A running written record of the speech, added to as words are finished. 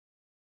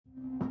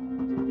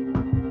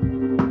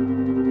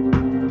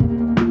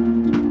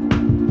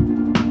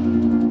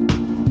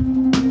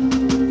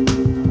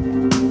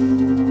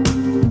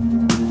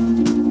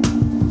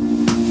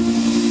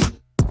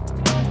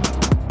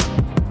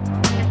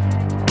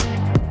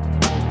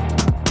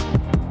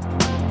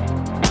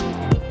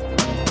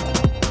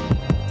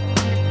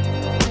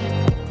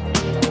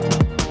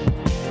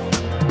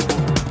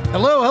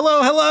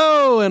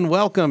and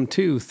welcome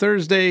to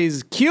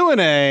Thursday's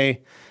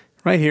Q&A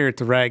right here at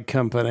the Rag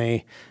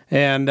Company.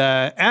 And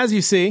as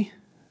you see,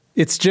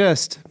 it's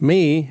just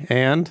me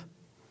and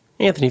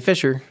Anthony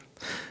Fisher.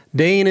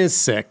 Dane is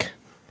sick.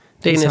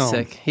 Dane He's is home.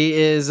 sick. He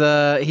is.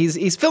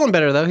 He's feeling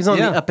better though. He's on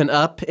the up and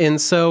up,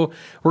 and so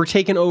we're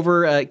taking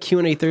over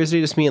Q&A Thursday,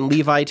 just me and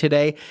Levi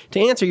today, to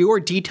answer your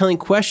detailing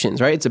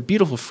questions. Right? It's a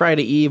beautiful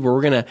Friday Eve where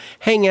we're gonna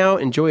hang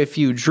out, enjoy a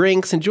few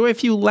drinks, enjoy a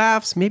few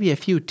laughs, maybe a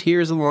few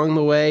tears along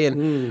the way,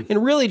 and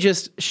really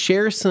just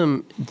share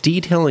some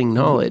detailing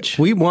knowledge.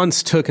 We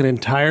once took an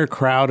entire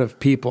crowd of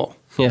people,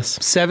 Yes,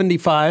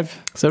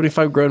 75,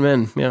 75 grown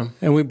men. Yeah.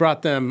 and we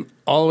brought them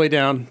all the way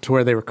down to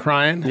where they were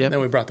crying, Yep. and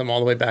then we brought them all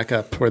the way back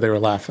up to where they were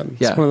laughing.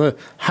 Yeah. It's one of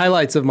the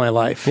highlights of my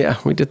life. Yeah,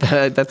 we did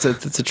that. That's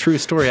a true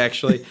story,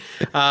 actually.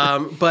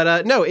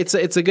 But no, it's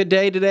a good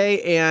day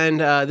today, and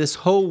this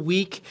whole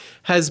week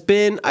has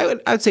been, I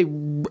would say,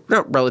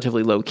 not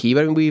relatively low key,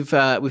 but I mean, we've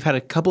had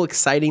a couple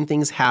exciting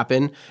things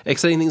happen,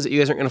 exciting things that you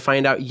guys aren't going to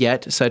find out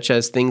yet, such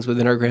as things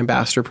within our Grand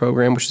Ambassador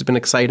program, which has been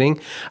exciting.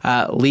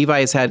 Levi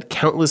has had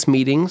countless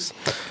meetings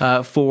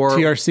for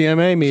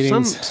TRCMA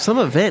meetings. some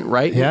event,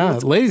 right? Yeah,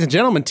 ladies and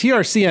gentlemen,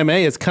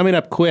 TRCMA is coming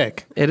up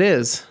quick It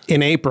is.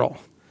 in April,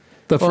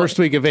 the first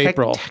week of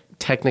April.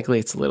 Technically,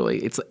 it's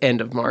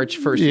end of March,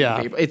 first week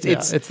of April.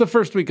 It's the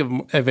first week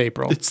of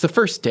April. It's the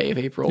first day of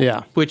April.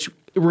 Yeah. Which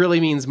really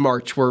means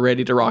March. We're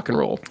ready to rock and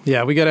roll.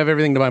 Yeah, we got to have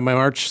everything done by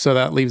March, so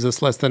that leaves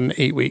us less than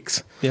 8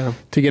 weeks Yeah.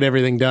 to get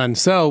everything done.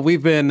 So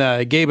we've been,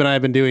 Gabe and I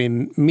have been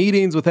doing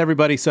meetings with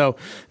everybody. So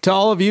to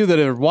all of you that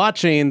are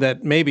watching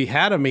that maybe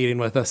had a meeting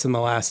with us in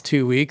the last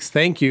 2 weeks,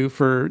 thank you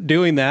for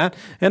doing that.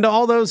 And to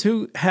all those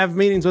who have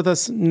meetings with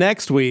us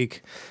next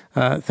week,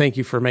 thank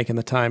you for making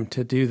the time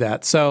to do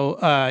that. So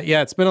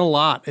it's been a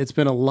lot. It's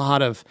been a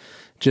lot of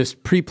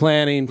just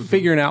pre-planning,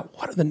 figuring out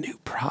what are the new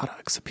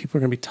products that people are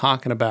going to be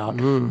talking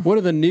about. What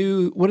are the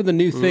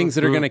new things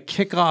that are going to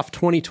kick off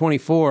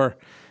 2024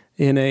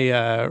 in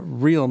a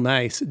real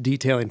nice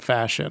detailing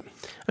fashion.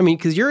 I mean,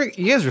 because you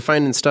guys are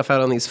finding stuff out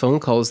on these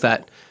phone calls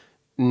that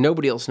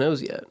nobody else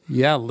knows yet.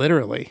 Yeah,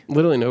 literally.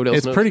 Literally nobody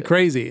else knows. It's pretty yet.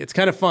 crazy. It's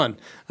kind of fun.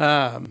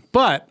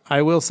 But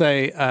I will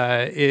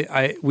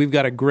say we've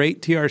got a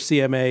great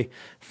TRCMA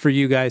for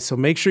you guys. So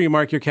make sure you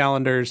mark your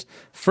calendars.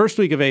 First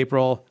week of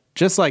April,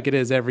 just like it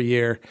is every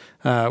year,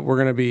 we're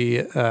going to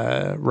be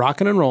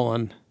rocking and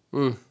rolling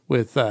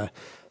with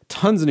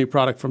tons of new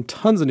product from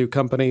tons of new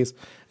companies.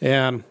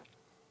 And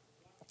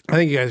I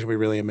think you guys will be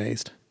really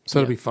amazed. So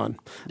it'll be fun.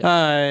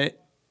 Yeah.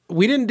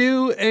 We didn't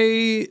do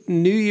a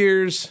New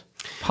Year's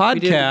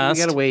podcast. We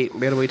gotta wait.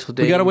 We gotta wait till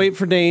Dane. We gotta wait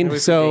for Dane.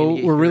 So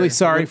we're really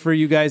sorry for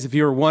you guys if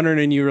you were wondering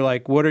and you were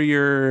like, "What are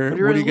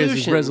you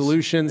guys'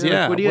 resolutions?"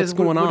 Yeah, what's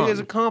going on? What are you guys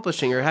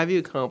accomplishing, or have you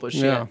accomplished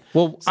yet?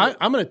 Well,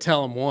 I'm going to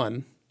tell him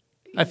one.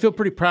 I feel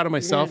pretty proud of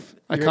myself.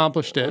 I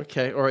accomplished it.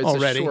 Okay, or it's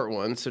already. a short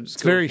one, so just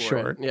it's go very for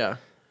short. It. Yeah.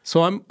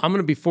 So I'm going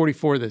to be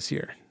 44 this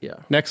year. Yeah.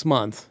 Next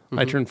month,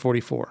 I turn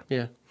 44.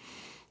 Yeah.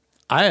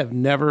 I have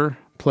never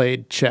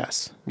played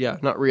chess. Yeah.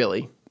 Not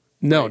really.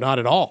 No, not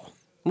at all.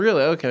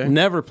 Really? Okay.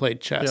 Never played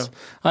chess.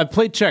 Yeah. I've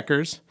played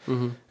checkers,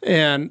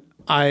 and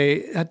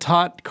I had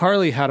taught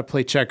Carly how to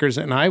play checkers,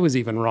 and I was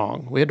even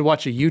wrong. We had to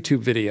watch a YouTube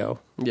video,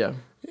 Yeah.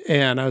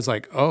 and I was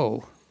like,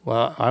 "Oh,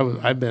 well,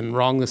 I've been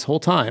wrong this whole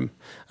time."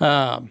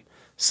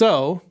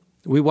 So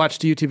we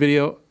watched a YouTube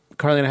video.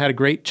 Carly and I had a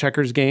great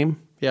checkers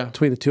game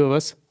between the two of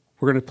us.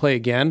 We're going to play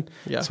again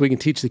so we can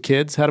teach the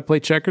kids how to play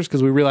checkers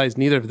because we realized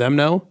neither of them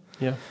know.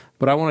 Yeah.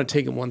 But I want to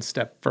take it one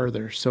step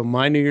further. So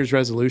my New Year's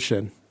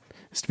resolution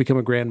is to become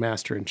a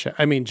grandmaster in chess.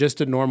 I mean,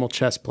 just a normal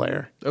chess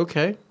player.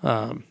 Okay.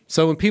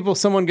 So when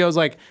someone goes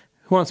like,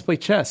 "Who wants to play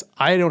chess?"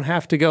 I don't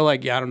have to go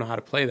like, "Yeah, I don't know how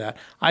to play that."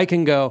 I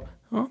can go,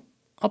 "Oh,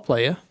 I'll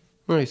play you."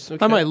 Nice.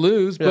 Okay. I might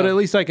lose, but at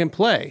least I can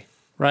play,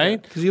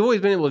 right? Because you've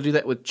always been able to do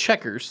that with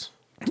checkers.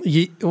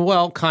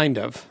 Well, kind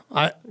of.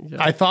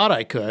 I thought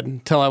I could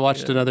until I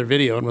watched another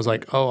video and was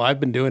like, "Oh,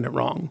 I've been doing it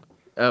wrong."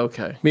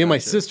 Okay. Me and my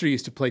sister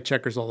used to play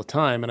checkers all the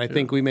time, and I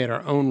think we made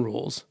our own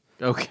rules.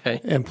 Okay.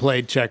 And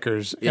played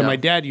checkers. Yeah. And my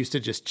dad used to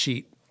just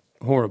cheat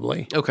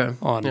horribly.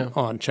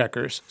 On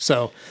checkers.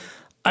 So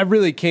I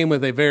really came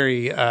with a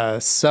very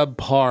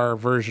subpar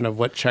version of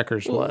what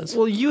checkers was.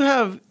 Well, you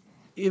have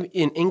in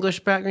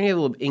English background. You have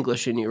a little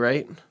English in you,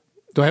 right?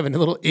 Do I have a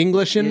little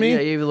English in me? Yeah,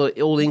 you have a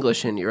little old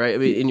English in you, right? I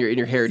mean, in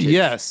your heritage.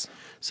 Yes.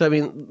 So I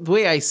mean, the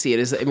way I see it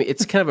is, I mean,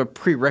 it's kind of a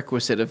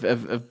prerequisite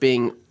of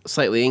being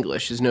slightly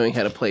English is knowing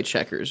how to play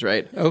checkers,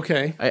 right?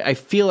 Okay. I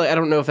feel like I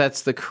don't know if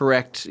that's the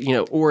correct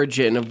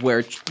origin of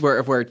where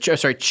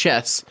chess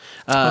chess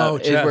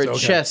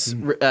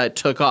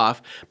took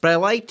off, but I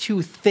like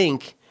to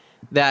think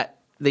that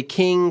the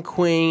king,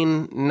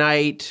 queen,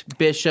 knight,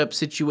 bishop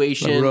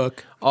situation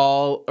rook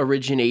all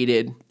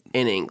originated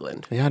in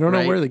England. Yeah, I don't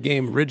know where the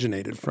game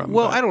originated from.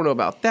 Well, I don't know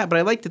about that, but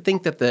I like to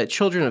think that the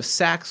children of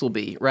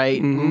Saxelby,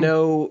 right,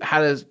 know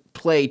how to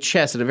play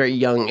chess at a very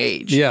young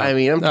age. Yeah, I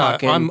mean, I'm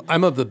talking.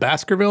 I'm of the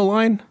Baskerville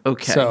line.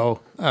 Okay.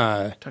 So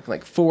talking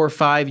like 4 or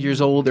 5 years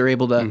old, they're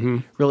able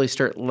to really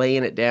start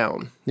laying it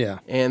down. Yeah.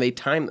 And they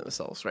time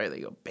themselves, right? They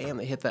go, bam,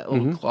 they hit that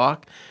little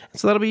clock. And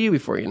so that'll be you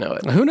before you know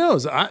it. Who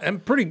knows? I'm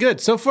pretty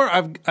good. So far,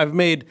 I've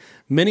made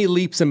many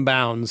leaps and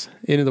bounds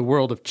into the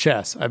world of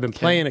chess. I've been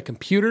playing a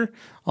computer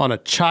on a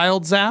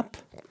child's app.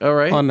 All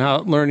right. On how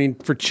learning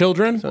for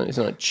children. So it's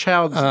on a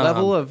child's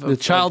level of the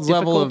child's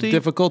level of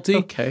difficulty.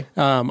 Okay.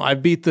 I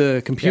beat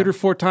the computer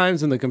 4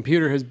 times, and the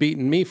computer has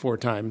beaten me 4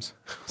 times.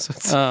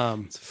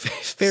 So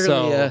it's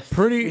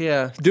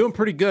fairly doing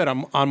pretty good.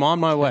 I'm on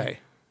my way.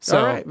 So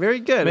all right,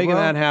 very good. Making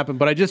that happen.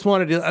 But I just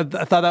wanted to.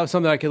 I thought that was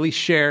something I could at least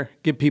share,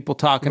 get people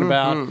talking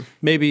about.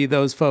 Maybe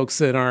those folks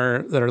that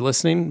are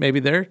listening, maybe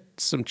they're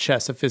some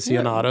chess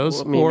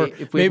aficionados, Yeah. Well, I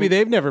mean, or maybe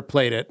they've never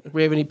played it. If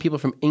we have any people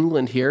from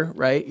England here,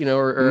 right? You know,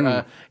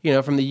 or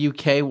from the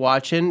UK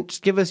watching,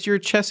 just give us your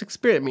chess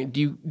experience. I mean,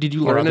 did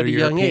you learn at a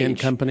young European age?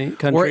 countries?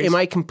 Or am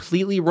I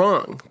completely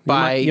wrong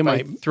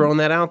by throwing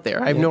that out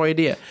there? I have no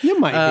idea. You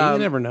might be. You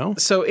never know.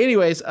 So,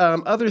 anyways,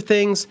 other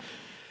things.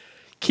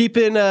 Keep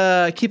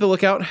a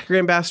lookout.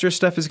 Grandmaster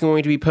stuff is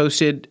going to be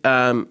posted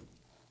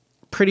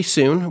pretty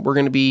soon. We're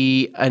going to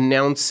be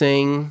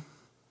announcing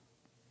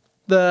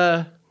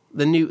the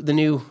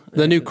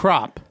new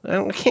crop.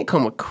 I can't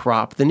call them a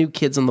crop. The new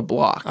kids on the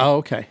block. Oh,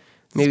 okay.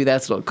 Maybe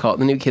that's what I'll call it.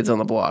 The new kids on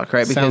the block,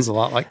 right? Sounds a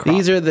lot like crop.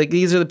 These are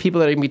the people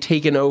that are going to be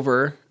taking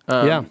over.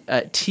 Yeah.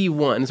 At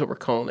T1 is what we're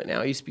calling it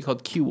now. It used to be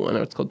called Q1.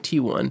 Now it's called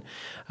T1.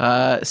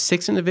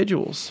 6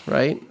 individuals,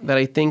 right, that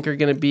I think are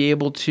going to be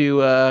able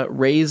to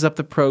raise up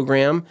the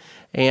program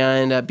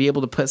and be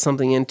able to put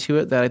something into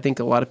it that I think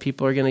a lot of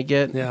people are going to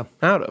get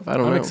out of.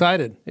 I'm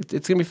excited. It's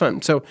going to be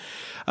fun. So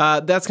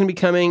that's going to be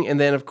coming. And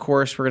then, of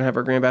course, we're going to have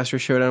our Grandmaster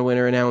Showdown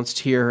winner announced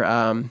here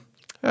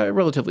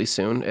relatively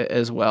soon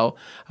as well.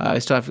 I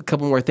still have a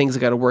couple more things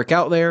I got to work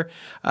out there.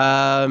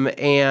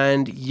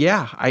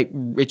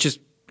 It's just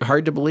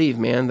hard to believe,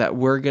 man, that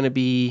we're going to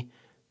be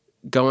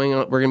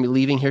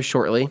leaving here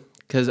shortly.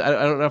 Because I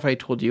don't know if I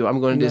told you, I'm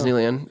going to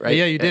Disneyland, right?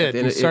 Yeah, you did.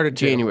 You started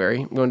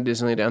January. I'm going to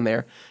Disneyland down there.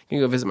 I'm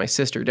going to go visit my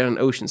sister down in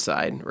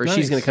Oceanside, or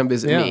she's going to come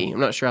visit me. I'm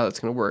not sure how that's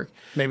going to work.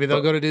 Maybe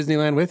they'll go to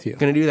Disneyland with you.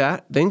 Going to do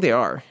that. I think they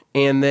are.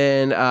 And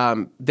then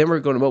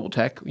we're going to Mobile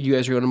Tech. You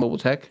guys are going to Mobile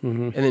Tech.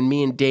 Mm-hmm. And then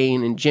me and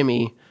Dane and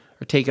Jimmy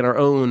are taking our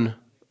own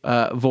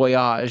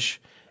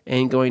voyage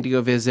and going to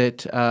go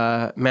visit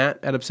Matt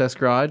at Obsessed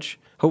Garage.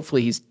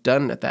 Hopefully he's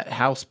done at that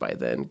house by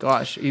then.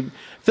 Gosh, I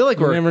feel like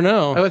you never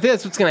know. I think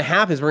that's what's going to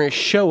happen is we're going to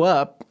show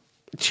up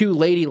to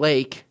Lady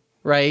Lake,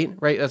 right?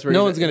 That's where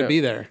no one's going to be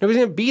there. Nobody's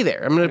going to be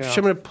there. I'm going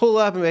to pull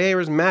up and be, hey,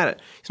 where's Matt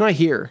at? He's not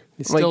here.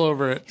 He's still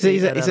over at.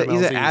 He's at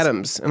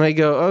Adams, and I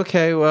go,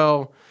 okay,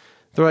 well,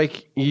 they're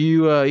like,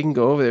 you can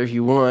go over there if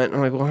you want.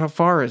 I'm like, well, how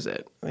far is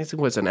it? They said,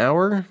 what's an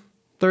hour?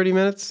 30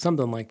 minutes?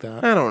 Something like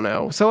that. I don't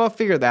know. So I'll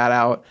figure that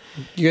out.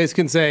 You guys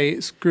can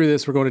say, screw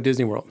this, we're going to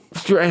Disney World.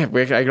 I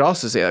could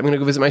also say that. I'm going to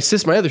go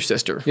visit my other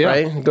sister,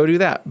 right? Go do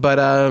that. But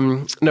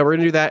no, we're going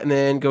to do that and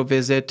then go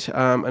visit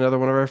another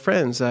one of our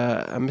friends,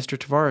 Mr.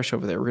 Tavares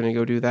over there. We're going to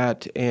go do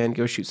that and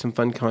go shoot some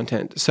fun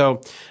content. So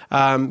it's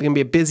going to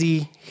be a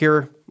busy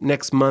here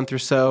next month or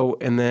so,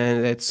 and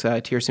then it's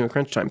TRC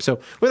Crunch time. So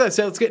with that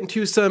said, let's get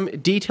into some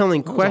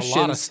detailing questions. A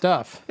lot of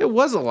stuff. It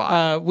was a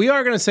lot. We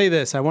are going to say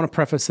this. I want to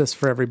preface this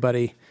for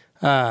everybody.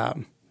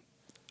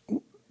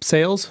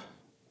 Sales?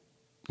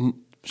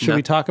 Should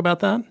we talk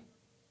about that?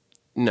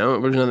 No,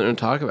 there's nothing to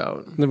talk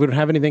about. We don't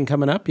have anything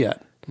coming up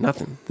yet.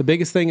 Nothing. The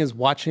biggest thing is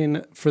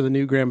watching for the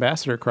new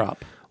Grandmaster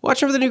crop.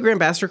 Watching for the new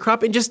Grandmaster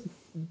crop, and just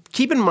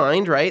keep in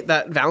mind, right,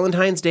 that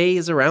Valentine's Day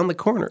is around the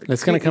corner.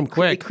 It's going to come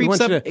quick. It creeps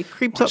up. It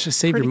creeps up. To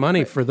save your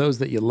money for those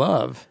that you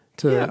love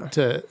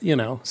to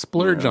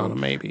splurge on them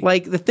maybe.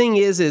 Like the thing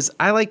is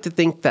I like to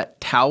think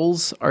that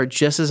towels are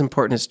just as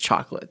important as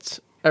chocolates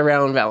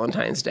around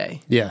Valentine's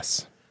Day.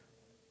 Yes.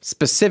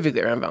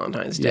 Specifically around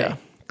Valentine's Day. Yeah.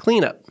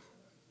 Cleanup.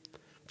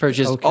 For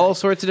just all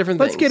sorts of different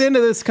things. Let's get into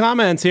this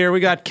comments here.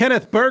 We got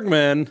Kenneth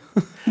Bergman.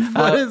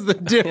 What is the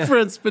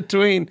difference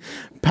between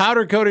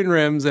powder coating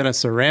rims and a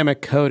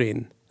ceramic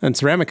coating? And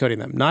ceramic coating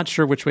them. Not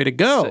sure which way to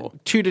go. So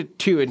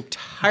two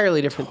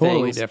entirely different things.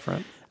 Totally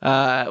different.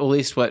 At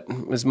least what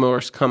is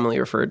most commonly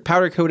referred.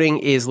 Powder coating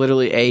is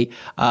literally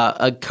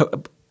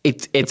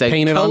it's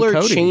a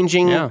color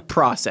changing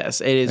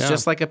process. It is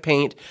just like a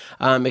paint,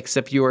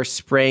 except you're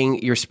spraying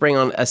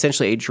on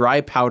essentially a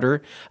dry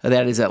powder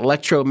that is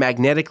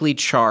electromagnetically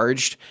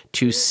charged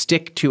to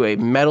stick to a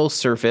metal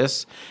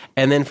surface,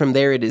 and then from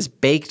there it is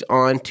baked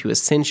on to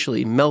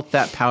essentially melt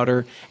that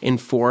powder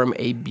and form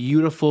a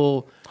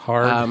beautiful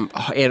hard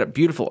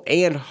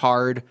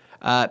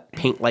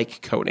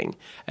paint-like coating.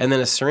 And then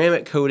a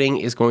ceramic coating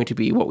is going to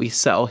be what we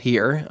sell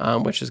here,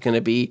 which is going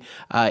to be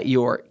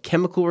your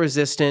chemical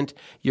resistant,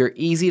 your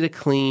easy to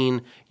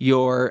clean,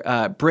 your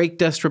brake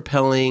dust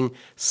repelling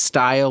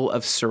style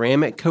of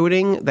ceramic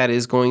coating that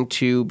is going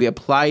to be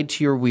applied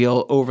to your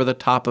wheel over the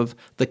top of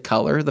the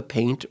color, the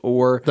paint,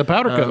 or the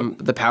powder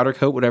coat. The powder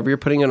coat, whatever you're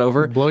putting it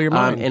over. Blow your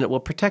mind. And it will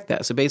protect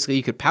that. So basically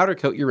you could powder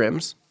coat your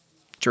rims,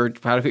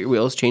 powder coat your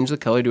wheels, change the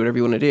color, do whatever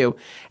you want to do,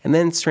 and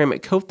then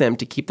ceramic coat them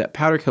to keep that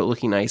powder coat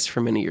looking nice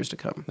for many years to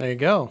come. There you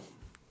go.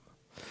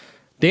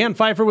 Dan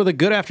Pfeiffer with a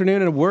good afternoon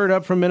and a word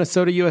up from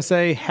Minnesota,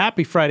 USA.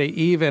 Happy Friday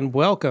Eve and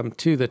welcome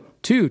to the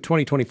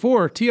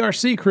 2024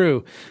 TRC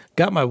crew.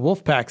 Got my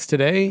wolf packs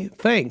today.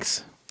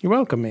 Thanks. You're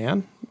welcome,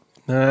 man.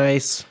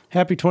 Nice.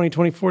 Happy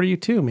 2024 to you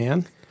too,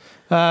 man.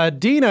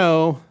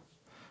 Dino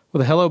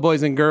with a hello,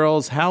 boys and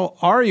girls. How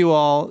are you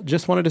all?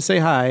 Just wanted to say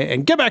hi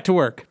and get back to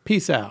work.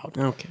 Peace out.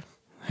 Okay.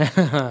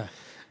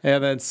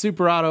 And then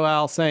Super Auto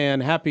Al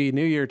saying Happy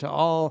New Year to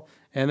all.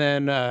 And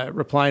then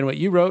replying what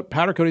you wrote,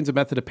 powder coating is a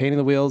method of painting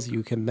the wheels.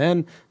 You can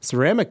then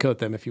ceramic coat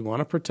them if you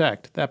want to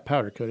protect that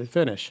powder coated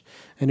finish.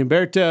 And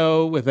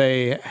Humberto with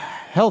a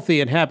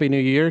healthy and happy new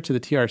year to the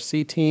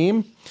TRC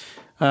team.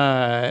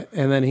 And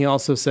then he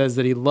also says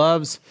that he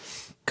loves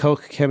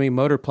Koch Chemie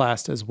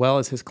Motorplast as well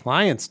as his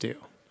clients do.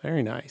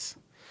 Very nice.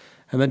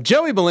 And then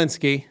Joey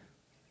Belinsky,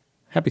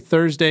 happy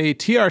Thursday,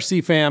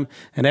 TRC fam,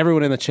 and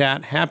everyone in the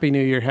chat. Happy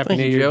New Year. Happy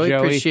New Year, Joey.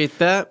 Appreciate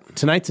that.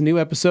 Tonight's a new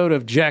episode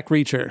of Jack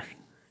Reacher.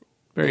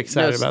 Very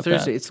excited about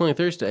Thursday. that. It's only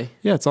Thursday.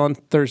 Yeah, it's on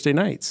Thursday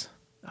nights.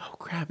 Oh,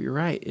 crap. You're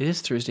right. It is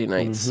Thursday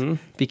nights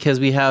because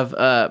we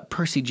have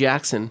Percy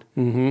Jackson,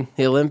 the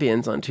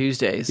Olympians, on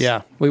Tuesdays.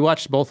 Yeah, we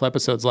watched both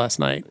episodes last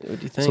night. What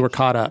do you think? So we're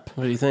caught up.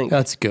 What do you think?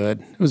 That's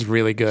good. It was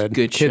really good.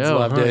 Good Kids show,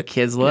 loved huh? it.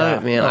 Kids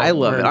love it, man. Oh, I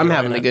love we're it. I'm enjoying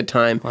having a good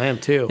time. I am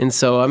too. And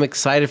so I'm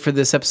excited for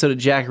this episode of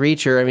Jack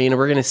Reacher. I mean,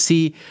 we're going to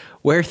see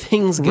where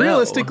things go.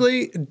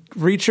 Realistically,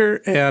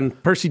 Reacher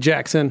and Percy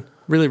Jackson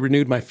really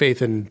renewed my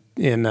faith in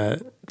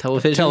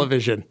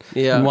television.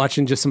 Yeah. And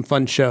watching just some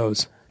fun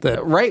shows.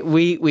 Right,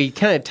 we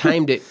kind of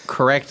timed it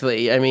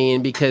correctly. I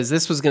mean, because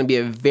this was going to be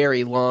a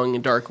very long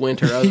and dark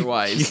winter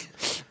otherwise.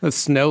 A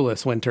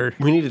snowless winter.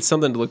 We needed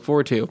something to look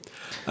forward to.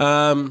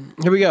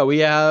 Here we go. We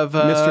have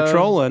Mr.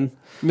 Trollin.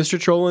 Mr.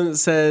 Trollin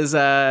says,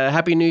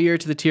 Happy New Year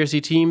to the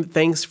TRC team.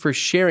 Thanks for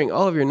sharing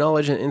all of your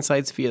knowledge and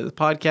insights via the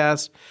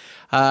podcast.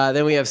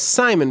 Then we have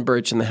Simon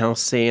Birch in the house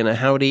saying a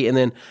howdy. And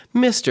then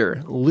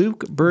Mr.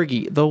 Luke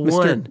Berge, the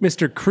one.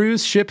 Mr.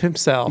 Cruise Ship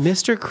himself.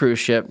 Mr. Cruise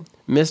Ship,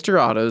 Mr.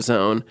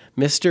 AutoZone,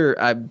 Mr.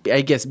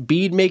 I guess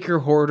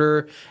Beadmaker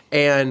Hoarder,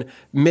 and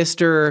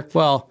Mr.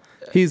 Well,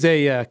 he's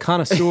a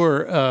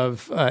connoisseur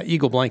of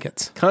Eagle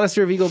blankets.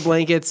 Connoisseur of Eagle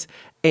blankets,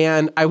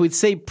 and I would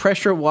say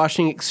pressure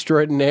washing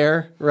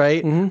extraordinaire,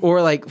 right?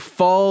 Or like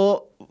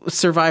fall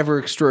survivor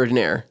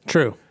extraordinaire.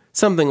 True.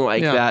 Something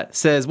like that.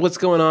 Says, what's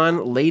going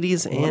on,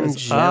 ladies and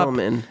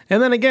gentlemen? Up?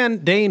 And then again,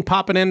 Dane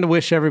popping in to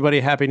wish everybody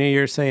a Happy New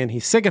Year, saying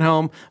he's sick at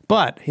home,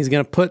 but he's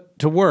going to put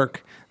to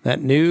work that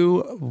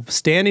new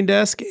standing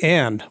desk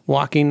and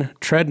walking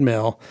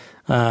treadmill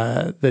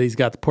that he's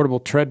got, the portable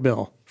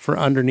treadmill for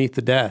underneath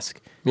the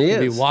desk. He'll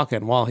be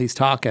walking while he's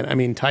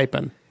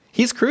typing.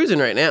 He's cruising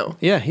right now.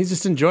 Yeah, he's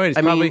just enjoying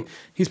it.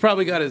 He's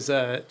probably got his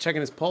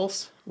checking his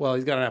pulse. Well,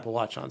 he's got an Apple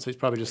Watch on, so he's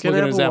probably just looking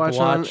at his Apple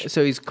Watch.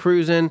 So he's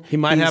cruising. He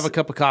might have a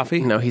cup of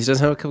coffee. No, he doesn't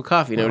have a cup of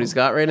coffee. You know what he's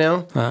got right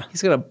now?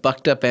 He's got a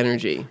Bucked Up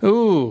Energy.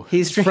 Ooh,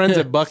 his friends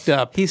at Bucked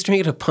Up. He's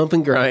drinking a pump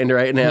and grind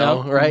right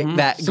now, right?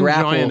 That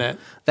grapple.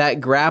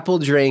 That grapple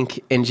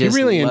drink and just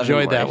he really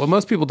enjoyed that. What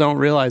most people don't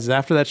realize is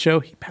after that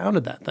show, he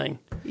pounded that thing.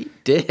 He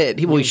did.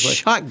 He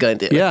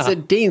shotgunned it. Yeah. I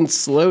said, Dane,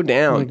 slow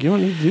down. Like, you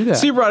don't need to do that.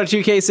 Super Auto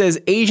 2K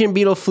says, Asian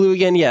beetle flu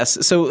again.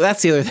 Yes. So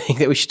that's the other thing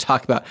that we should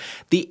talk about.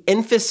 The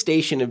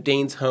infestation of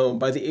Dane's home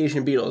by the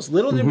Asian beetles.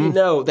 Little did we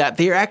know that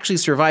they actually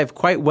survive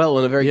quite well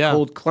in a very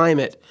cold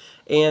climate.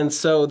 And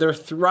so they're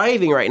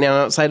thriving right now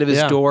outside of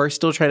his door,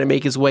 still trying to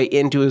make his way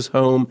into his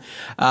home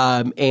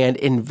and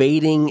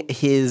invading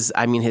his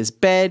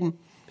bed,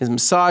 his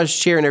massage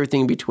chair, and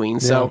everything in between.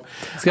 So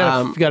he's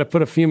got to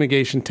put a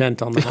fumigation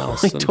tent on the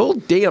house. I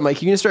told Dane, I'm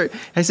like, you're going to start.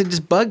 I said,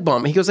 just bug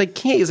bomb. He goes, I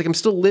can't. He's like, I'm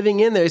still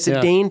living in there. I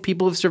said, Dane,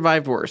 people have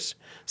survived worse.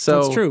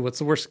 So that's true. What's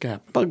the worst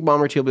cap? Bug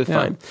bomber too will be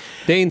fine.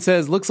 Dane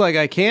says, looks like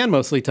I can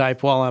mostly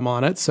type while I'm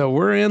on it, so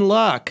we're in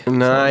luck.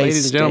 Nice, so,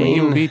 ladies and gentlemen, Dane.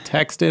 he will be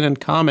texting and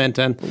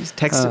commenting. He's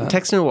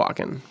texting and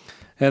walking.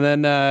 And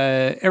then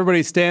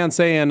everybody Stan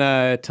saying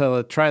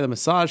to try the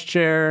massage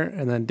chair,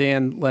 and then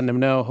Dan letting him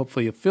know,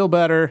 hopefully you'll feel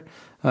better.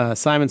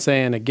 Simon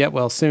saying, get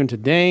well soon to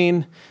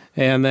Dane.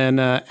 And then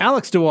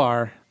Alex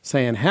Dewar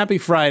saying, happy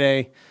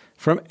Friday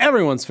from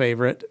everyone's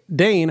favorite.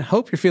 Dane,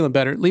 hope you're feeling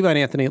better. Levi and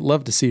Anthony,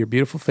 love to see your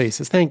beautiful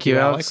faces. Thank you,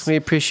 Alex. We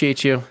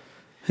appreciate you.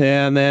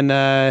 And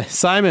then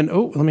Simon,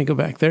 let me go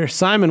back there.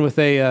 Simon with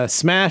a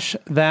smash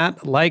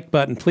that like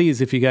button, please,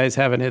 if you guys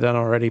haven't hit on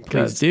already,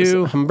 please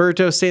do.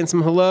 Humberto saying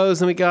some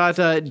hellos. And we got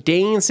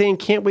Dane saying,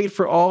 can't wait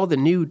for all the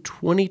new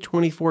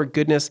 2024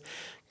 goodness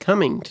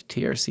coming to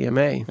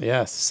TRCMA.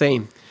 Yes.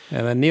 Same.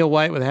 And then Neil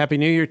White with a Happy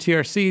New Year,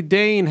 TRC.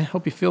 Dane,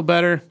 hope you feel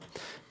better.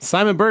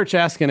 Simon Birch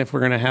asking if we're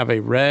going to have a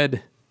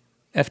red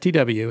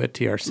FTW at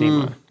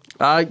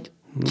TRC.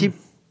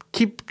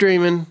 Keep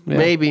dreaming. Yeah.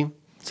 Maybe.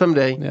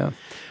 Someday. Yeah.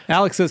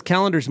 Alex says,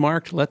 calendar's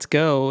marked. Let's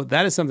go.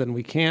 That is something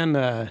we can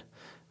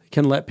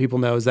let people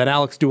know, is that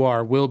Alex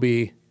Dewar will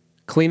be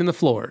cleaning the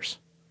floors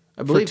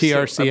for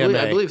TRCMA.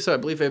 I believe so. I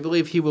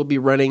believe he will be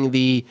running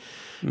the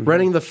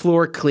running the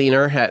floor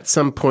cleaner at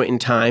some point in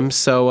time.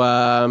 So,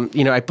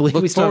 I believe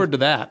Look we still forward to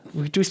that.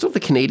 do we still have the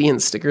Canadian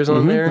stickers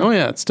on there? Oh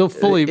yeah, it's still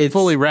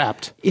fully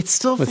wrapped. It's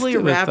still fully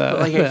with, wrapped, but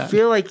like I that.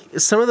 feel like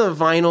some of the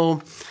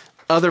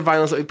other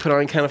vinyls that we put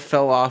on kind of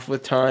fell off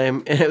with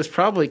time, and it was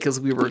probably because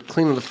we were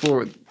cleaning the floor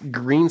with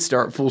Green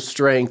Star at full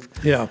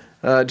strength. Yeah.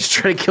 Just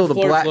try to kill the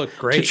Floors black. look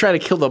great. To try to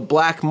kill the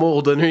black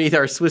mold underneath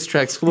our Swiss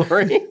Tracks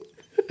flooring.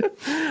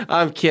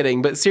 I'm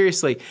kidding, but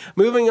seriously,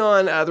 moving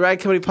on. The Rag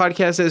Company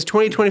podcast says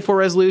 2024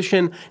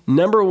 resolution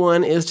number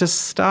 1 is to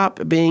stop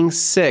being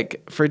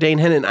sick for Dane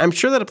Hennon. I'm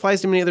sure that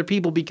applies to many other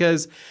people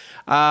because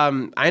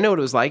I know what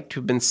it was like to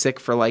have been sick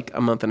for like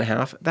a month and a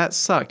half. That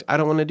sucked. I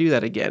don't want to do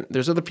that again.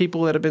 There's other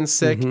people that have been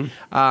sick.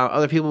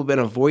 Other people have been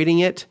avoiding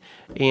it,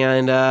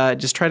 and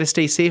just try to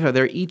stay safe out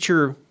there. Eat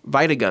your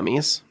Vita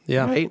gummies.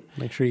 Yeah. Right?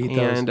 Make sure you eat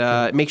those.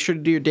 And make sure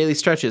to do your daily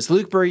stretches.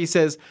 Luke Berge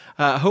says,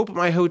 hope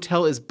my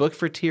hotel is booked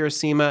for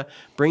Tirasema,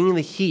 bringing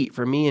the heat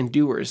for me and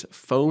doers.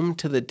 Foam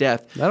to the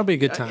death. That'll be a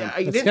good time. I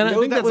I think think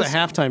that that's was a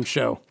halftime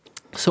show.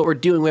 So what we're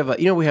doing,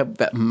 we have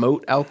that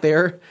moat out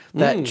there,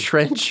 that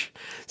trench.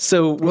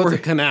 So It's a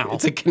canal.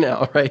 It's a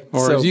canal, right?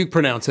 Or so as you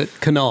pronounce it,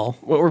 canal.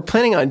 what we're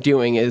planning on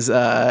doing is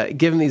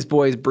giving these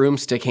boys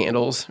broomstick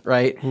handles,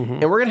 right?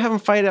 And we're gonna have them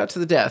fight out to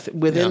the death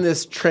within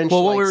this trench.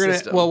 What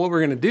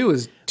we're gonna do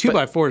is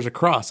 2x4s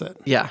across it.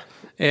 Yeah.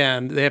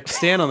 And they have to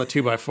stand on the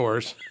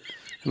 2x4s.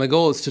 And the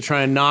goal is to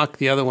try and knock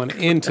the other one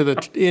into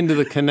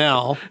the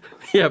canal.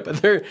 Yeah,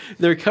 but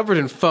they're covered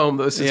in foam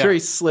though, so it's Yeah. very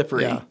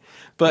slippery. Yeah.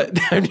 But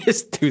I'm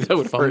just, dude, that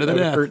would Foam hurt. to the That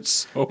would death. hurt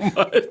so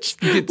much.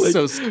 It's Like,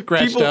 so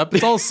scratched people- up.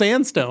 It's all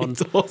sandstone.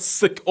 It's all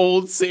sick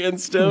old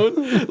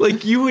sandstone.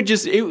 Like you would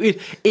just it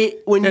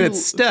when And you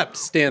it's stepped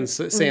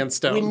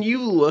sandstone. when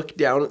you look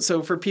down.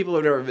 So for people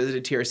who've never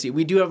visited TRC,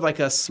 we do have like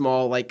a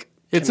small like.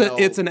 It's canal.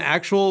 an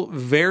actual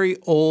very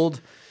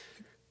old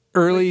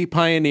early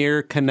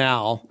pioneer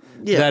canal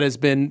Yeah. that has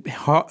been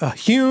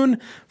hewn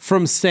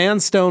from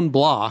sandstone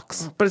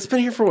blocks. But it's been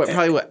here for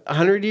probably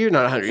 100 years?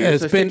 Not 100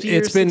 years. It's so been 50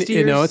 years, 60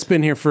 you know years? it's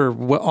been here for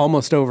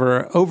almost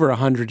over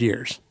 100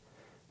 years.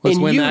 Was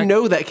And when you that-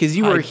 know that because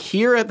you were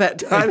here at that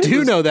time. I It do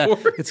was know that.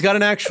 for- It's got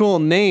an actual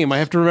name. I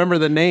have to remember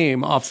the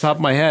name off the top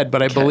of my head,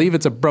 but I believe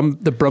it's the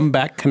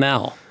Brumbach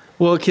Canal.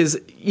 Well, because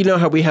you know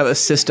how we have a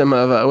system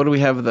of what do we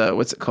have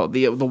what's it called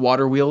the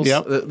water wheels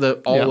Yep. the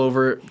all Yep.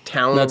 over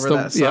town That's over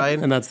that side.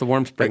 and that's the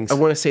Warm Springs. I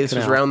want to say this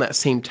was Canal. around that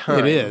same time.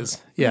 It is,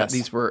 that yes.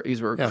 these were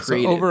Yeah, so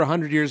created. over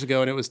 100 years ago,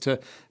 and it was to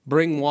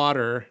bring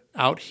water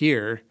out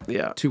here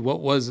Yeah. to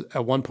what was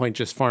at one point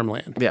just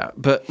farmland. Yeah,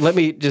 but let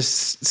me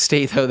just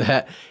state though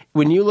that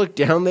when you look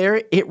down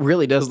there, it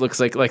really does look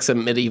like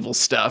some medieval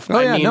stuff. Oh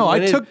yeah, no, I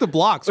when it- took the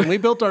blocks when we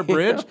built our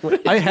bridge.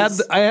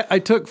 I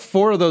took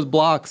 4 of those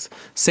blocks,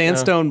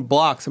 sandstone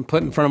blocks, and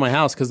put in front of my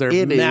house because they're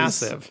It is-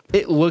 massive.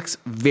 It looks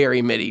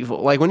very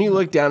medieval. Like when you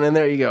look down in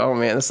there, you go, "Oh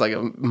man, it's like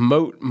a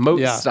moat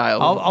Yeah,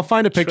 style." I'll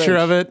find a picture trench.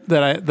 of it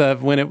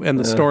and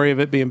the story of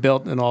it being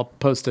built, and I'll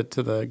post it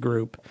to the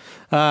group.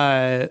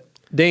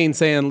 Dane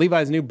saying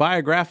Levi's new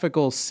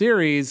biographical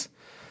series,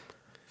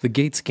 The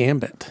Gates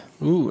Gambit.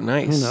 Ooh,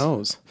 nice. Who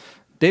knows?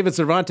 David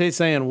Cervantes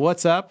saying,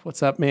 "What's up?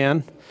 What's up,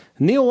 man?"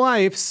 Neil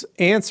Wife's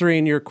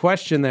answering your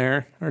question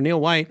there, or Neil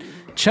White.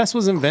 Chess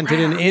was invented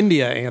in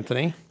India,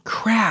 Anthony.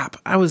 Crap,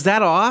 I was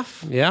that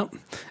off. Yeah.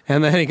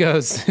 And then he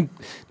goes,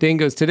 Dane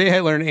goes, "Today I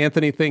learned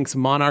Anthony thinks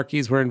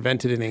monarchies were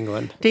invented in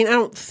England." Dane, I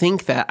don't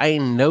think that. I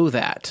know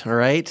that. All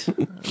right.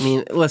 I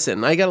mean,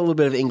 listen, I got a little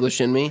bit of English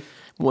in me.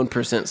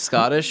 1%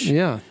 Scottish.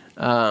 Yeah.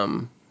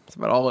 It's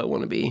about all I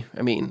want to be.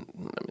 I mean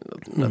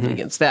nothing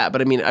against that,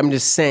 but I mean, I'm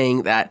just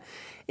saying that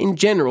in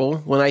general,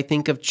 when I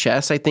think of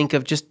chess, I think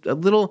of just a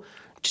little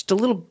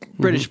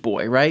British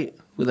boy, right?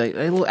 With a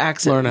little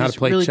accent. Learn how to He's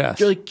play really, chess.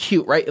 Really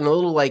cute, right? And a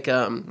little like,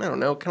 I don't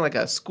know, kind of like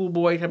a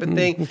schoolboy type of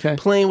thing. okay.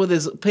 Playing with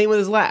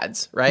his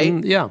lads,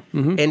 right? Yeah.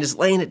 And just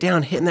laying it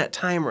down, hitting that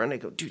timer, and I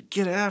go, dude,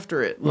 get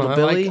after it, little I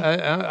Billy.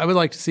 I would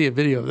like to see a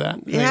video of that. I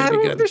think yeah,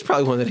 it'd be good. there's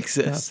probably one that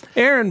exists.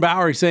 Aaron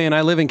Bowery saying,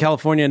 "I live in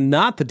California,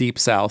 not the deep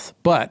south,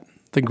 but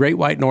the Great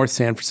White North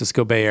San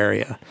Francisco Bay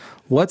Area.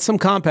 What's some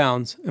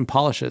compounds and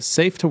polishes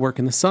safe to work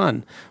in the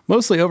sun?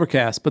 Mostly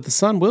overcast, but the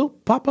sun will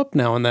pop up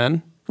now and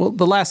then." Well,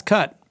 the Last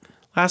Cut.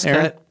 Last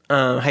Aaron?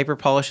 Cut, hyper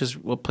polish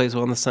plays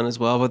well in the sun as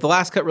well. But the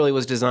Last Cut really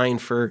was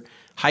designed for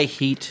high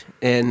heat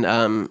and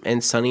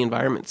sunny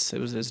environments. It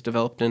was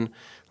developed in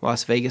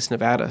Las Vegas,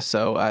 Nevada.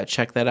 So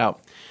check that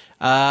out.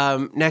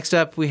 Next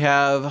up, we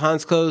have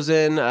Hans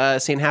Klosen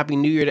saying Happy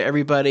New Year to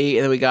everybody.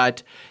 And then we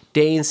got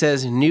Dane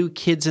says New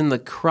Kids in the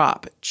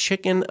Crop,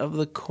 Chicken of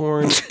the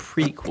Corn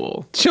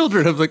prequel.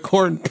 Children of the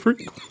Corn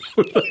prequel.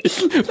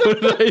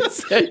 What did I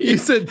say? You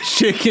said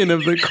Chicken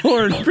of the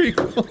Corn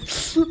prequel.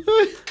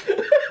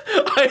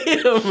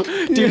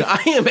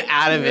 I am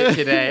out of it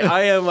today.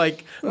 I am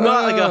like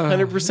not like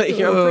 100%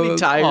 here. I'm pretty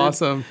tired.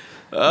 Awesome.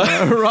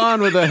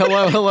 Ron with a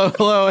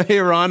hello. Hey,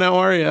 Ron, how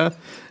are you?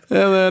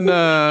 And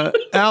then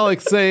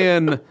Alex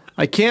saying,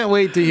 I can't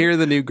wait to hear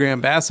the new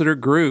Grandambassador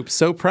group.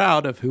 So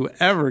proud of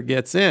whoever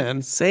gets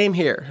in. Same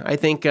here. I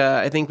think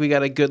we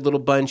got a good little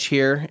bunch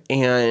here,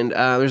 and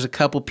there's a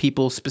couple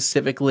people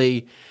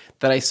specifically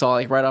that I saw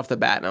like right off the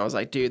bat, and I was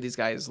like, dude, these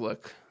guys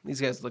look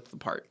the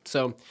part.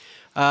 So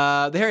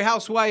the Hairy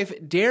Housewife,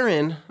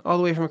 Darren, all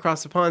the way from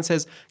across the pond,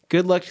 says,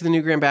 good luck to the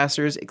new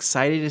Grandambassadors.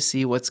 Excited to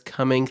see what's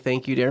coming.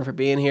 Thank you, Darren, for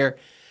being here.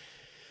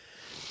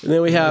 And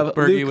then we have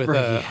Bergie Luke with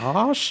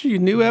a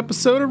new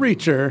episode of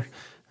Reacher.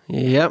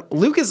 Yep.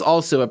 Luke is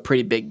also a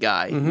pretty big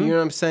guy. You know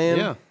what I'm saying?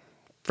 Yeah.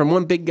 From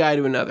one big guy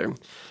to another.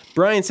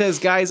 Brian says,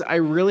 guys, I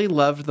really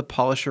loved the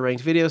Polisher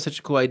ranked video. Such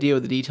a cool idea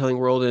with the detailing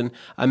world. And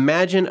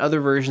imagine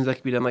other versions that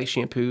could be done like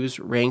shampoos,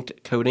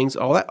 ranked coatings,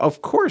 all that.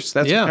 Of course.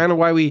 That's kind of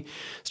why we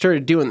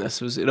started doing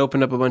this. Was it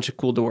opened up a bunch of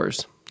cool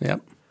doors.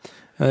 Yep.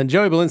 And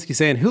Joey Belinsky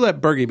saying, who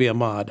let Bergie be a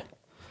mod?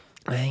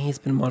 I think he's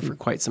been a mod for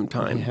quite some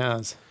time. He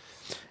has.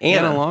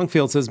 Anna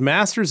Longfield says,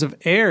 Masters of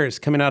Air is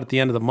coming out at the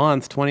end of the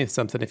month, 20th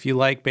something, if you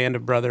like Band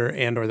of Brother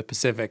and or the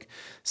Pacific.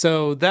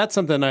 So that's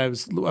something I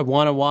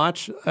want to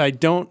watch.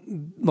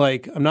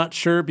 I'm not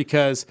sure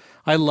because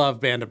I love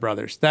Band of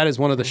Brothers. That is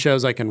one of the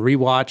shows I can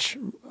rewatch,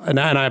 and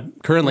I'm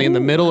currently in the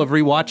middle of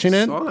rewatching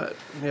it. Saw it.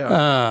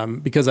 Yeah.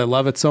 Because I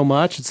love it so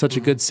much. It's such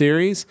a good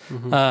series.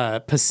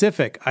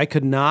 Pacific, I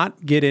could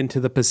not get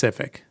into the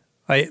Pacific.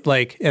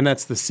 And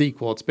that's the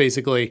sequel. It's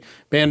basically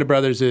Band of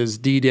Brothers is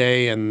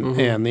D-Day and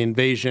the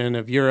invasion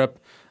of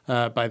Europe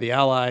by the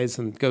Allies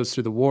and goes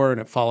through the war,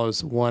 and it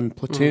follows one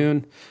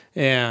platoon.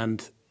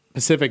 And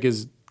Pacific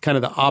is kind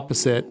of the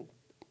opposite,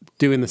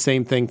 doing the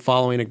same thing,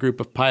 following a group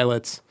of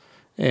pilots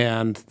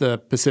and the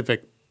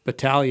Pacific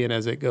Battalion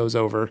as it goes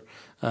over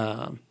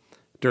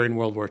during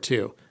World War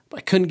II. But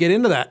I couldn't get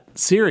into that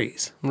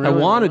series. Really? I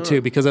wanted to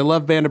because I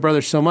love Band of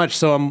Brothers so much.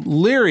 So I'm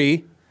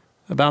leery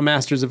about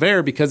Masters of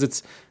Air because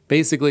it's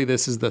basically,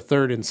 this is the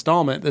third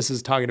installment. This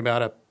is talking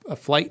about a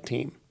flight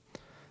team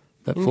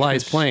that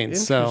flies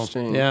planes. So,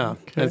 yeah.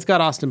 Okay. It's got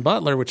Austin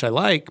Butler, which I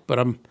like, but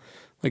I'm,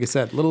 like I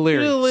said, a little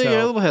leery. A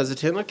little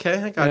hesitant.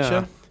 Okay, I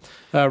gotcha.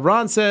 Yeah.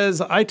 Ron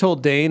says, I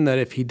told Dane that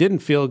if he didn't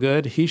feel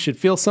good, he should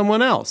feel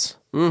someone else.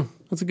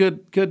 That's a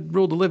good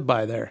rule to live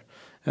by there.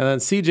 And then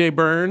CJ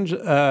Burns,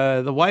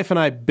 the wife and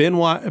I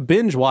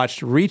binge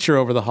watched Reacher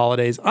over the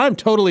holidays. I'm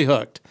totally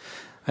hooked.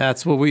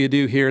 That's what we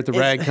do here at the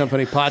Rag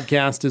Company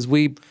podcast is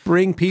we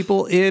bring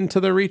people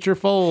into the Reacher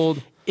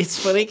fold. It's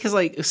funny because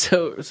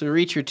so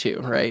Reacher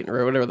 2, right?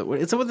 Or whatever.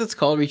 Is that what it's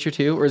called, Reacher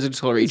 2? Or is it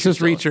just called Reacher? It's just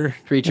Reacher.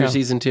 Reacher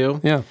season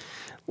 2? Yeah.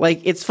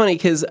 It's funny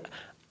because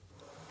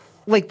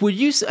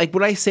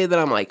would I say that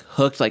I'm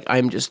hooked,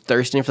 I'm just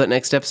thirsting for that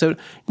next episode?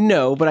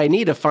 No, but I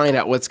need to find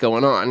out what's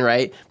going on,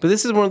 right? But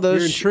this is one of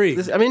those. You're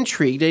intrigued. I'm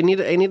intrigued. I need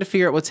to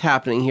figure out what's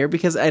happening here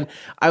because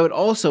I would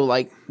also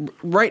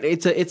right.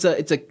 It's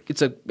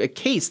a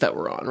case that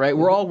we're on, right?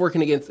 We're all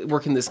working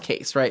this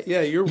case, right?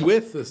 Yeah, you're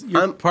with this.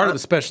 You're part of the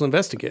special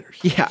investigators.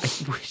 Yeah,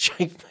 which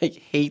I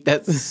hate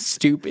that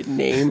stupid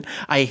name.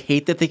 I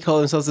hate that they call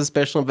themselves the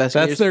special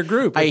investigators. That's their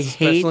group. It's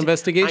special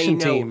investigation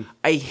team.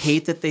 I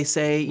hate that they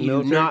say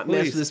you do not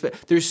mess with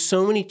this. There's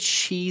so many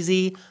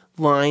cheesy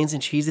lines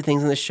and cheesy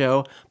things in the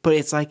show, but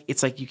it's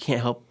like you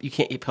can't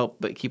help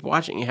but keep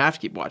watching. You have to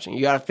keep watching.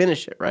 You got to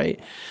finish it,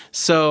 right?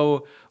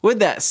 So with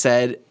that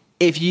said,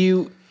 if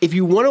you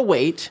want to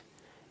wait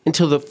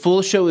until the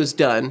full show is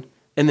done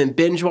and then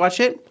binge watch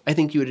it, I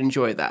think you would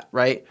enjoy that,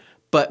 right?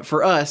 But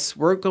for us,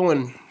 we're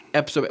going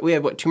episode. We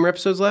have 2 more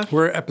episodes left.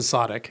 We're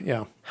episodic,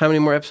 yeah. How many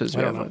more episodes do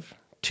we have left?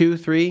 2,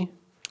 3,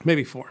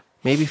 maybe 4.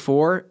 Maybe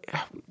 4.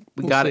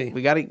 We got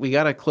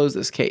to close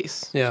this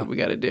case. Yeah, that's what we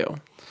got to do.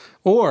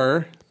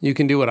 Or you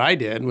can do what I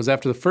did. Was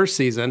after the first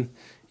season,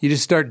 you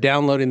just start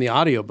downloading the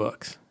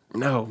audiobooks.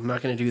 No, I'm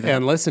not going to do that.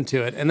 And listen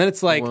to it, and then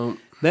it's like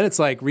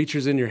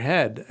Reacher's in your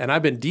head. And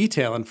I've been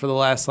detailing for the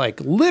last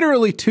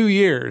literally 2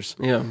 years.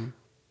 Yeah,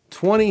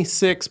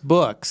 26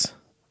 books.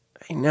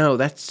 I know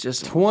that's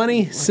just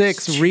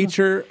 26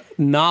 Reacher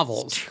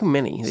novels. Too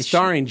many.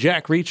 Starring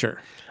Jack Reacher.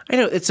 I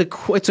know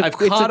I've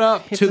caught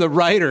up to the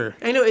writer.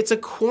 I know it's a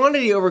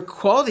quantity over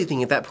quality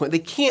thing at that point. They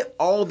can't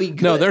all be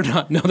good. No,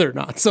 they're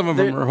not. Some of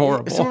them are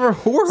horrible. Some of them are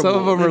horrible. Some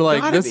of them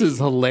are this is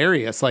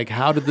hilarious.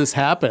 How did this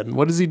happen?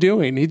 What is he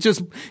doing? He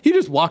just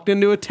walked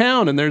into a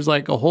town and there's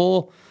a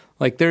whole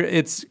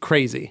it's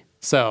crazy.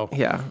 So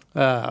yeah,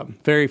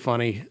 very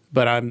funny.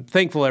 But I'm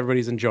thankful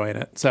everybody's enjoying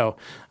it. So.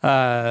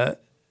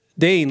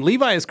 Dane,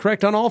 Levi is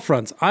correct on all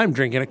fronts. I'm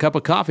drinking a cup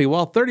of coffee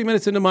while 30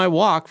 minutes into my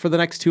walk for the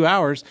next 2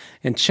 hours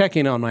and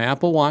checking on my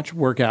Apple Watch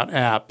workout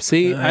app.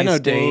 See, nice, I know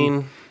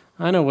Dane.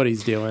 I know what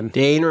he's doing.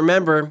 Dane,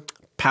 remember,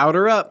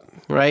 powder up,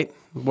 right?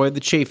 Avoid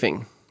the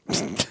chafing.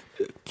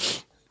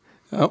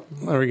 Oh,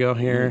 there we go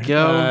here.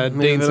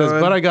 Dane says,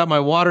 but I got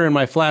my water in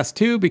my flask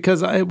too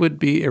because I would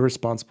be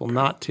irresponsible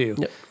not to.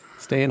 Yep.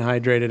 Staying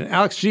hydrated.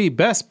 Alex G,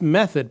 best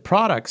method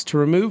products to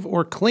remove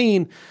or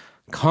clean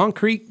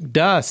concrete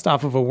dust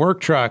off of a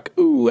work truck.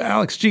 Ooh,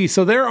 Alex G.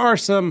 So there are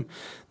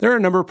a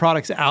number of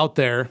products out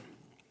there.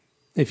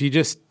 If you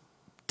just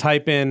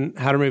type in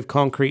how to remove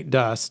concrete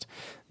dust,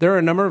 there are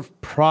a number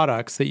of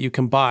products that you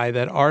can buy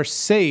that are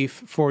safe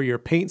for your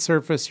paint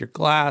surface, your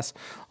glass,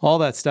 all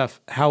that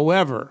stuff.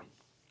 However,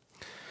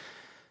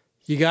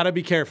 you got to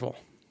be careful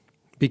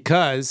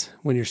because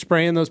when you're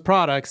spraying those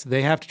products,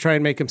 they have to try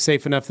and make them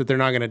safe enough that they're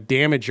not going to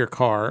damage your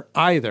car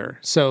either.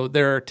 So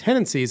there are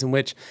tendencies in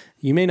which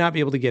you may not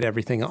be able to get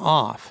everything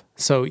off.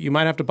 So you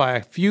might have to buy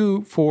a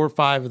few, 4 or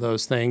 5 of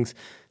those things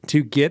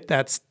to get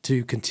that,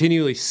 to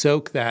continually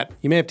soak that.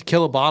 You may have to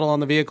kill a bottle on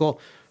the vehicle,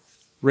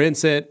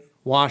 rinse it,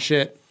 wash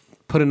it,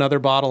 put another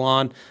bottle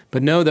on,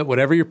 but know that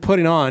whatever you're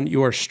putting on,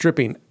 you are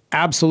stripping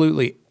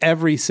absolutely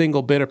every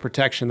single bit of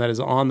protection that is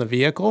on the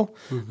vehicle.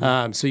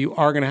 So you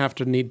are going to have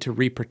to need to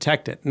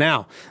re-protect it.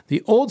 Now,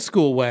 the old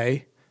school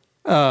way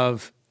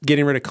of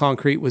getting rid of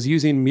concrete was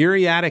using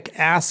muriatic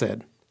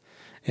acid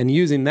and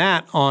using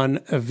that on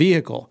a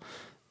vehicle.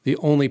 The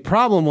only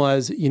problem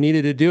was you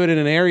needed to do it in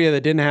an area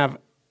that didn't have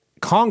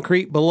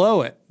concrete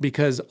below it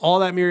because all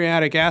that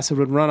muriatic acid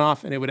would run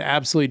off and it would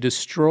absolutely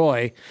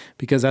destroy,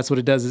 because that's what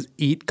it does, is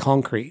eat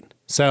concrete.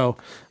 So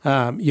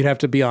you'd have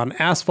to be on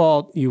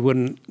asphalt. You'd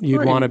want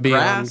to be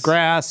on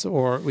grass,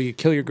 or you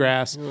kill your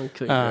grass,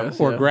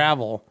 or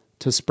gravel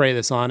to spray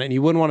this on. And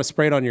you wouldn't want to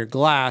spray it on your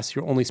glass.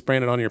 You're only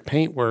spraying it on your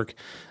paintwork.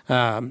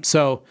 And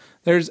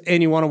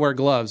you want to wear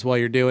gloves while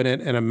you're doing it,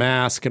 and a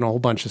mask and a whole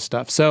bunch of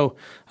stuff. So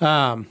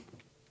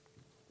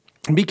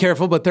be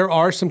careful, but there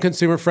are some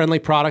consumer-friendly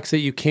products that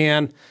you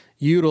can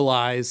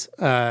utilize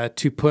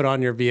to put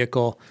on your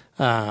vehicle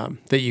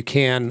that you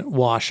can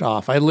wash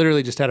off. I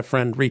literally just had a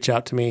friend reach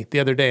out to me the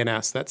other day and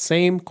ask that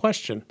same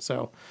question.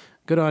 So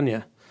good on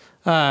you.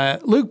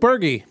 Luke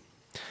Berge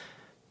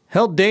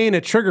held Dane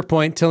at trigger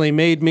point till he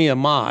made me a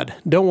mod.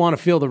 Didn't want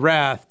to feel the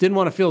wrath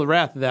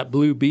of that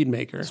blue bead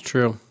maker. It's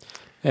true.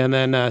 And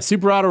then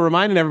Super Auto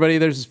reminding everybody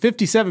there's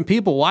 57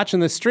 people watching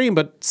this stream,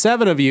 but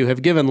 7 of you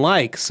have given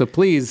likes. So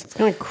please, it's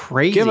kind of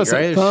crazy, give us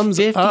right? a thumbs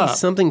There's up.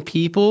 50-something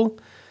people.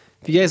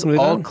 If you guys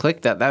all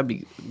click that, that'd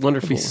be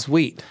wonderful. That'd be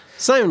sweet.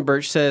 Simon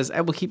Birch says,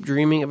 I will keep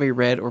dreaming of a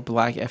red or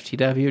black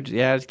FTW.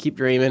 Yeah, just keep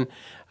dreaming.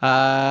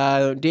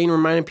 Dane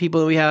reminding people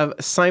that we have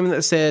Simon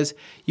that says,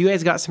 you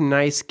guys got some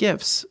nice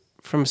gifts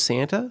from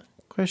Santa? ?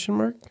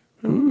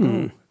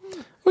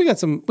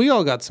 We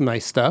all got some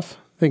nice stuff,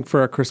 I think,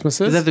 for our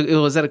Christmases.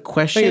 Is that a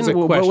question? it's a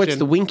question. What's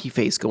the winky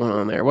face going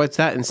on there? What's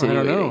that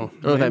insinuating? I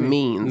don't know what that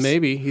means.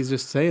 Maybe he's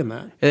just saying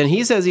that. And then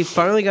he says he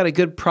finally got a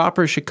good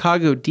proper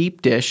Chicago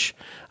deep dish.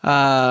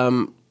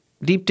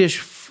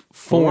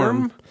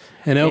 Form.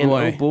 And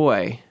oh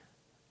boy.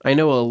 I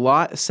know a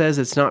lot says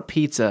it's not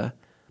pizza,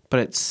 but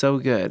it's so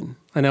good.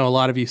 I know a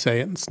lot of you say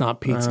it's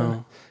not pizza.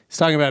 Oh. He's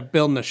talking about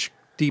building a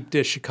deep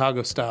dish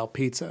Chicago style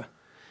pizza.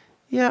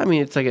 Yeah, I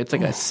mean it's like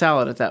a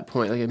salad at that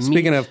point. Like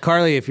Speaking of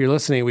Carly, if you're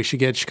listening, we should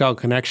get Chicago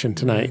Connection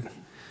tonight.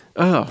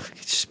 Oh,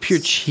 it's just pure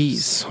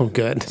cheese. So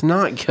good. It's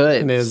not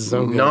good. It is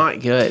so good.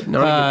 Not good.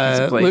 Not a good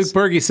pizza place. Luke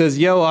Berge says,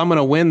 "Yo, I'm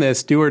gonna win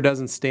this. Dewar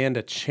doesn't stand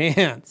a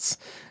chance."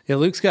 Yeah,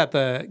 Luke's got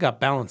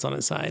balance on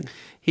his side.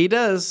 He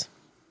does.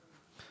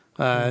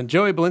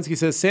 Joey Belinsky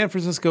says San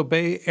Francisco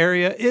Bay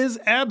Area is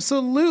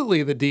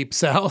absolutely the Deep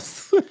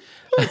South.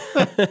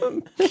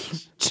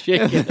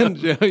 Chicken.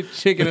 Joey,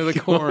 chicken of the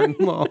corn.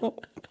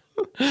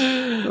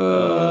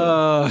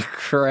 Oh,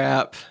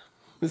 crap.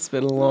 It's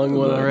been a long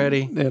one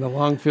already. And a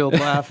long field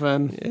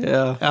laughing.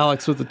 Yeah.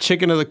 Alex with the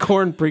chicken of the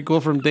corn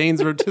prequel from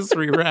Dane's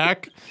Rotisserie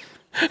Rack.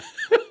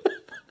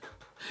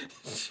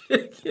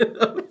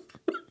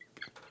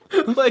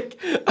 Like,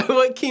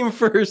 what came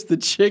first, the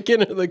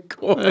chicken or the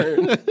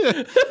corn?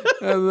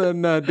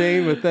 And then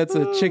Dane with that's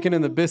a chicken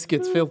and the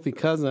biscuits filthy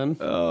cousin.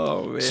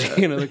 Oh, man.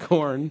 Chicken of the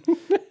corn.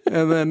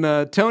 And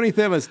then Tony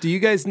Themis, do you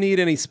guys need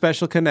any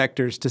special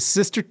connectors to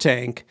sister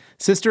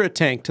a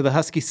tank to the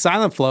Husky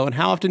Silent Flow, and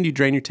how often do you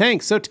drain your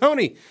tank? So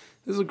Tony,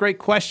 this is a great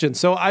question.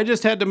 So I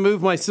just had to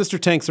move my sister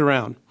tanks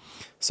around.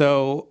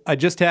 So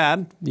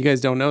you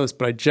guys don't know this,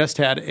 but I just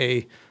had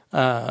a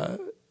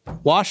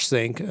wash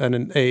sink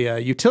and a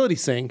utility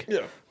sink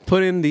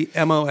put in the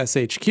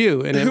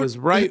MOSHQ, and it was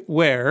right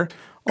where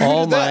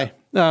all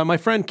my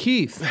friend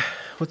Keith.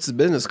 What's the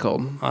business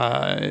called?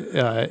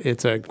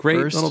 It's a great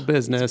little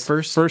business.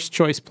 First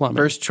Choice Plumbing.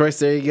 First Choice,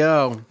 there you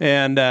go.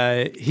 And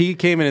he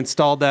came and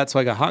installed that, so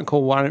I got hot and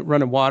cold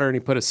running water, and he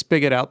put a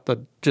spigot out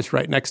just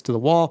right next to the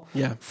wall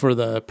for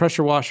the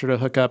pressure washer to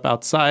hook up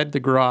outside the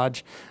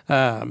garage.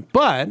 But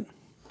I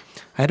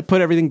had to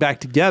put everything back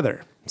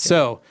together.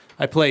 So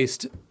I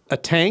placed a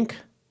tank,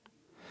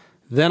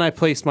 then I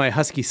placed my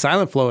Husky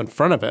Silent Flow in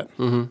front of it.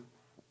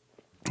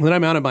 Mm-hmm. Then I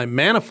mounted my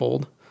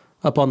manifold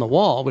up on the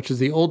wall, which is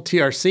the old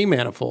TRC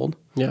manifold.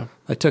 Yeah.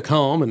 I took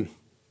home and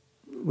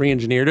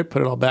re-engineered it,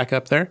 put it all back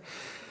up there.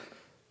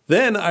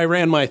 Then I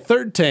ran my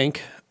third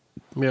tank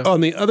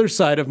on the other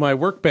side of my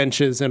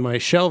workbenches and my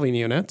shelving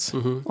units,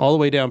 all the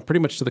way down pretty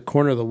much to the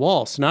corner of the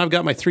wall. So now I've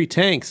got my 3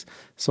 tanks.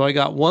 So I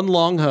got one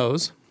long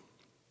hose,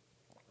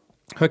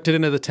 hooked it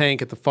into the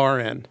tank at the far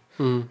end,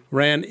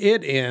 ran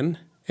it in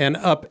and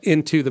up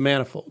into the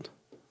manifold.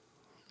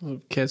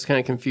 Okay, it's kind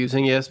of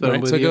confusing, yes, but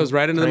Right, so it goes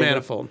right into the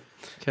manifold.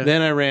 Okay.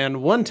 Then I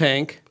ran one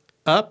tank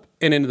up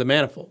and into the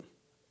manifold.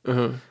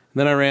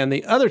 Then I ran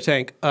the other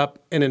tank up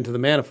and into the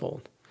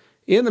manifold.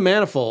 In the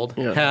manifold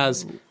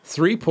has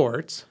 3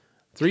 ports,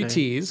 3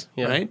 T's,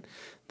 right?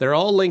 They're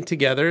all linked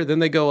together. Then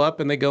they go up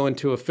and they go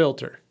into a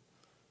filter.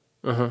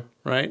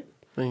 Right?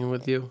 I'm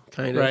with you,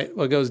 kind of. Right.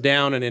 Well, it goes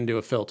down and into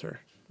a filter.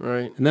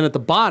 Right. And then at the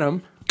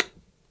bottom,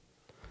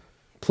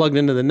 plugged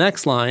into the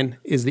next line,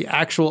 is the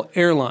actual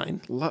air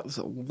line. A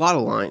lot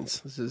of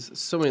lines. This is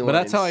so many lines. But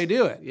that's how I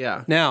do it.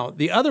 Yeah. Now,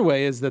 the other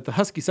way is that the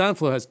Husky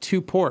SilentFlow has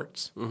 2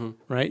 ports,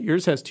 right?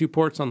 Yours has 2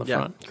 ports on the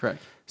front.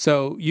 Correct.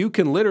 So you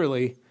can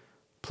literally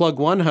plug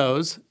one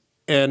hose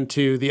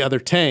into the other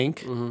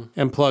tank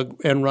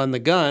and run the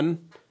gun,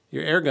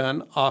 your air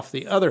gun, off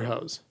the other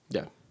hose,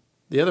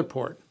 the other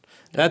port.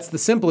 That's the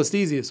simplest,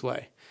 easiest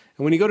way.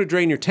 And when you go to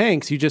drain your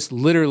tanks, you just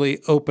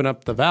literally open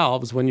up the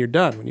valves when you're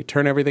done. When you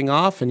turn everything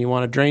off and you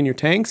want to drain your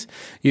tanks,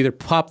 you either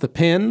pop the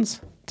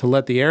pins to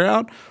let the air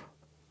out,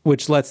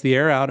 which lets the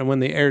air out. And when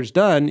the air's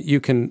done, you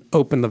can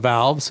open the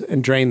valves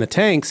and drain the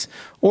tanks,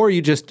 or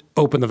you just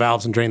open the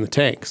valves and drain the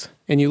tanks.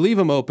 And you leave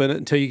them open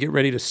until you get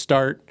ready to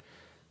start,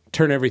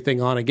 turn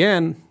everything on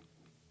again,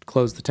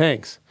 close the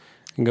tanks,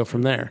 and go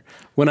from there.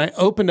 When I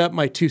opened up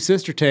my 2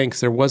 sister tanks,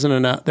 there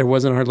wasn't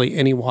hardly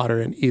any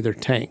water in either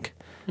tank.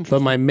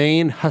 But my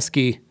main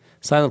Husky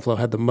SilentFlow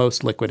had the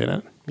most liquid in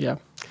it. Yeah.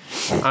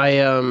 I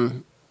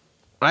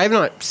have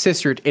not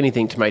sistered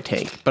anything to my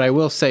tank, but I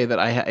will say that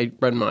I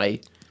run my,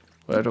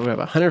 what do I have,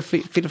 100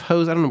 feet of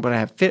hose? I don't know what I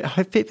have.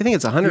 I think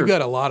it's 100. You've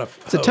got a lot of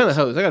hose. It's a ton of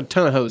hose. I got a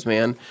ton of hose,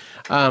 man.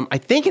 I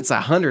think it's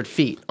 100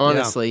 feet,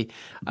 honestly.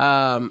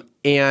 Yeah.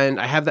 And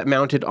I have that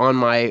mounted on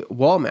my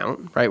wall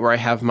mount, right, where I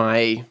have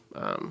my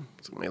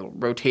little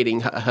rotating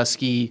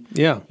Husky,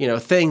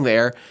 thing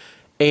there.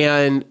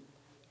 And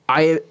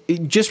I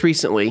just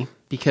recently,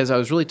 because I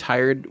was really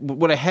tired,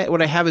 what I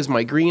have is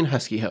my green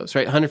Husky hose,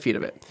 right, 100 feet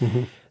of it.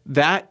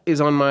 That is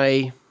on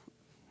my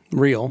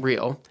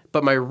reel,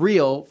 but my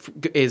reel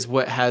is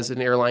what has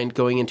an airline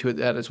going into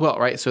that as well,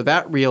 right? So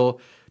that reel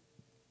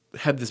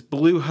had this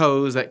blue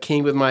hose that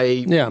came with my,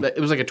 it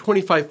was like a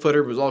 25-footer,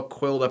 it was all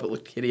coiled up, it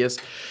looked hideous.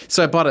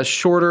 So I bought a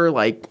shorter,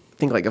 I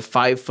think like a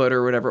 5-footer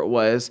or whatever it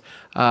was,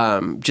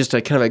 just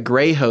a kind of a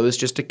gray hose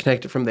just to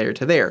connect it from there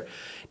to there.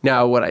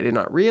 Now, what I did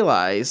not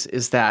realize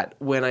is that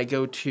when I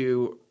go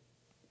to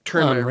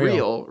turn my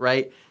reel,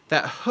 right,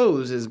 that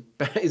hose is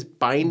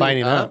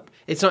binding up.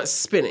 It's not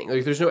spinning.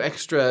 Like, there's no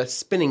extra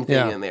spinning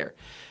thing in there.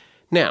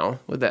 Now,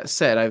 with that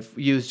said, I've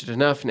used it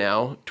enough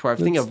now to where I've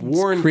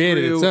worn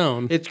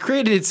through. It's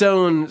created its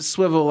own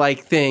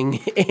swivel-like thing,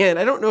 and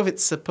I don't know if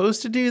it's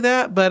supposed to do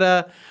that, but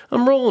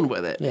I'm rolling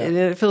with it, and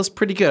it feels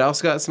pretty good. I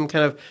also got some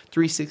kind of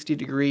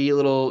 360-degree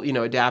little,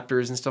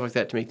 adapters and stuff like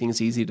that to make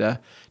things easy to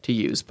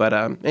use. But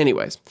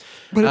anyways.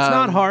 But it's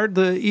not hard.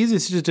 The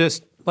easiest is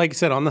just, like I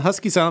said, on the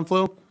Husky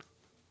SilentFlow,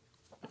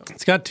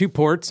 it's got 2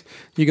 ports.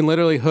 You can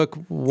literally hook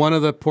one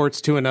of the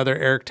ports to another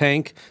air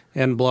tank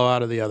and blow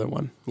out of the other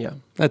one. Yeah.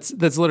 That's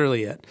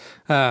literally it.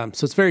 So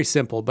it's very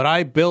simple. But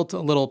I built a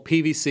little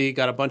PVC,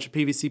 got a bunch of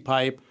PVC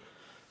pipe,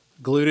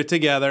 glued it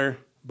together,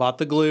 bought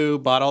the glue,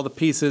 bought all the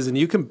pieces, and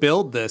you can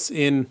build this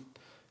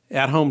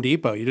at Home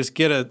Depot. You just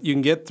you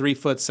can get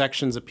 3-foot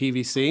sections of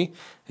PVC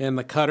and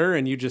the cutter,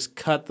 and you just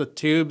cut the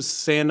tubes,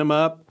 sand them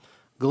up,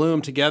 glue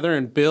them together,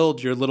 and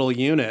build your little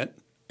unit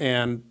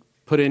and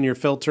put in your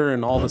filter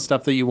and all the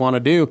stuff that you want to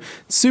do.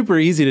 It's super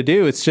easy to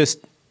do. It's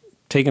just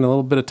taking a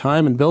little bit of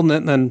time and building it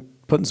and then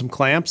putting some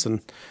clamps and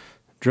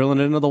drilling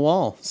it into the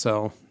wall.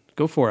 So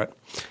go for it.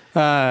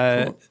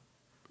 Cool.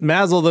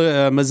 Mazel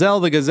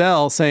the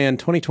Gazelle saying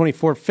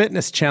 2024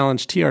 Fitness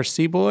Challenge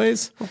TRC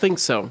boys. I don't think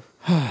so.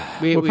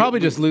 We'll probably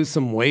just lose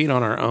some weight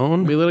on our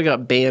own. We literally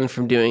got banned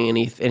from doing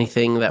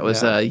anything that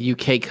was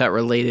UK cut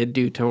related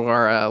due to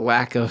our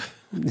lack of...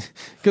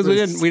 Because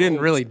we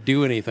didn't really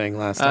do anything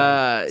last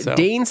time.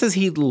 Dane says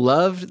he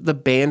loved the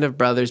Band of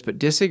Brothers, but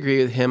disagreed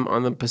with him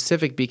on the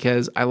Pacific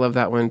because I love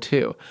that one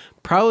too.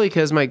 Probably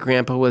because my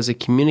grandpa was a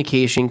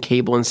communication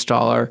cable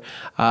installer,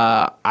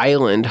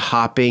 island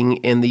hopping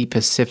in the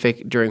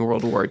Pacific during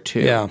World War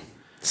II. Yeah.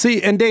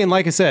 See, and Dane,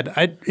 like I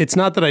said, it's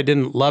not that I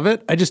didn't love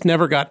it. I just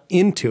never got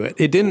into it.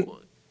 It didn't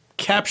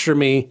capture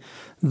me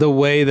the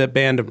way that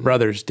Band of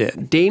Brothers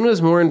did. Dane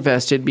was more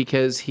invested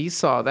because he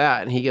saw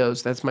that and he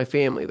goes, "That's my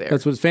family there."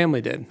 That's what his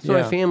family did. That's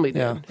what my family did.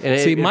 Yeah. And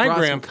see, my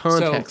brought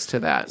context to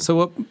that. So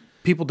what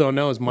people don't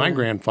know is my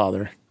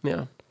grandfather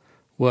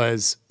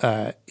was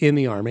in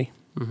the Army,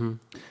 and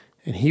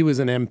he was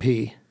an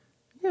MP.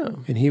 Yeah.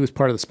 And he was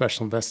part of the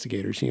Special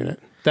Investigators Unit.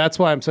 That's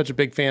why I'm such a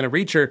big fan of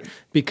Reacher,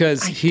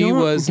 because he's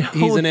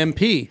an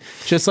MP,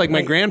 just like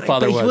my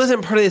grandfather was. But he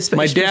wasn't part of the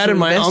Special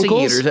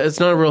Investigators. It's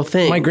not a real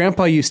thing. My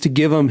grandpa used to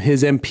give him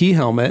his MP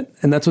helmet,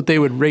 and that's what they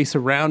would race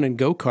around in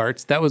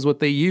go-karts. That was what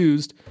they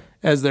used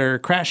as their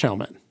crash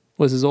helmet,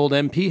 was his old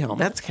MP helmet.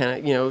 That's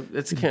kind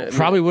of,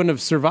 probably wouldn't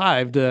have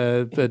survived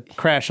the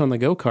crash on the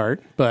go-kart,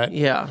 but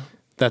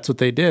that's what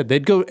they did.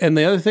 They'd go, and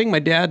the other thing my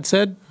dad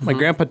said, my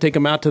grandpa would take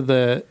him out to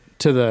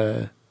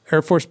the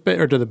Air Force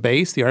or to the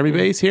base, the Army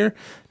base here,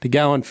 to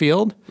Gowan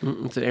Field,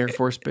 It's an Air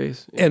Force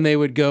base. and they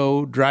would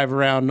go drive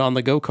around on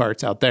the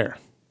go-karts out there.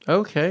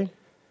 Okay.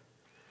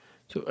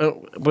 So,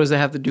 what does that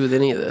have to do with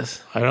any of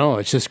this? I don't know.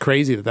 It's just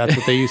crazy that that's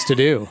what they used to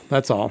do.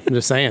 That's all. I'm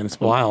just saying. It's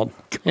wild.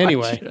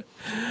 Anyway.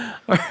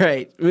 All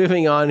right,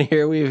 moving on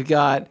here. We've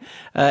got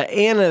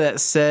Anna that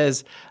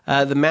says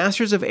the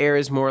Masters of Air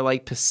is more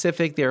like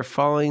Pacific. They're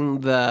following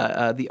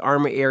the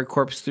Army Air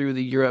Corps through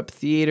the Europe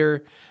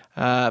theater.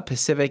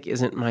 Pacific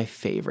isn't my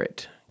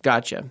favorite.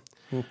 Gotcha.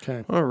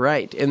 Okay. All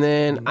right, and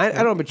then I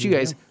don't know about you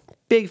guys.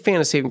 Big fan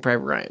of Saving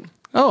Private Ryan.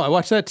 Oh, I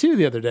watched that too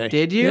the other day.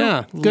 Did you?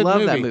 Yeah. Good Love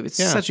movie. that movie. It's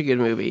Yeah. such a good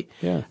movie.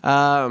 Yeah.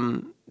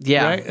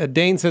 Yeah. Right?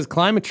 Dane says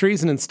climbing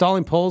trees and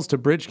installing poles to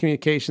bridge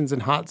communications in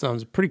hot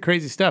zones. Pretty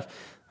crazy stuff.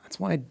 That's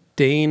why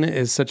Dane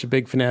is such a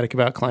big fanatic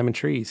about climbing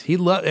trees. He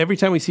every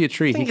time we see a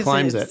tree, he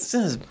climbs it. It's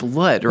in his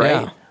blood,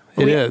 right?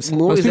 Yeah, it is.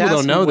 When Most was people don't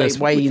asking know this.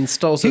 Why he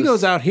installs He those-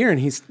 goes out here and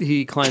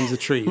he climbs the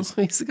trees.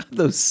 He's got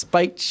those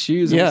spiked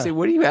shoes. And Yeah. we say,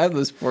 what do you have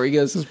those for? He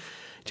goes,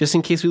 just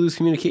in case we lose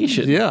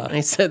communication. Yeah. And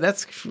I said,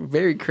 that's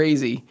very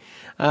crazy,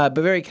 but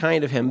very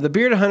kind of him. The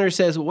Bearded Hunter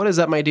says, what is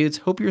up, my dudes?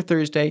 Hope your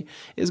Thursday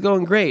is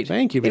going great.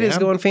 Thank you, It is man.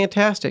 going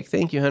fantastic.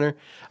 Thank you, Hunter.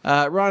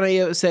 Ron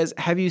Ayo says,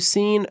 have you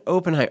seen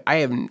Oppenheimer? I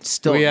haven't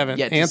still We haven't.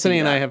 yet to Anthony see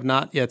and I that. have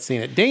not yet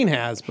seen it. Dane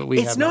has, but we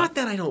It's have not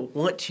that I don't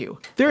want to.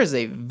 There is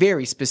a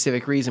very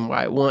specific reason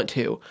why I want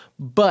to,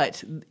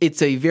 but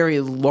it's a very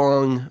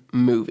long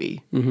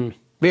movie. Mm-hmm.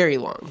 Very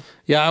long.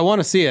 Yeah, I want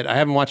to see it. I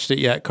haven't watched it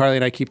yet. Carly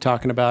and I keep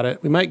talking about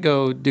it. We might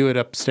go do it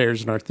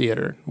upstairs in our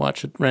theater,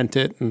 watch it, rent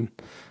it, and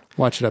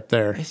watch it up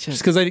there. It's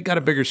Just because I got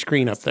a bigger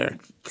screen up there.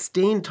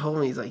 Stain told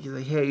me, he's like,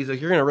 hey,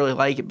 you're gonna really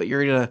like it, but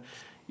you're gonna,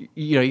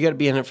 you got to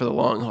be in it for the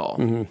long haul.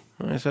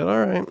 Mm-hmm. And I said,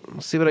 all right, we'll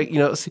see what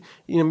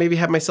I, maybe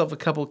have myself a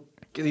couple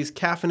of these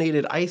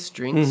caffeinated ice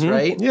drinks,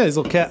 right? Yeah, these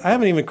little cat. I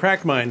haven't even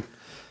cracked mine.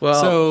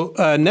 Well-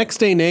 so next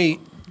day, Nate,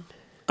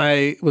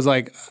 I was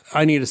like,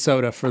 I need a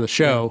soda for the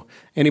show.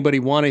 Anybody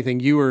want anything?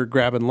 You were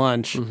grabbing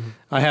lunch.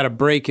 I had a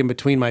break in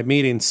between my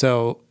meetings,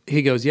 so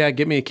he goes, "Yeah,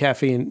 get me a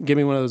caffeine. Give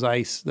me one of those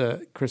ice,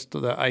 the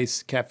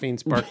ice caffeine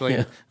sparkling."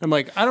 Yeah. I'm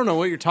like, I don't know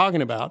what you're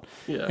talking about.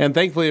 Yeah. And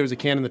thankfully, there was a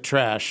can in the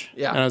trash.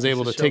 Yeah, And I was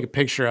able to just to take show. a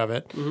picture of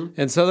it.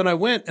 And so then I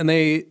went, and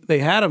they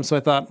had them. So I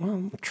thought,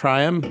 well,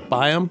 try them,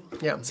 buy them.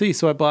 Yeah. See,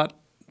 so I bought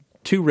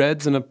 2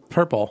 reds and a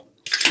purple.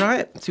 Try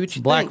it. See what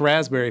you Black think.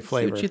 raspberry See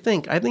flavor. what you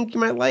think. I think you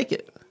might like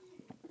it.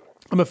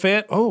 I'm a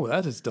fan. Oh,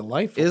 that is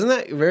delightful. Isn't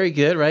that very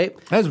good, right?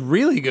 That's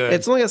really good.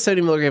 It's only got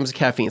 70 milligrams of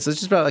caffeine, so it's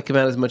just about like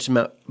about as much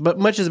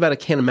as about a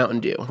can of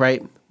Mountain Dew,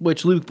 right?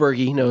 Which Luke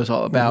Berge knows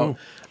all about.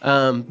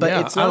 But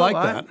Yeah, it's not I like a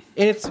lot, that.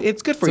 and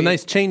it's good for It's you. a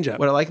nice change up.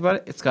 What I like about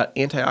it, it's got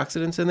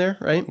antioxidants in there,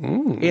 right?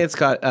 And it's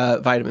got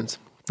vitamins.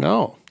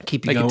 No.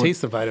 Keep you I can going.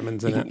 taste the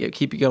vitamins in it. Yeah,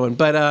 keep you going.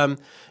 But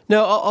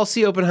no, I'll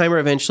see Oppenheimer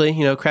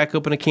eventually. Crack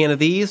open a can of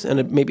these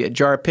and maybe a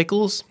jar of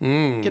pickles.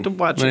 Get to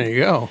watch There it.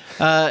 you go.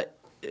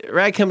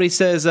 Rag Company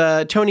says,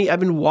 Tony, I've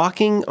been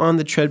walking on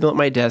the treadmill at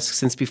my desk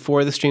since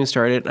before the stream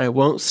started, and I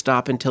won't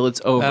stop until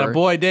it's over.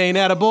 Attaboy, Dane.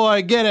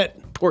 Attaboy. Get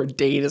it. Poor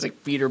Dane is like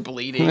feet are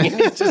bleeding. And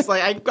he's just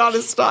like, I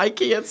gotta stop. I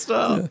can't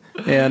stop.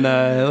 And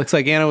it looks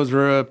like Anna was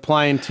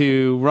replying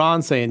to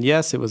Ron saying,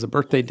 yes, it was a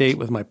birthday date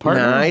with my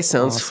partner. Nice.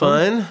 Sounds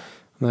fun.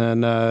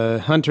 Then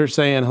Hunter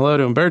saying hello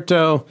to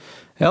Umberto.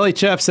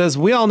 LHF says,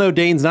 we all know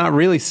Dane's not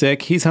really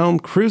sick. He's home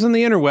cruising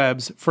the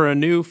interwebs for a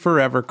new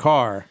forever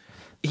car.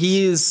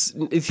 He's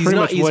much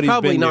not. He's what he's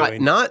probably been not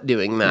doing. not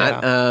doing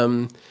that.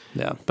 Yeah.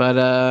 Yeah. But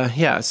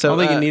yeah. I So don't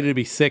think he needed to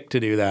be sick to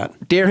do that.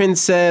 Darren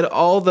said,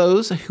 all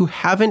those who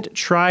haven't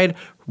tried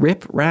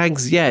Rip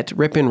Rags yet,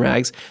 Rip-In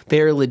Rags,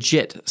 they are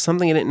legit.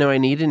 Something I didn't know I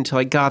needed until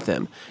I got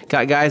them.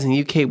 Got guys in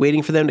the UK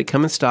waiting for them to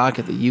come in stock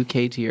at the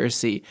UK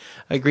TRC.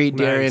 Agreed,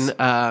 Nice.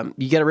 Darren.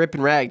 You get a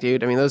Rip-In Rag,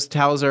 dude. I mean, those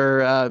towels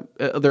are,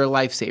 they're a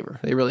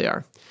lifesaver. They really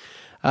are.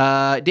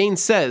 Dane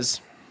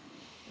says,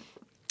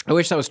 I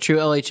wish that was true,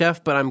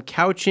 LHF, but I'm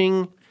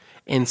couching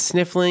and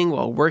sniffling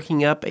while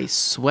working up a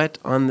sweat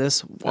on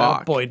this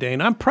walk. Oh, boy,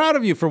 Dane. I'm proud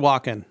of you for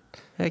walking.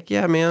 Heck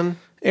yeah, man.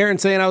 Aaron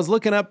saying, I was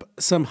looking up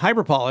some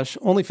hyper polish,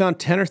 only found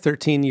 10 or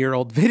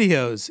 13-year-old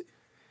videos.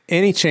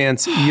 Any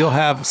chance you'll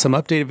have some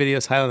updated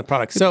videos highlighting the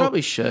product? So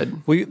Probably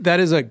should. that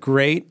is a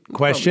great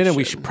question, and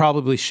we should.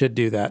 probably should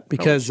do that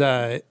because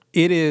it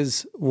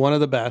is one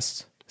of the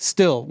best,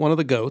 still one of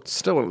the GOATs.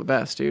 Still one of the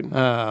best, dude.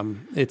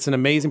 It's an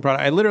amazing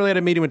product. I literally had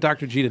a meeting with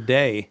Dr. G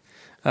today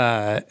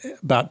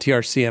about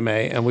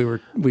TRCMA, and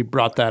we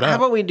brought that How up.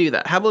 about we do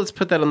that? How about let's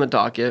put that on the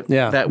docket?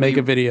 Yeah, that make we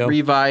a video.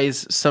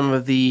 Revise some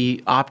of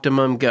the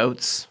optimum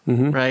goats,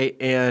 Mm-hmm. right?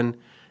 And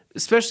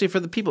especially for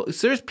the people.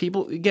 So there's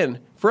people, again,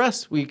 for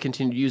us, we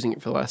continued using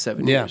it for the last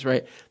 7 Yeah. years,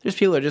 right? There's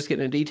people that are just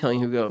getting into detailing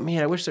who go,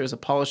 man, I wish there was a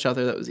polish out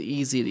there that was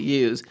easy to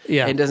use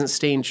Yeah. and doesn't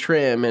stain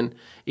trim and,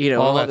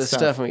 all that this stuff.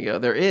 stuff. And we go,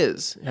 there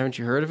is. Haven't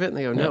you heard of it? And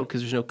they go, no, because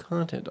there's no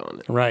content on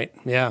it. Right.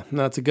 Yeah.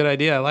 No, that's a good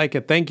idea. I like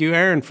it. Thank you,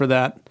 Aaron, for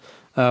that.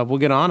 We'll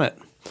get on it.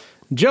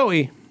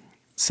 Joey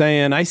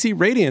saying, I see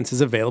Radiance is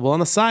available on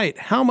the site.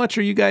 How much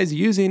are you guys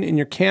using in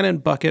your Canon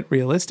bucket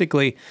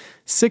realistically?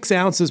 6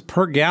 ounces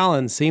per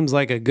gallon seems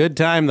like a good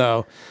time,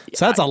 though.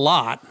 So that's a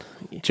lot,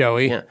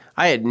 Joey. Yeah.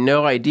 I had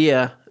no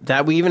idea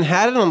that we even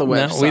had it on the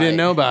website. No, we didn't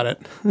know about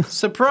it.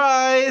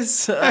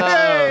 Surprise!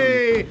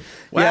 Hey!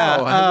 Wow, Yeah,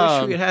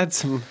 I wish we had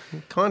some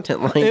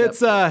content lined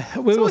It's up.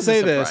 we will always a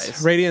say this: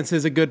 surprise. Radiance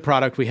is a good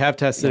product. We have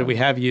tested it. We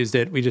have used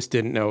it. We just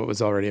didn't know it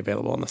was already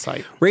available on the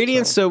site.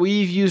 Radiance, so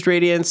we've used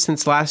Radiance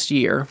since last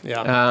year.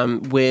 Yeah.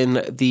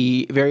 When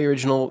the very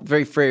original,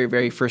 very, very,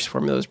 very first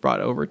formula was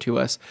brought over to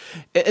us.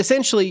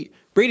 Essentially,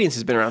 Radiance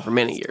has been around for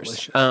many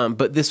years.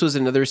 But this was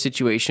another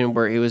situation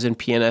where it was in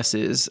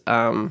PNS's,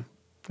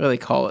 what do they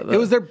call it? It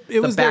was their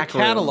back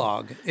room.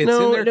 catalog. It's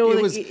No, in their, no, it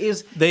like, was it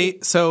is- they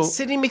so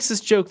Sydney makes this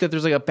joke that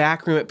there's like a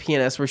back room at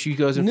PNS where she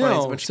goes and finds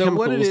a no. bunch So of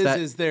chemicals what it that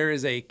is there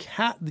is a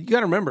cat. You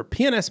got to remember,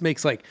 PNS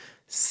makes like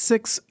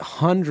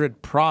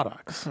 600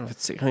 products. I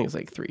think it's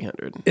like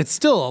 300. It's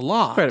still a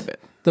lot. Quite a bit.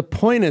 The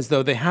point is,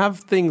 though, they have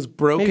things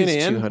broken Maybe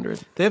it's in.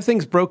 200. They have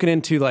things broken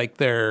into like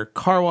their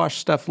car wash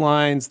stuff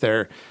lines,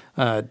 their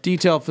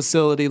detail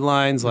facility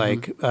lines,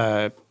 like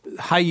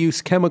high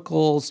use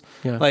chemicals,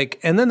 Yeah. like,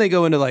 and then they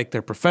go into like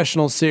their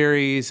professional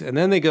series, and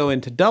then they go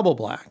into double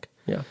black.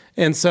 Yeah.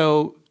 And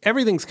so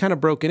everything's kind of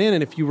broken in.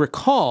 And if you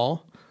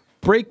recall,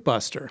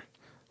 Breakbuster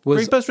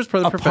was Breakbuster was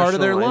part of the a part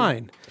of their professional line.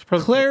 line. It's part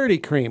of- Clarity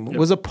Cream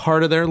was a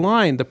part of their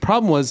line. The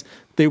problem was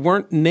they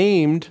weren't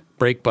named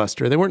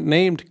Breakbuster. They weren't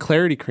named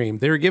Clarity Cream.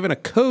 They were given a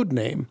code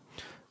name,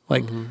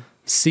 like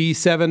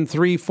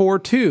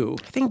C7342.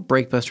 I think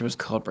Breakbuster was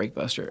called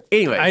Breakbuster.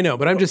 Anyway. I know,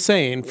 but I'm just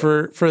saying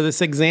for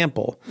this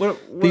example, What-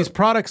 these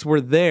products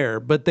were there,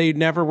 but they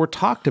never were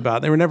talked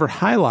about. They were never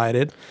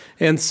highlighted.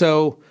 And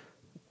so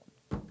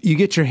you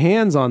get your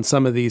hands on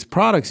some of these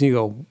products and you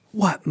go,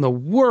 what in the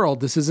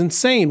world? This is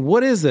insane.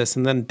 What is this?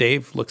 And then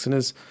Dave looks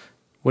in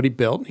what he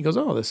built and he goes,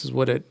 oh, this is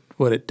what it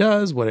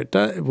does,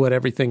 what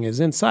everything is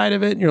inside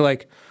of it. And you're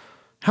like,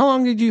 how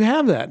long did you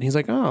have that? And he's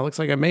like, oh, it looks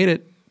like I made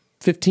it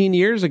 15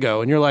 years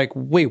ago. And you're like,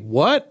 wait,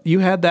 what? You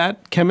had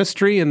that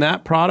chemistry in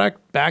that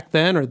product back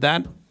then, or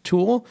that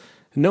tool?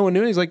 And no one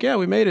knew. He's like, yeah,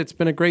 we made it. It's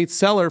been a great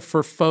seller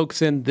for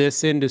folks in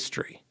this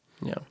industry.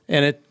 Yeah.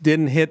 And it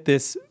didn't hit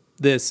this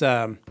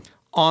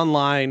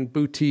online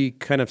boutique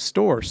kind of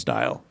store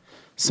style.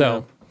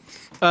 So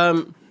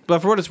But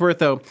for what it's worth,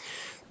 though,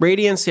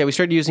 Radiance, we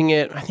started using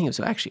it, I think it was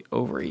actually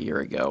over a year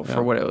ago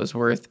for what it was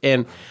worth.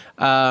 And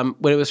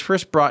when it was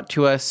first brought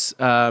to us,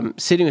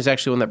 Sydney was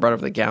actually the one that brought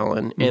over the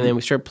gallon. And then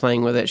we started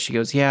playing with it. She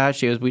goes,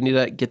 we need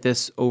to get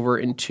this over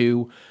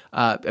into,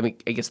 I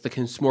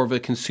guess more of a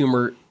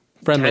consumer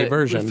Friendly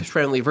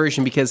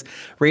version because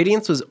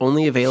Radiance was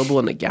only available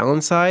in the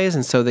gallon size,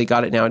 and so they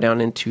got it now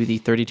down into the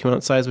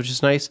 32-ounce size, which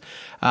is nice,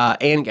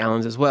 and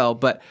gallons as well.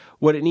 But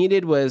what it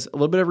needed was a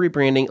little bit of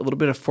rebranding, a little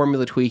bit of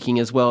formula tweaking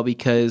as well,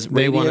 because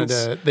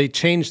they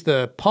changed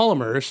the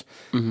polymers,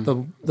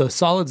 the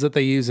solids that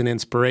they use in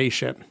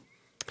Inspiration.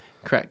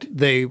 Correct.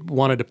 They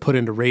wanted to put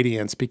into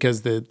Radiance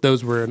because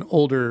those were an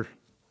older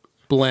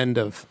blend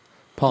of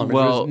polymers.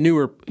 Well,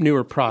 newer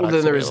products. Well,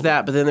 then there was available.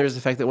 that, but then there's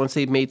the fact that once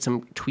they made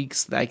some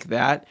tweaks like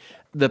that,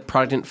 the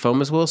product didn't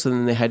foam as well, so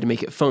then they had to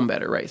make it foam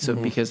better, right? So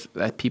because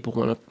people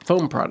want a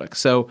foam product.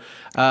 So,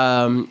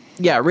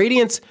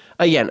 Radiance,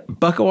 again,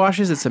 bucket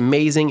washes, it's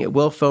amazing. It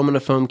will foam in a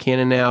foam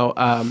cannon now.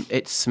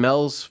 It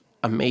smells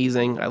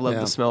amazing. I love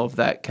the smell of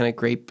that kind of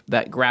grape,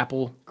 that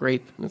grapple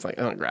grape. It's like,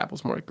 not grapple,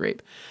 it's more like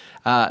grape.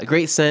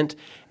 Great scent.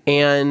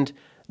 And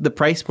the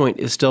price point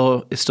is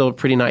still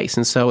pretty nice.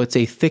 And so it's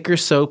a thicker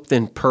soap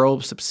than Pearl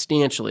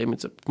substantially. I mean,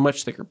 it's a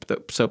much thicker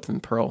soap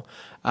than Pearl.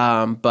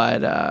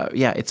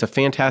 It's a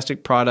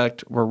fantastic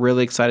product. We're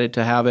really excited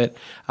to have it.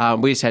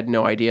 We just had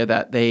no idea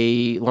that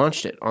they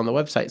launched it on the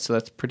website. So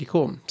that's pretty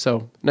cool.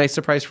 So nice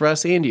surprise for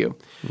us and you.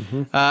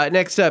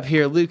 Next up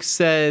here, Luke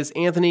says,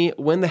 Anthony,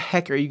 when the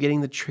heck are you getting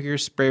the trigger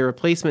spray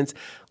replacements?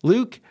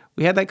 Luke,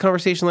 we had that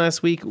conversation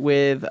last week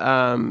with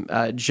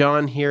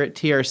John here at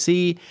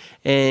TRC,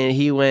 and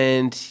he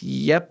went,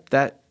 yep,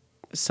 that's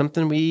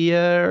something we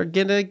are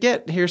going to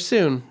get here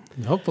soon.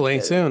 Hopefully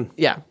soon.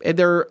 Yeah,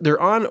 they're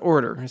on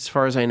order as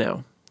far as I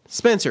know.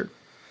 Spencer.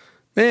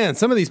 Man,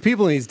 some of these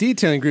people in these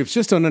detailing groups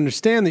just don't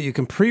understand that you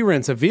can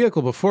pre-rinse a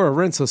vehicle before a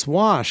rinseless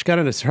wash. Got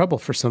into trouble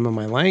for some of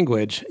my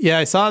language. Yeah,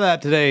 I saw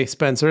that today,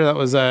 Spencer. That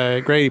was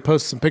great. He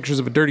posted some pictures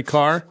of a dirty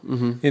car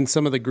in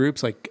some of the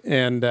groups,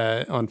 and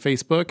on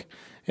Facebook,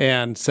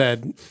 and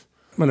said,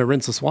 I'm going to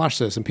rinseless wash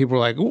this. And people were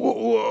like,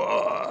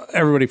 whoa.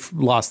 Everybody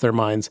lost their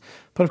minds.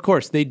 But of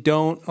course, a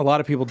lot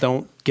of people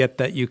don't get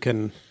that you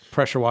can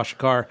pressure wash a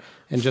car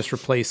and just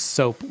replace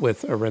soap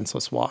with a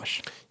rinseless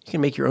wash. You can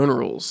make your own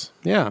rules.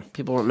 Yeah.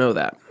 People don't know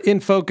that. In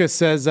Focus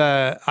says,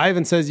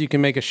 Ivan says you can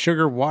make a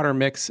sugar water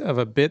mix of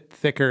a bit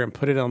thicker and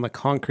put it on the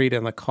concrete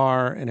in the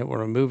car and it will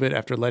remove it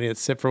after letting it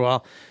sit for a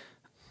while.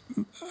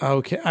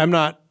 Okay.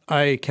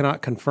 I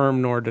cannot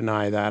confirm nor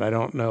deny that. I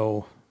don't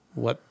know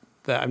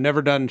I've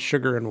never done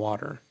sugar and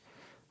water.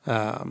 It's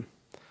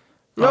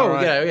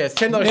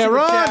 $10. Yeah,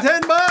 Ron,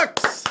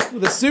 $10.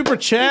 The super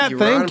chat. Ron.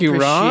 Thank you,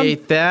 Ron.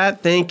 Appreciate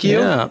that. Thank you.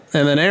 Yeah.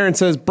 And then Aaron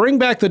says, bring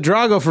back the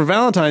Drago for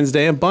Valentine's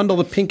Day and bundle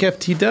the pink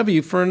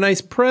FTW for a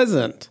nice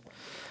present.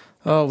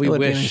 Oh, we That would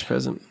be a wish. nice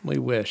present. We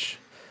wish.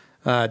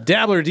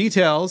 Dabbler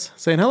Details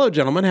saying, hello,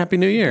 gentlemen. Happy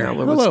New Year.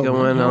 What's Hello.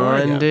 going How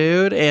are on, ya?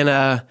 dude?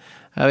 And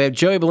we have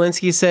Joey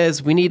Belinsky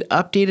says, we need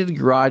updated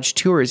garage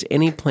tours.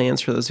 Any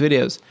plans for those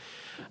videos?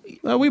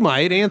 We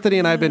might. Anthony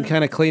and I have been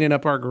kind of cleaning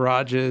up our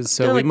garages,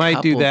 so Done we a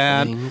might do couple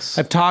that. things.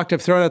 I've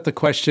thrown out the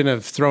question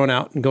of throwing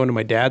out and going to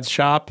my dad's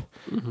shop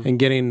and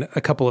getting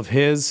a couple of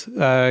his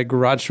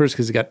garage tours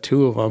because he got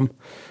two of them.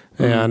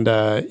 And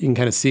you can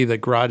kind of see the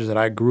garage that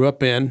I grew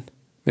up in.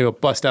 Maybe we'll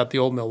bust out the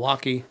old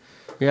Milwaukee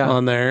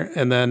on there,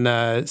 and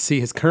then see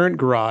his current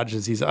garage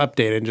as he's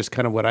updated, and just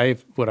kind of what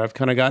I've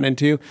kind of gotten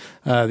into.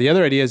 The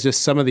other idea is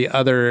just some of the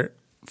other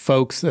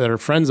folks that are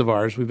friends of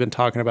ours. We've been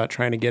talking about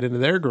trying to get into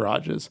their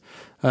garages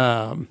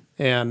and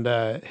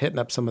hitting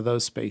up some of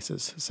those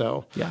spaces.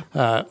 So,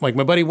 like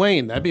my buddy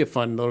Wayne, that'd be a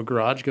fun little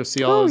garage. Go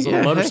see all his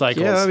little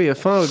motorcycles. Yeah, that'd be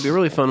a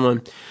really fun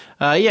one.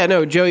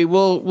 Joey,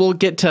 we'll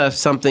get to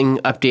something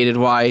updated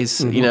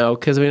wise,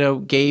 because we know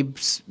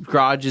Gabe's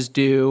garage is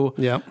due.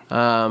 Yep.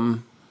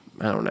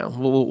 I don't know.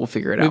 We'll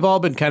figure it out. We've all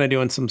been kind of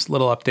doing some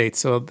little updates,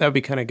 so that'd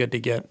be kind of good to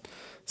get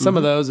some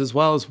of those, as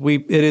well as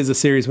it is a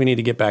series we need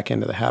to get back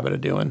into the habit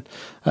of doing.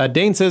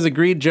 Dane says,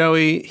 agreed,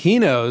 Joey. He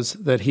knows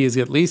that he is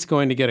at least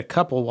going to get a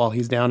couple while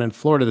he's down in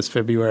Florida this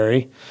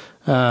February.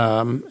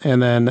 And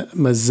then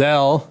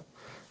Mazel,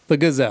 the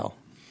Gazelle.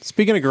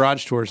 Speaking of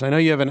garage tours, I know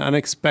you have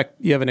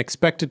an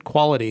expected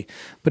quality,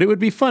 but it would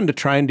be fun to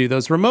try and do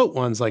those remote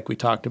ones like we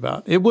talked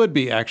about. It would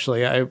be,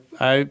 actually.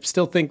 I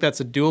still think that's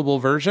a doable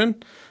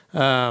version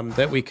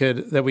that we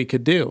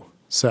could do.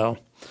 So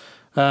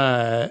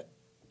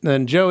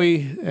then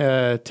Joey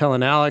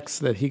telling Alex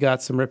that he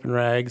got some ripping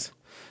rags.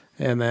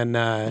 And then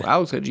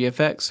Alex got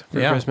GFX for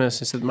Christmas.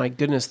 He said, my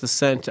goodness, the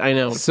scent. I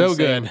know. It's so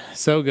insane. good.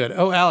 So good.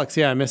 Oh, Alex.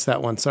 Yeah, I missed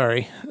that one.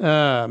 Sorry.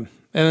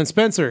 And then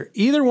Spencer,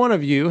 either one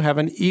of you have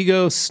an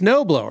Ego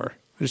snowblower.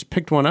 I just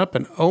picked one up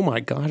and oh my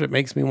gosh, it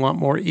makes me want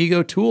more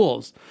Ego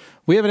tools.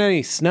 We haven't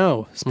any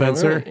snow,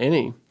 Spencer. Never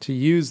any. To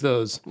use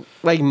those.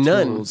 Like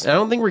none. tools. I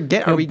don't think we're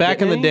getting. Are we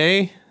back in getting the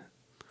any? day,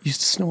 it used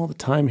to snow all the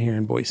time here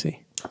in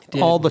Boise.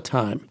 All the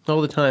time.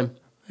 All the time.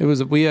 It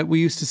was we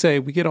used to say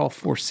we get all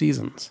 4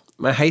 seasons.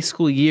 My high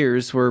school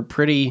years were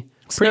pretty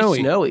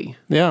snowy.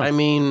 Yeah. I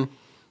mean,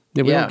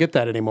 Yeah, we don't get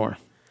that anymore.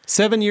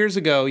 7 years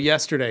ago,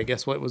 yesterday,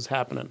 guess what was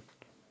happening?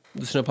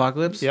 the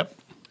snowpocalypse. Yep.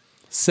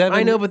 7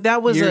 I know, but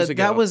that was years a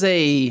ago. that was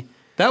a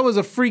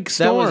freak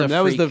storm.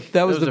 That was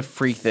a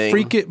freak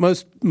thing.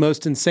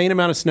 Most insane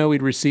amount of snow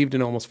we'd received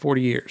in almost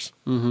 40 years.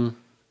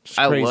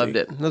 I loved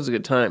it. That was a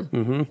good time.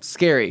 Mm-hmm.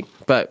 Scary,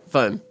 but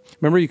fun.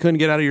 Remember, you couldn't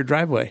get out of your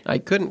driveway. I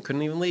couldn't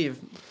even leave.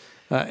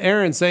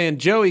 Aaron saying,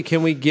 Joey,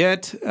 can we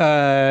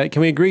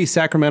agree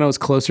Sacramento is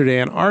closer to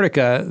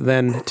Antarctica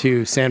than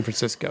to San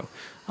Francisco?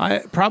 I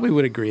probably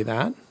would agree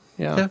that.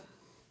 Yeah.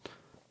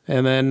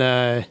 And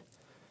then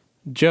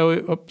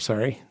Joey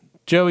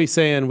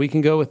saying we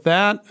can go with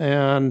that.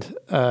 And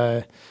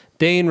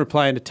Dane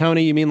replying to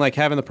Tony, you mean like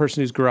having the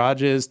person whose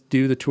garage is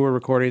do the tour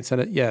recording and send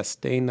it? Yes,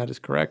 Dane, that is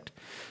correct.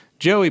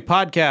 Joey,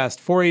 podcast,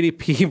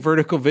 480p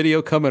vertical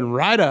video coming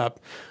right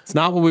up. It's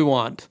not what we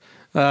want.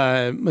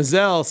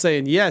 Mazel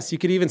saying, yes, you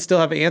could even still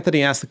have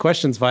Anthony ask the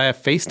questions via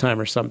FaceTime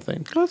or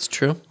something. Oh, that's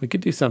true. We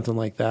could do something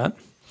like that.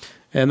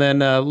 And then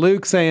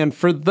Luke saying,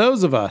 for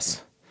those of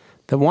us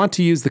that want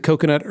to use the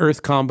coconut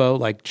earth combo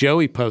like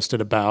Joey posted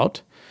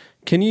about,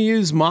 can you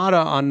use Mata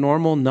on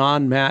normal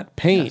non-matte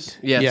paint?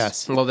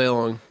 Yes. All day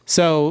long.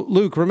 So,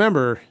 Luke,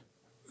 remember,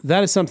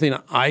 that is something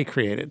I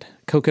created,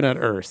 coconut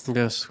earth.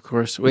 Yes, of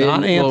course.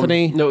 Not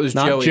Anthony. No, it was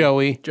not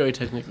Joey. Joey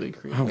technically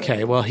created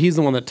Okay, well, he's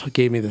the one that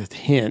gave me the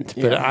hint,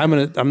 but I'm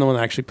the one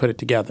that actually put it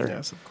together.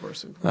 Yes, of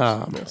course.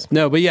 Yes.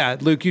 No, but yeah,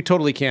 Luke, you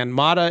totally can.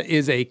 Mata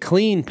is a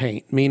clean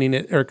paint,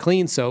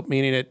 clean soap,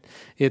 meaning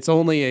it's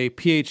only a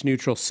pH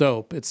neutral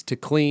soap. It's to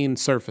clean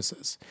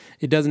surfaces.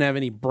 It doesn't have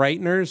any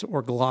brighteners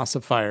or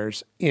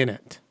glossifiers in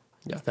it.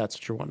 Yeah. If that's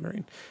what you're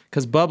wondering.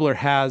 Because Bubbler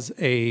has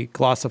a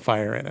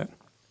glossifier in it.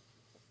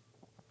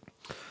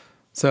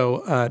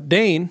 So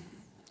Dane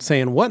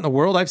saying, what in the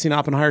world? I've seen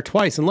Oppenheimer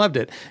twice and loved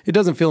it. It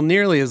doesn't feel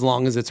nearly as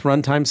long as its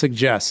runtime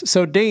suggests.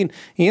 So Dane,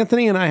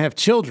 Anthony and I have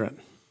children.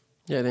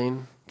 Yeah,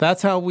 Dane.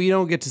 That's how we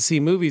don't get to see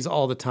movies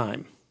all the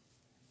time.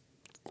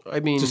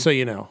 I mean, just so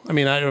you know. I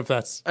mean, I don't know if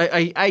that's...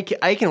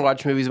 I can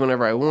watch movies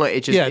whenever I want.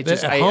 It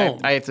just at home.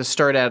 I have to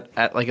start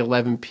at like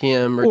 11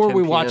 p.m. or 10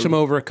 we p.m. watch them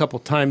over a couple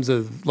times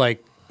of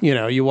like,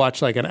 you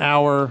watch like an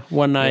hour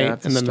one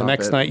night, and then the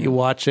next night you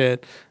watch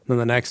it, and then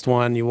the next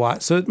one you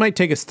watch. So it might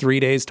take us 3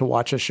 days to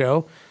watch a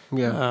show.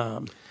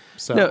 Yeah.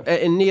 So no,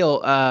 and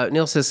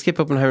Neil says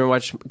skip Oppenheimer and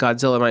watch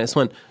Godzilla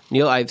 -1.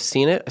 Neil, I've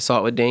seen it. I saw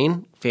it with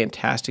Dane.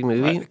 Fantastic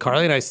movie.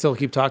 Carly and I still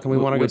keep talking. We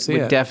want to go see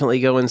it. Definitely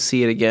go and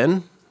see it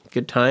again.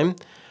 Good time.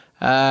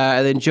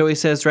 And then Joey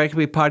says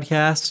Directly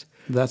podcast.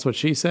 That's what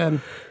she said.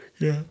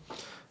 Yeah.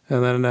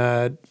 And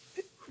then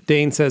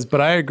Dane says,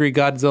 but I agree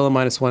Godzilla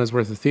 -1 is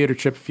worth a theater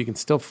trip if you can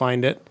still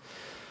find it.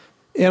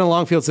 Anna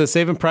Longfield says,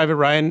 Saving Private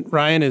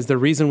Ryan is the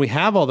reason we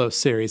have all those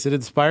series. It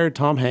inspired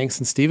Tom Hanks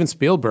and Steven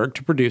Spielberg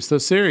to produce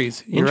those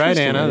series. You're right,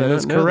 Anna. That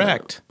is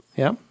correct.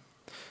 Yep.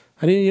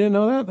 You didn't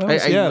know that?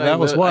 That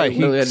was why.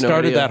 He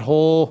started that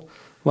whole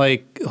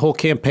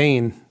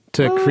campaign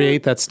to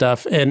create that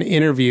stuff and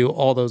interview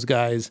all those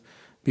guys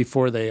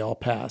before they all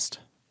passed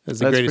as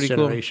the greatest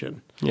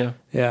generation. Cool.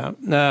 Yeah.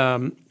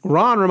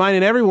 Ron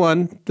reminding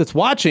everyone that's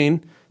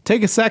watching,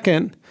 take a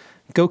second,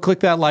 go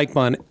click that like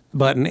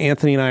button.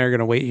 Anthony and I are going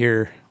to wait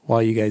here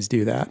while you guys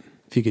do that.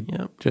 If you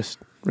could just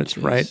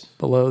right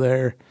below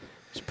there,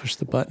 just push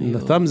the button, the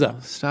thumbs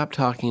up. Stop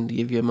talking to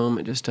give you a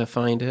moment just to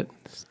find it.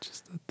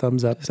 Just the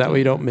thumbs up. That way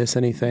you don't miss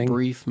anything.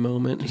 Brief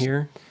moment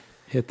here.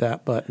 Hit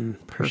that button.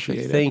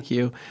 Perfect. Thank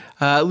you.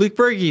 Luke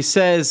Berge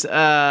says,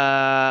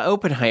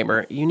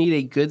 Oppenheimer, you need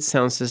a good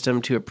sound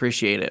system to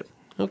appreciate it.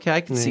 Okay,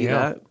 I can see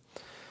that.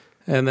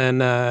 And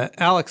then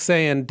Alex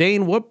saying,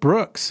 Dane, what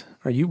Brooks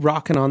are you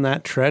rocking on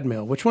that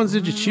treadmill? Which ones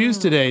did you choose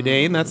today,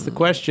 Dane? That's the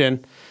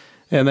question.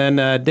 And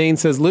then Dane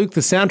says, Luke,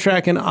 the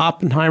soundtrack in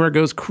Oppenheimer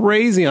goes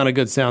crazy on a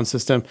good sound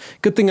system.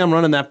 Good thing I'm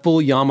running that full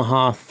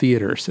Yamaha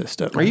theater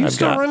system. Are you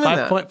still running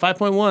that?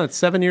 5.1. It's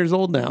 7 years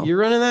old now. You're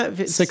running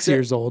that? 6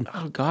 years old.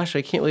 Oh, gosh.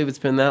 I can't believe it's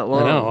been that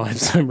long. I know.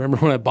 I remember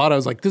when I bought it, I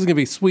was like, this is going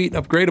to be sweet,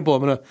 upgradable.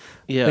 I'm going to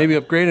maybe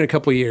upgrade in a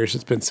couple of years.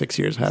 It's been 6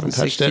 years. I haven't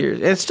touched it.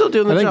 And it's still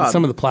doing the job. I think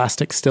some of the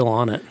plastic's still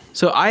on it.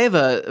 So I have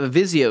a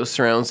Vizio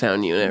surround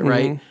sound unit,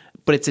 right?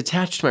 But it's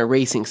attached to my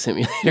racing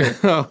simulator.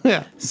 Oh,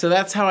 yeah. So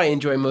that's how I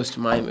enjoy most of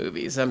my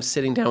movies. I'm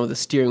sitting down with a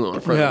steering wheel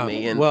in front of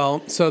me. And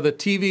so the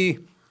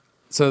TV,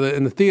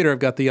 in the theater, I've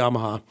got the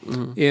Yamaha.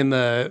 Mm-hmm. In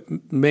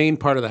the main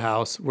part of the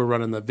house, we're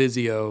running the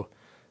Vizio,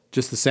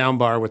 just the sound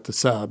bar with the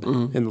sub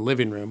in the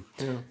living room.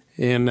 Yeah.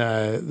 In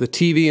the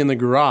TV in the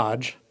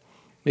garage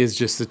is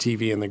just the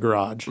TV in the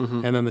garage.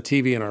 Mm-hmm. And then the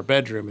TV in our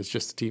bedroom is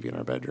just the TV in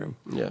our bedroom.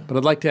 Yeah. But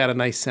I'd like to add a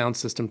nice sound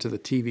system to the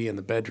TV in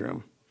the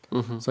bedroom.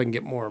 Mm-hmm. So I can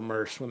get more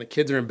immersed. When the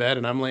kids are in bed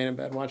and I'm laying in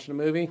bed watching a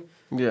movie,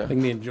 I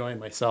can be enjoying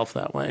myself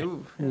that way.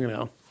 Ooh.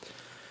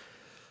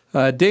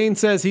 Dane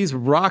says he's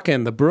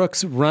rocking the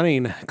Brooks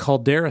running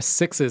Caldera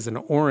 6s in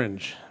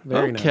orange.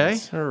 Very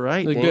nice. All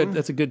right,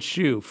 that's a good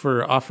shoe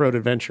for off-road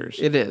adventures.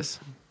 It is.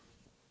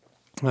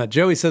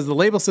 Joey says the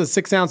label says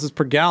 6 ounces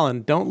per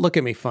gallon. Don't look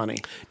at me funny.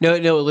 No,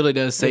 it literally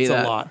does say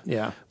that. It's a lot,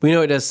 yeah. We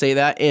know it does say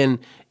that, and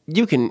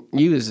you can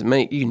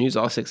use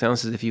all 6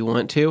 ounces if you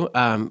want to.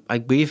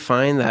 We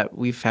find that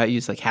we've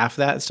used like half of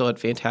that and still had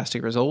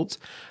fantastic results.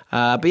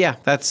 But yeah,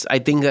 I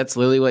think that's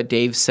literally what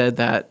Dave said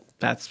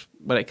that's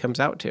what it comes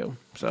out to.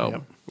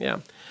 So yeah.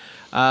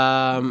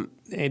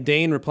 And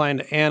Dane replying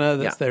to Anna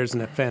that there's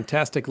a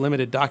fantastic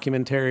limited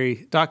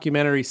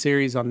documentary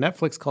series on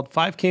Netflix called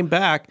Five Came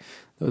Back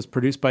that was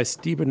produced by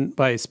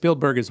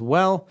Spielberg as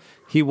well.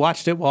 He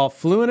watched it while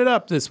fluing it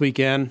up this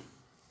weekend.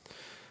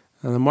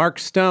 And then Mark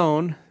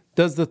Stone,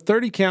 does the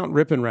 30-count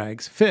Rip-N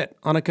Rags fit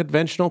on a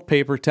conventional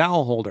paper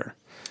towel holder?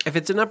 If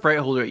it's an upright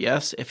holder,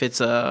 yes. If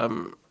it's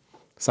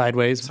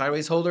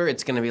sideways holder,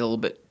 it's going to be a little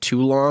bit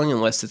too long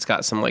unless it's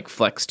got some like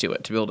flex to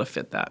it to be able to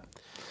fit that.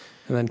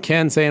 And then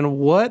Ken saying,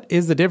 what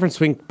is the difference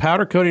between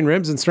powder coating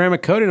rims and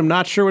ceramic coating? I'm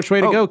not sure which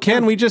way to go.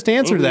 Ken, we just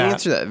answered that. We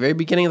answered that at the very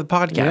beginning of the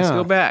podcast.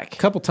 Go back. A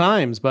couple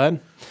times, bud.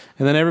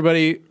 And then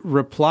everybody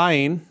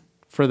replying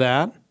for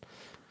that.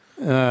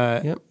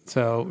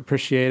 So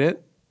appreciate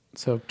it.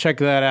 So check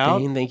that out.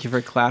 Dane, thank you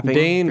for clapping.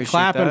 Dane Appreciate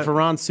clapping that. for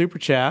Ron's super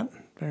chat.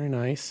 Very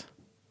nice.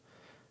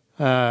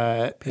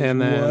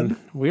 And then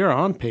we are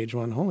on page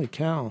 1. Holy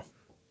cow.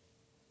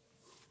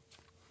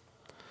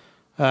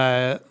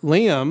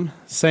 Liam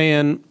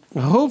saying,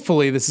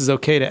 hopefully this is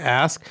okay to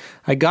ask.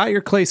 I got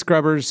your clay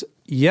scrubbers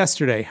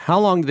yesterday. How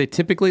long do they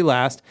typically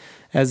last?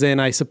 As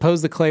in, I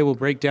suppose the clay will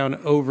break down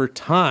over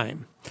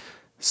time.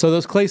 So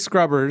those clay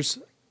scrubbers,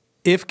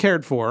 if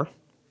cared for,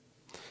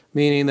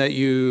 meaning that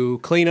you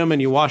clean them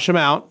and you wash them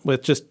out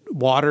with just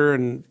water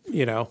and,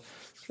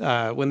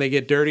 when they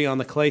get dirty on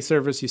the clay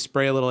surface, you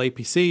spray a little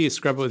APC, you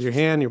scrub it with your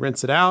hand, you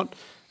rinse it out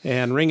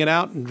and wring it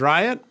out and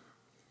dry it.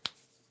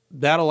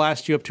 That'll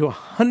last you up to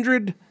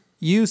 100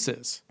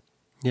 uses.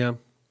 Yeah,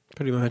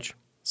 pretty much.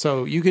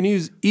 So you can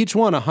use each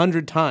one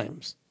 100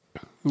 times.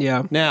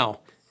 Yeah.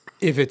 Now,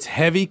 if it's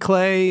heavy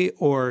clay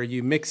or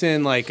you mix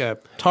in like a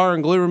tar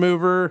and glue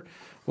remover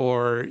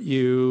or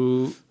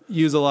you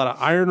use a lot of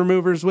iron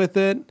removers with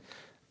it,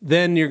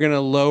 then you're going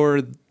to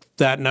lower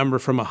that number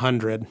from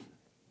 100.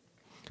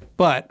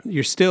 But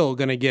you're still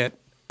going to get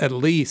at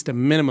least a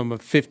minimum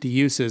of 50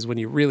 uses when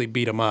you really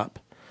beat them up.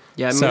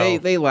 Yeah, I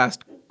mean, they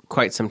last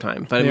quite some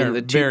time. But I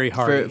mean, very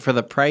hard for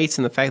the price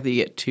and the fact that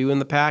you get 2 in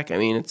the pack. I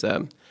mean, it's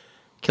a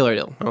killer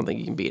deal. I don't think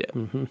you can beat it.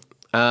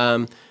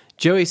 Mm-hmm.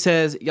 Joey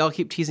says, y'all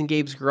keep teasing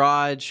Gabe's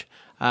garage.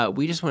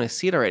 We just want to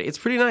see it already. It's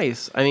pretty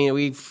nice. I mean,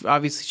 we've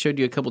obviously showed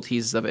you a couple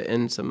teases of it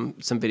in some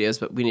videos,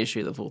 but we need to show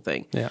you the full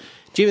thing. Yeah.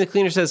 Jamie the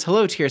Cleaner says,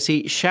 hello,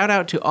 TRC. Shout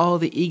out to all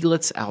the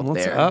eaglets out there.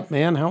 What's up,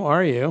 man? How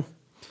are you?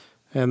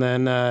 And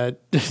then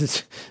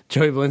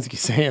Joey Valinsky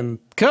saying,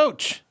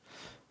 Coach.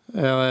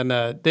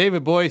 And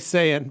David Boyce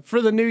saying,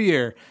 for the new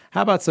year,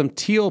 How about some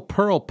teal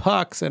pearl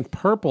pucks and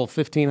purple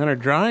 1500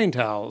 drying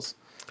towels?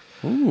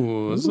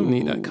 Ooh, those are some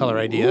neat color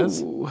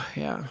ideas. Ooh,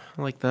 yeah,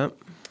 I like that.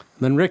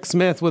 Then Rick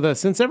Smith with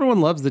since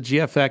everyone loves the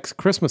GFX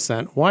Christmas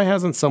scent, why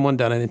hasn't someone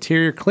done an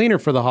interior cleaner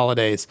for the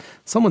holidays?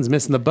 Someone's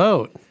missing the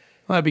boat.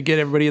 Well, that'd be get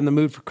everybody in the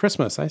mood for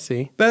Christmas, I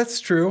see. That's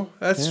true.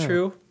 That's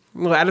true.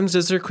 Well, Adams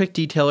does their quick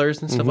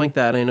detailers and stuff like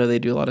that. I know they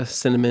do a lot of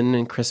cinnamon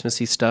and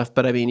Christmassy stuff,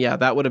 but I mean, yeah,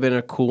 that would have been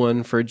a cool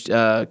one for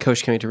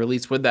Coach County to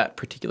release with that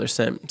particular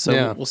scent.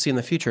 So we'll see in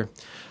the future.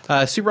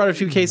 Super Auto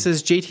 2K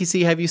says,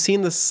 JTC, have you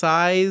seen the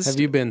size? Have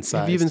you been sized?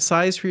 Have you been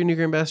sized for your New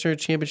Grand Ambassador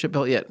Championship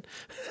belt yet?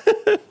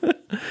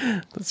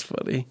 That's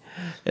funny.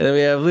 And then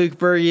we have Luke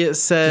Berge. It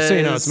says, Just so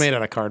you know, it's made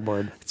out of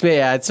cardboard.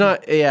 It's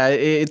not. Yeah,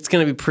 it's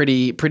going to be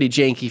pretty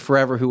janky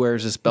forever. Who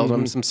wears this belt?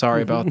 I'm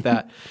sorry about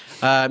that.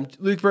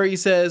 Luke Berge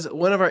says,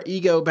 one of our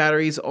Ego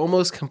batteries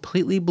almost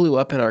completely blew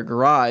up in our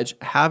garage.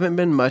 Haven't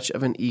been much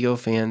of an Ego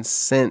fan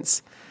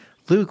since.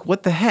 Luke,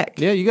 what the heck?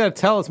 Yeah, you got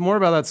to tell us more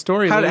about that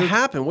story. How did Luke. it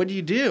happen? What do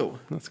you do?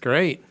 That's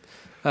great.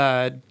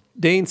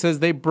 Dane says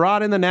they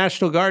brought in the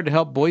National Guard to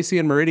help Boise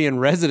and Meridian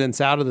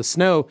residents out of the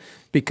snow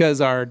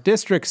because our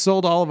district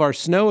sold all of our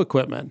snow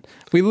equipment.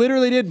 We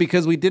literally did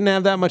because we didn't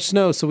have that much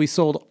snow, so we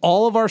sold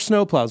all of our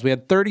snow plows. We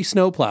had 30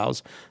 snow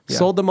plows,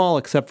 sold them all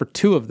except for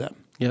 2 of them.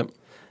 Yep.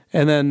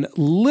 And then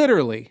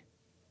literally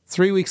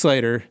 3 weeks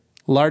later,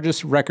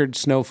 largest record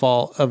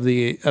snowfall of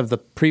the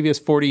previous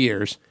 40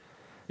 years.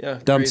 Yeah.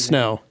 Dumped crazy.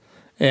 snow.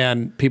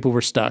 And people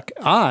were stuck.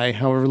 I,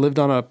 however, lived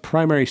on a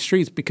primary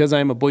streets because I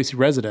am a Boise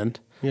resident.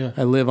 Yeah.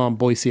 I live on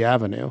Boise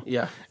Avenue.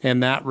 Yeah.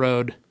 And that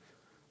road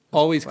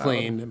always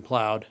cleaned and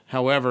plowed.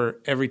 However,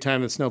 every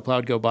time the snow plow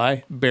would go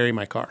by, bury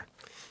my car.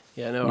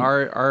 Yeah, no,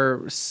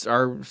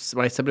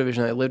 my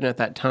subdivision I lived in at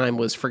that time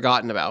was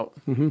forgotten about.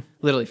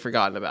 Literally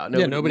forgotten about.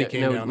 Nobody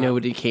came down.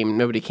 Nobody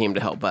came to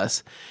help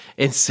us,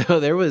 and so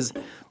there was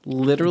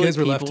literally You guys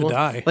were left to people-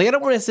 die. Like I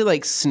don't want to say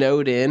like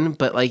snowed in,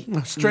 but like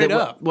Straight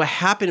up. What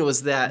happened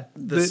was that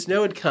the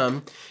snow had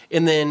come,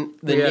 and then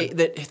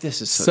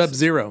this is so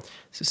Sub-zero.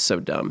 This is so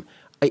dumb.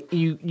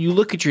 You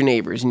look at your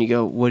neighbors and you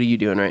go, what are you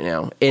doing right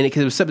now? And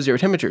because it was sub-zero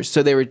temperatures.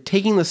 So they were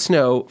taking the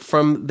snow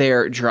from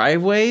their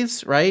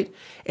driveways, right?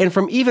 And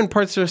from even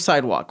parts of their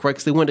sidewalk, right?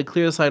 Because they wanted to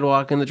clear the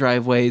sidewalk and the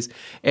driveways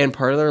and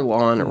part of their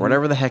lawn or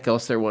whatever the heck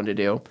else they wanted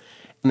to do.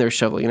 And they're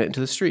shoveling it into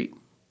the street.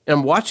 And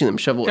I'm watching them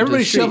shovel it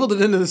Everybody into the street. shoveled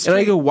it into the street.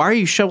 And I go, why are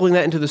you shoveling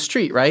that into the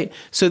street, right?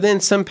 So then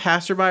some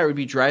passerby would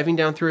be driving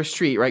down through a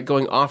street, right,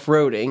 going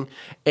off-roading,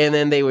 and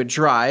then they would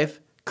drive,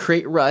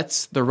 create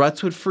ruts. The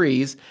ruts would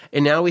freeze,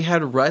 and now we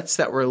had ruts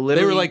that were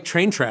literally... They were like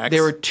train tracks.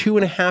 They were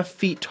 2.5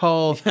 feet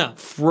tall,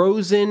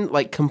 frozen,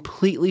 like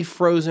completely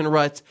frozen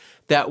ruts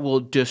that will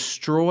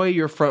destroy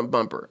your front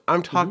bumper.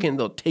 I'm talking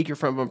they'll take your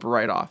front bumper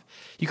right off.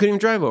 You couldn't even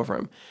drive over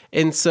them.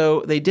 And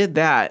so they did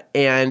that,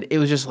 and it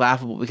was just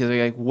laughable because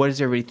they're like, what is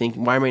everybody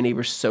thinking? Why are my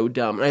neighbors so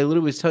dumb? And I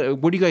literally was telling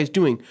what are you guys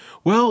doing?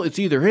 Well, it's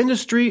either in the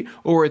street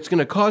or it's going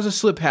to cause a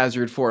slip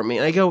hazard for me.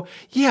 And I go,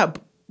 yeah,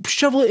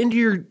 shovel it into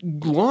your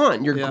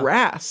lawn, your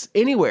grass,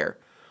 anywhere.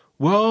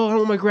 Well, I don't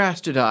want my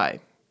grass to die.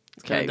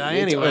 Okay, die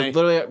anyway.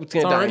 Literally, it's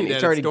going to die anyway.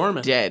 It's already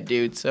dormant. dead,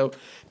 dude. So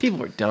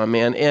people are dumb,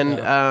 man. And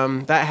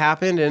that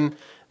happened, and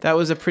that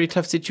was a pretty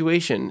tough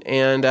situation.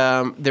 And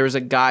there was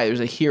a guy, there was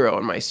a hero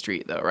on my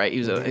street, though, right? He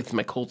was it's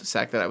my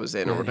cul-de-sac that I was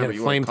in, or whatever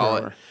you want to call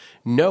it.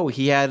 No,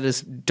 he had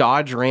this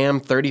Dodge Ram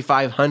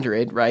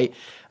 3500, right?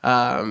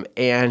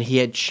 And he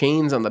had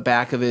chains on the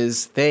back of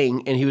his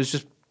thing, and he was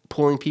just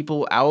pulling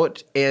people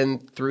out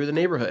and through the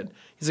neighborhood.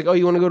 He's like, oh,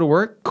 you want to go to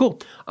work? Cool.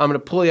 I'm going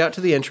to pull you out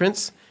to the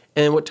entrance.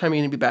 And what time are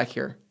you going to be back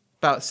here?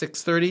 About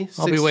 6:30?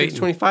 I'll be waiting.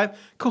 6:25?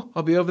 Cool.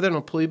 I'll be over there and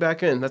I'll pull you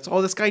back in. That's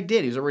all this guy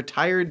did. He was a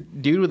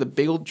retired dude with a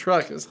big old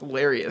truck. It was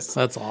hilarious.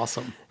 That's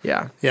awesome.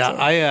 Yeah.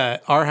 Yeah,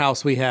 So- our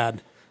house we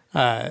had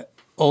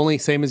only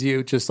same as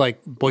you, just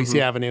like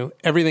Boise Avenue.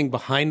 Everything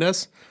behind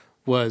us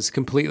was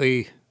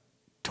completely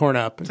torn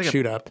up and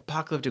chewed up.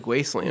 Apocalyptic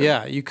wasteland.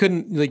 Yeah, you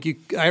couldn't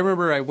I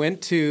remember I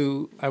went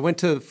to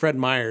Fred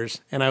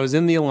Meyer's and I was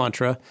in the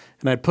Elantra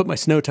and I'd put my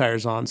snow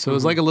tires on, so it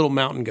was like a little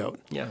mountain goat.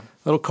 Yeah.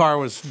 Little car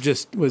was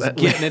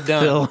getting it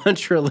done. The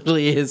Elantra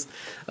literally is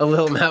a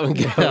little mountain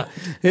goat. Yeah,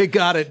 it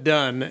got it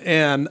done.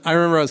 And I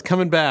remember I was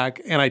coming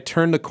back and I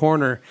turned the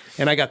corner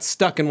and I got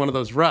stuck in one of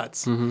those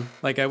ruts.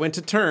 Like I went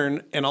to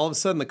turn and all of a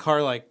sudden the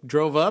car like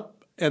drove up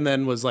and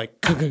then was like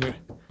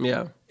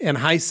Yeah. and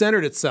high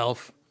centered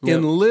itself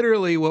in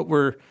literally what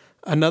were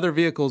another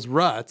vehicle's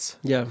ruts.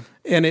 Yeah.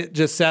 And it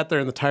just sat there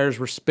and the tires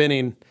were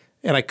spinning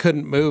and I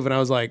couldn't move. And I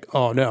was like,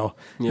 oh no.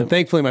 And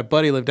thankfully my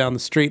buddy lived down the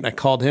street and I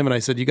called him and I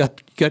said, you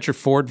got your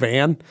Ford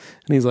van?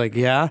 And he's like,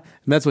 yeah. And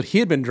that's what he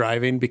had been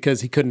driving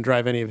because he couldn't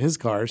drive any of his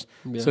cars.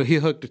 So he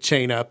hooked a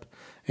chain up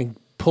and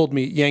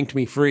yanked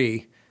me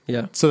free.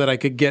 Yeah. So that I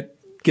could get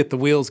get the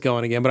wheels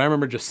going again. But I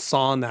remember just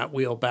sawing that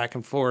wheel back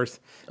and forth.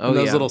 And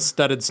those little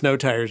studded snow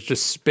tires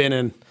just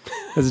spinning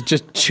as it's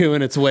just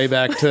chewing its way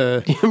back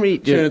to the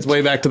house. Do you know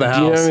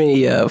how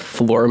many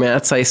floor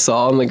mats I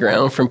saw on the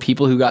ground from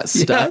people who got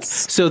stuck?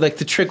 Yes. So like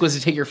the trick was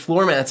to take your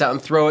floor mats out and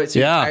throw it so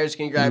your tires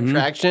can grab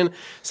traction.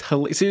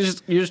 So you're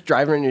just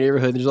driving around your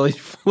neighborhood. There's all these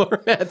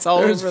floor mats all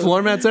over. There's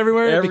floor mats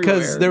everywhere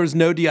because there was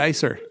no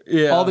de-icer.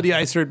 Yeah. All the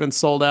de-icer had been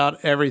sold out,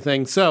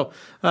 everything. So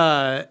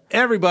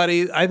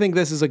everybody, I think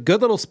this is a good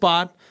little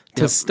spot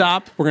to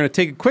stop. We're going to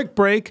take a quick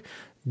break.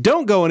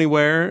 Don't go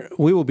anywhere.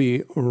 We will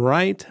be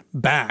right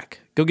back.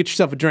 Go get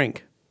yourself a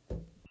drink.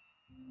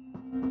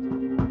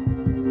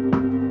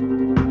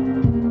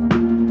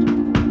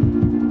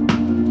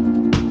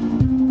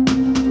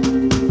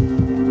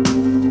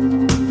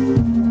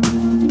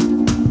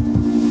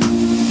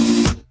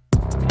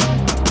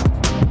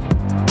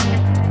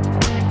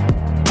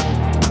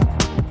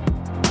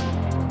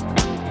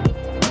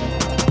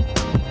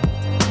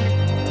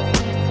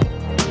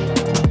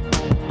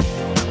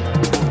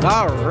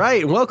 All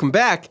right, welcome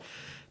back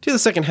to the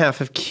second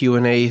half of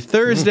Q&A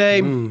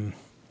Thursday,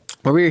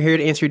 where we're here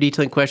to answer your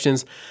detailing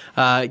questions,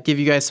 give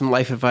you guys some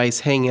life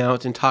advice, hang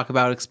out, and talk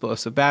about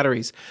explosive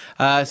batteries.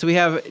 So we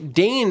have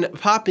Dane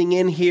popping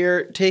in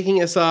here,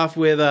 taking us off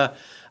with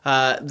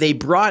they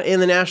brought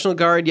in the National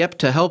Guard,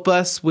 to help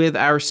us with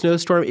our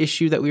snowstorm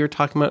issue that we were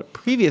talking about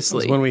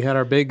previously. When we had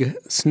our big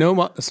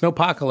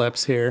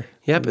snowpocalypse here.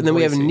 Yep, and then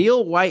we have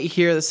Neil White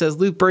here that says,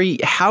 Luke Brady,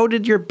 how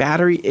did your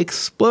battery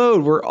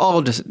explode? We're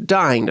all just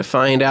dying to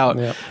find out.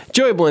 Yep.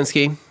 Joey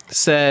Belinsky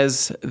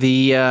says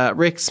the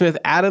Rick Smith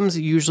Adams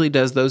usually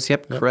does those.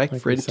 Yep, correct,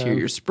 like for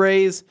interior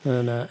sprays.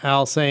 And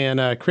Al saying,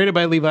 created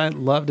by Levi,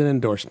 loved and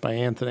endorsed by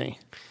Anthony.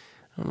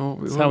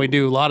 That's how we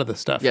do a lot of the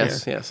stuff here.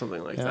 Yeah,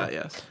 something like that,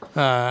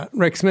 yes.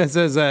 Rick Smith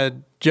says,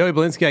 Joey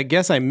Belinsky, I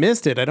guess I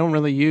missed it. I don't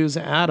really use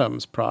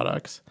Adams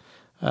products.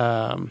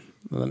 And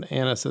then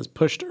Anna says,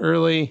 pushed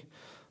early.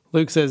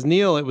 Luke says,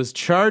 Neil, it was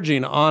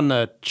charging on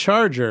the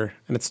charger,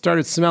 and it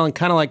started smelling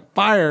kind of like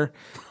fire,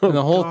 and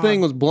the whole thing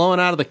was blowing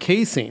out of the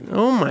casing.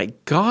 Oh, my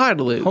God,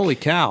 Luke. Holy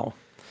cow.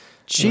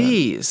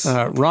 Jeez.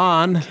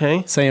 Ron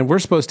saying, we're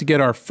supposed to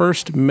get our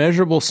first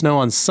measurable snow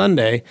on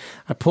Sunday.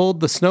 I pulled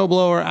the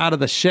snowblower out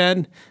of the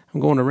shed. I'm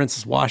going to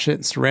rinse, wash it,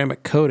 and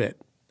ceramic coat it.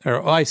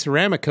 I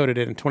ceramic coated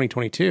it in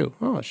 2022.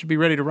 Oh, it should be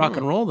ready to rock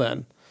and roll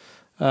then.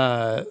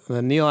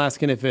 Then Neil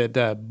asking if it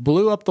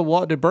blew up the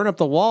wall, did it burn up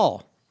the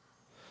wall?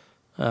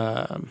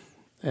 And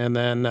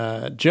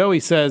then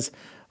Joey says,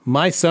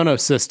 my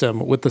Sonos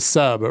system with the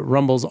sub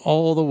rumbles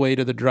all the way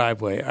to the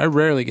driveway. I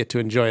rarely get to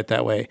enjoy it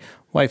that way.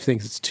 Wife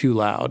thinks it's too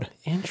loud.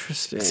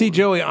 Interesting. See,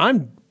 Joey,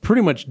 I'm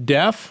pretty much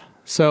deaf,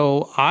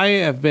 so I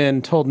have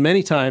been told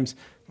many times,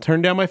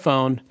 turn down my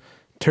phone,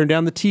 turn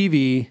down the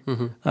TV,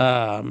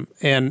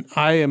 and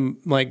I am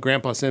like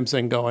Grandpa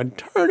Simpson going,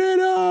 turn it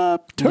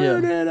up,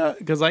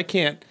 because I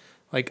can't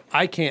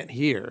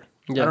hear.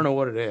 Yeah. I don't know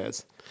what it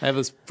is. I have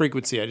this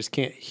frequency. I just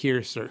can't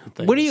hear certain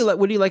things. What do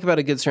you like about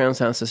a good surround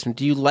sound system?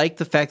 Do you like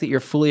the fact that you're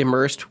fully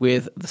immersed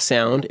with the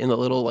sound and the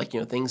little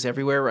things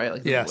everywhere, right?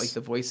 Like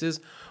the voices,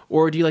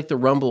 or do you like the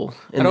rumble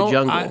in the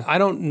jungle? I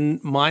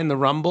don't mind the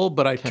rumble,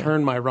 but I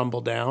turn my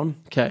rumble down.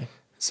 Okay.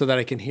 So that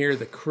I can hear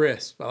the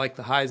crisp. I like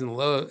the highs and the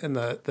lows and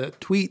the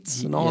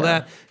tweets and all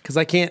that because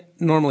I can't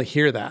normally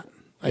hear that.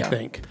 I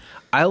think.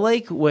 I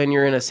like when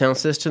you're in a sound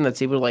system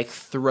that's able to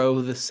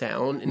throw the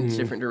sound in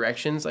different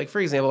directions. Like for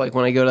example,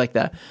 when I go to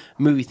the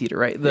movie theater,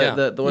 right?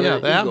 The one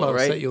the Atmos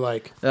right? that you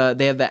like.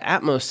 They have the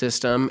Atmos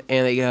system,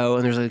 and they go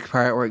and there's a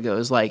part where it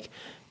goes Dolby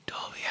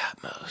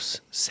Atmos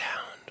sound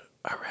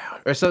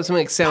around, or something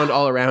like sound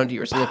all around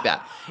you, or something like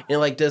that.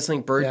 And it does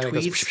bird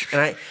tweets,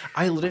 and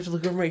I literally have to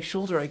look over my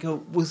shoulder. I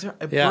go, was there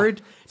a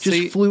bird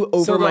just flew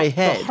over my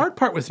head? The hard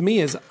part with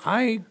me is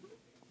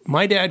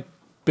my dad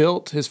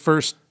built his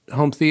first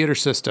home theater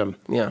system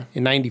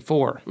in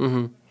 94.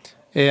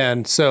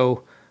 And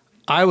so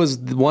I was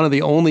one of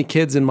the only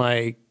kids in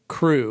my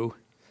crew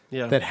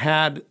that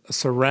had a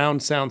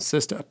surround sound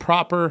system, a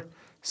proper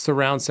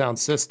surround sound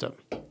system.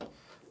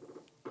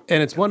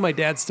 And it's one my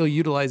dad still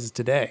utilizes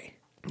today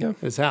at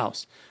his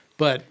house.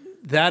 But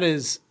that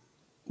is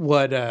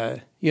what,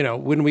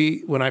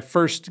 when I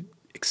first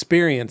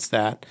experienced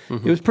that,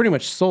 it was pretty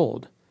much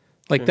sold.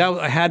 That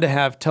I had to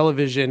have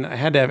television, I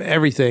had to have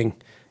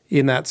everything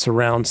in that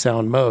surround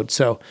sound mode.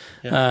 So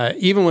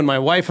even when my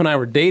wife and I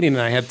were dating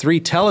and I had 3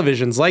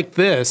 televisions like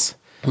this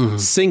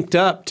synced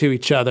up to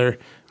each other,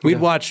 we'd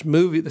watch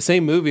the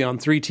same movie on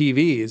 3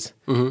 TVs,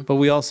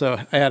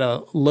 but I had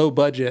a low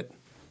budget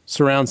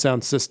surround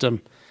sound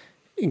system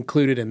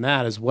included in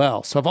that as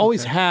well. So I've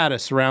always had a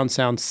surround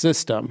sound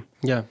system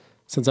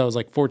since I was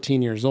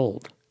 14 years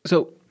old.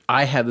 So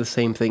I had the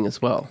same thing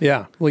as well.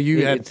 Yeah. Well,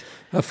 you had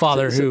a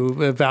father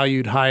who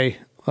valued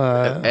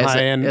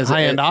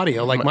high-end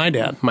audio, like my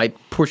dad. My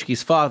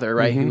Portuguese father,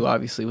 right, who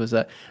obviously was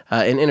an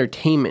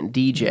entertainment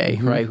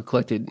DJ, right, who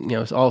collected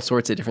all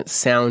sorts of different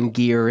sound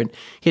gear, and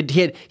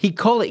he'd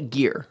call it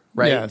gear,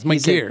 right? Yeah, it's my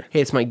gear.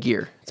 Hey, it's my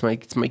gear.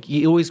 It's my.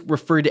 He always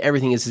referred to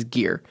everything as his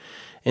gear,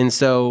 And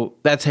so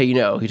that's how you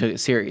know he took it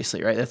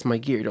seriously, right? That's my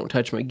gear. Don't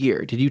touch my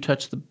gear. Did you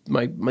touch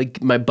my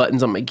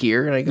buttons on my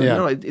gear? And I go,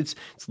 no, it's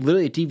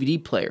literally a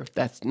DVD player.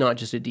 That's not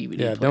just a DVD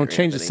player. Yeah, don't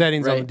change the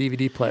settings right? on the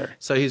DVD player.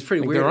 So he's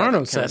pretty weird. There are about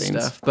no that kind of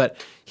settings. stuff.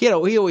 But he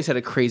always had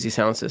a crazy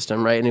sound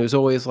system, right? And it was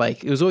always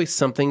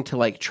something to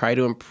like try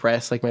to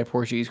impress like my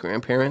Portuguese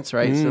grandparents,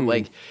 right? So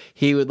like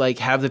he would like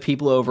have the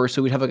people over,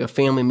 so we'd have like a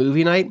family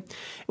movie night.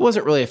 It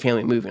wasn't really a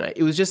family movie night.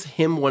 It was just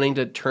him wanting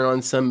to turn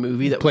on some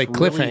movie that Play was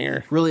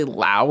cliffhanger. really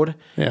loud,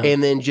 Yeah.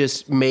 and then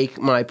just make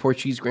my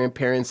Portuguese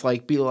grandparents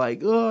like be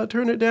like, "Oh,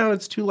 turn it down,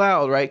 it's too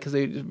loud," right? Because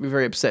they'd be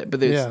very upset. But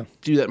they Yeah.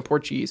 do that in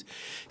Portuguese.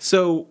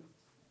 So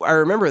I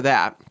remember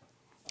that.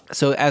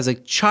 So as a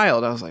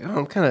child, I was like,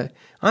 "Oh,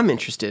 I'm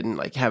interested in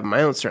like having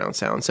my own surround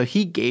sound." So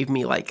he gave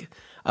me like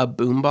a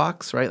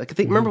boombox, right? Like I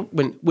think remember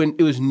when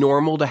it was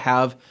normal to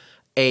have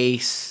a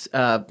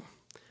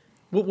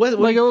what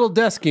Like a little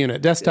desktop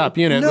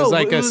unit. No, it was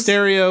like it a was-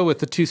 stereo with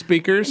the two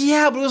speakers.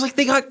 Yeah, but it was like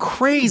they got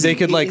crazy. They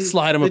could, like,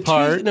 slide 'em the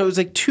apart. No, it was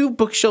like two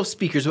bookshelf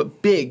speakers,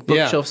 but big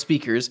bookshelf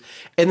speakers.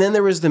 And then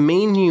there was the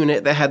main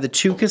unit that had the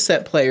two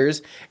cassette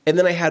players, and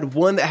then I had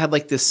one that had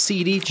like the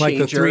CD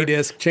changer, Like the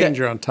 3-disc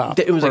changer on top,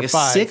 It was or like a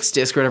 5.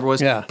 6-disc or whatever it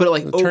was. Yeah, but it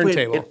like the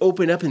turntable.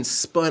 opened up and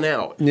spun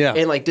out. Yeah.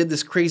 and like did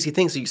this crazy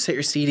thing. So you set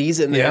your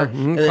CDs in Yeah, there.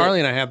 And then Carly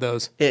and I had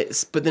those.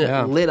 but then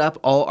Yeah. it lit up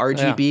all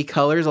RGB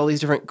colors, all these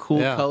different cool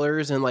Yeah.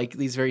 colors, and like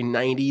these very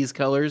 90s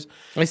colors.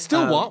 I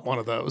still want one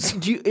of those.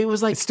 It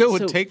was like still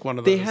would take one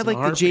of They those had in a like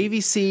the heartbeat.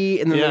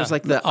 JVC, and then Yeah. there was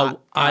like the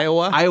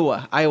Iowa?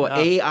 Iowa,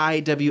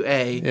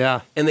 AIWA.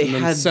 Yeah, and they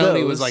then had Sony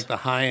those. was like the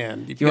high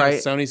end. If you had a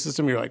Right. Sony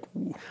system, you're like,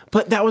 ooh.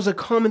 But that was a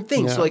common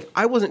thing. Yeah. So like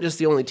I wasn't just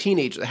the only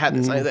teenager that had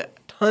this.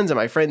 Tons of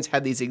my friends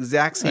had these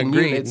exact same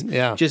Agreed. units,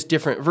 Yeah. just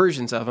different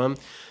versions of them.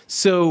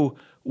 So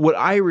what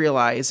I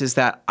realized is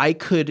that I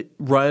could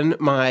run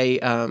my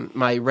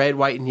my red,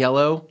 white, and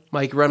yellow.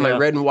 Like run my Yeah.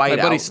 red and white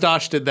My buddy out.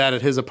 Stosh did that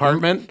at his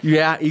apartment.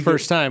 Yeah, you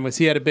First time was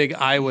he had a big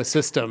Iowa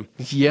system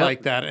Yep.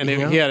 like that, and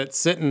Yep. he had it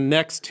sitting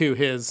next to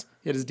his.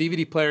 He had his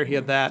DVD player. He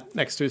had that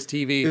next to his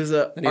TV. It was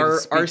a and he had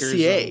his speakers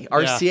RCA. and-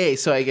 RCA.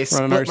 So I split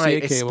Run an RCA I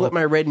cable. split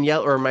my red and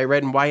yellow or my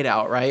red and white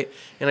out, right?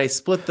 And I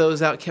split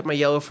those out, kept my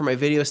yellow for my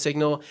video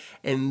signal,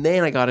 and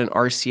then I got an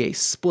RCA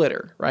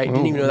splitter, right?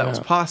 Didn't even know that was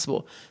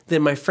possible.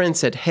 Then my friend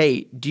said,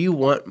 "Hey, do you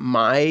want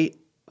my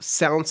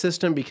sound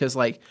system? Because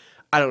like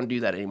I don't do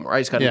that anymore. I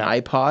just got Yeah.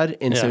 an iPod,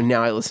 and so Yeah.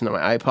 now I listen to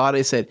my iPod."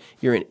 I said,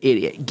 "You're an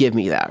idiot. Give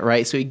me that."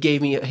 Right? So he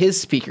gave me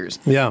his speakers.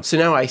 Yeah. So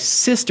now I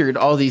sistered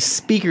all these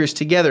speakers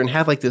together and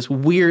had like this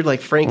weird like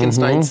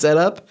Frankenstein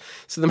setup.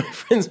 So then my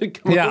friends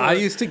would come Yeah, over. I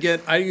used to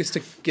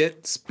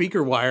get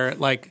speaker wire at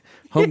like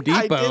Home Yeah,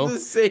 I did Depot. the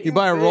same You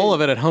buy a roll thing.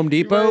 of it at Home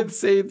Depot, the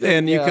same thing,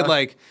 and you yeah. could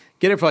like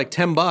get it for like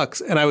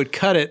 $10, and I would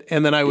cut it,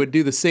 and then I would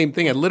do the same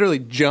thing. I'd literally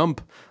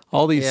jump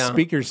all these Yeah.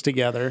 speakers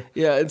together.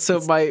 Yeah, and so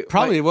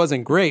Probably it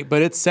wasn't great,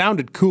 but it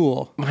sounded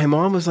cool. my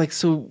mom was like,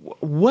 "So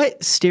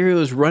what stereo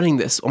is running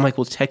this?" I'm like,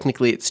 "Well,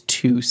 technically, it's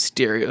two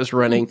stereos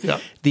running Yeah.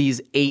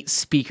 these 8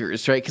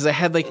 speakers, right?" Because I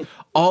had like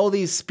all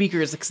these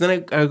speakers. Because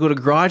then I would go to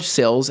garage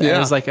sales, and it Yeah.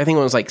 was like I think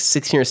when I was like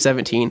 16 or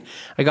 17,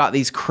 I got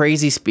these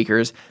crazy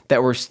speakers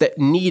that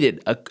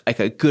needed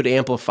a good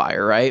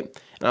amplifier, right?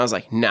 And I was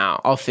like, "Nah,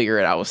 I'll figure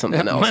it out with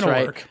something else, mine'll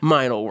right? work."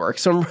 Mine'll work."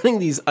 So I'm running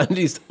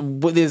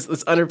with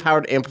this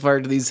underpowered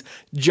amplifier to these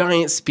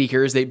giant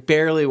speakers. They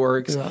barely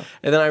works. Yeah.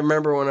 And then I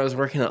remember when I was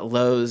working at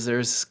Lowe's,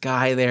 there's this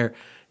guy there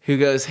who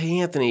goes, "Hey,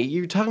 Anthony,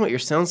 you're talking about your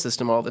sound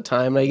system all the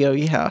time." And I go,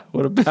 "Yeah,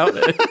 what about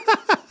it?"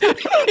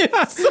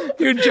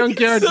 Your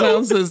junkyard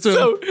sound system.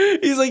 So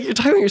he's like, "You're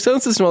talking about your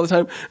sound system all the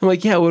time." I'm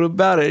like, "Yeah, what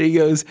about it?" He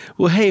goes,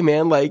 "Well, hey,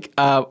 man, like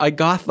I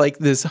got like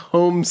this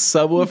home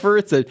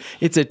subwoofer.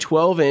 It's a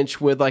 12-inch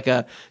with like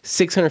a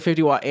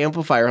 650 watt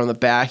amplifier on the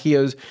back." He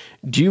goes,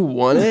 "Do you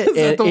want it?" Is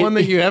that the one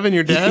that you have in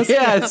your desk?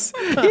 Yes.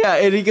 Yeah.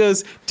 And he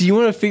goes, "Do you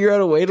want to figure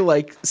out a way to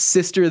like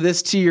sister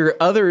this to your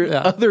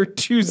other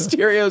 2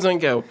 stereos?" And I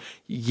go,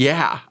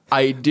 "Yeah,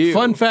 I do."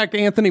 Fun fact: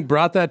 Anthony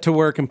brought that to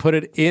work and put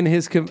it in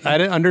his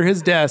under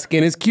his desk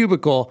in his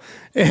cubicle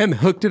and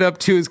hooked it up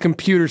to his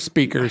computer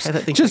speakers.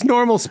 that thing- Just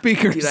normal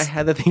speakers. Dude, I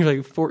had that thing for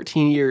like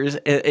 14 years.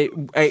 And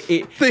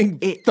it Thing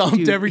thumped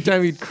dude, every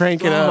time you'd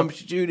crank it up.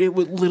 thumped, dude. It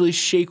would literally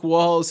shake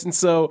walls, and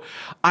so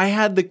I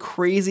had the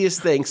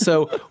craziest thing.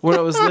 So when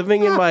I was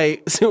living in my,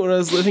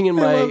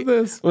 love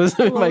this. was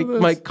I in love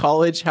this. my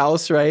college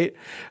house, right,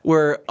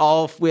 where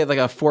we had like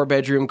a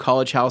 4-bedroom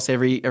college house.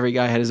 Every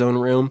guy had his own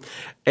room,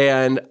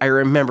 and I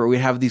remember we'd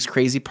have these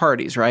crazy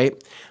parties, right?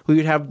 We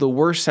would have the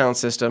worst sound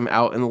system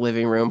out in the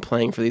living room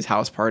playing for these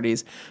house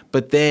parties,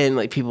 but then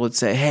like people would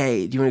say,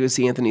 "Hey, do you want to go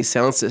see Anthony's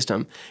sound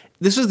system?"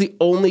 This was the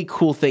only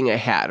cool thing I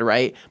had,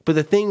 right? But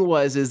the thing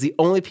is the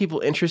only people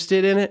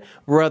interested in it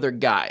were other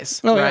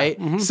guys, Oh, yeah.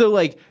 right? So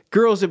like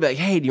girls would be like,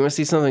 "Hey, do you want to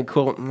see something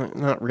cool?" I'm like,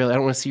 "Not really. I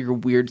don't want to see your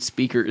weird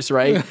speakers,"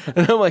 right?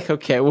 And I'm like,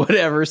 "Okay,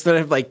 whatever." So then I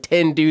have like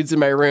 10 dudes in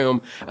my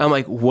room. I'm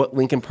like, "What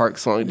Linkin Park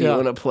song do you Yeah.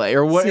 want to play?"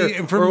 Or what? See,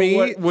 or, for or me,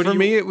 what do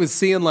you- it was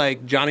seeing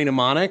like Johnny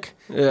Mnemonic,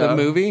 Yeah. the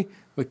movie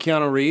with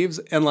Keanu Reeves,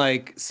 and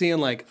like seeing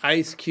like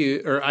Ice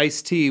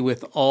T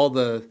with all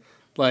the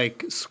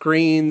like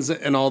screens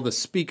and all the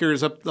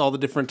speakers up, all the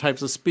different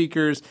types of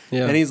speakers.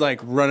 Yeah. And he's like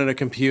running a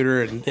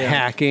computer and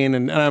hacking.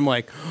 And I'm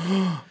like,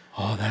 oh,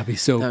 that'd be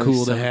so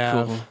cool to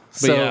have. Cool. But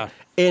So, yeah.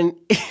 and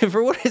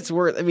for what it's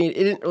worth, I mean,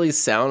 it didn't really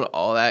sound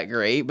all that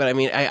great, but I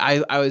mean,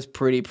 I was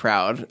pretty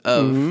proud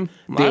of being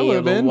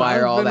able to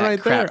wire all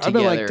that crap together. I've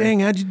been like, dang,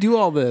 how'd you do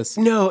all this?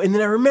 No, and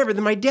then I remember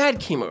that my dad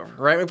came over,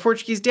 right? My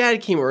Portuguese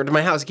dad came over to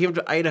my house. He came up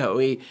to Idaho,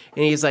 and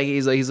he's like,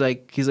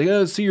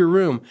 oh, see your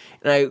room.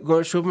 And I go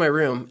and show up my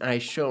room, and I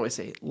show him. I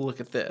say, look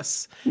at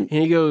this, and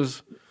he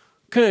goes,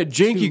 what kind of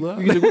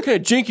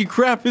janky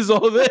crap is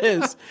all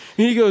this?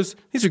 And he goes,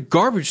 these are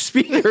garbage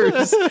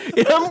speakers.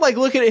 And I'm like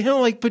looking at him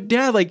like, but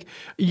Dad, like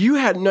you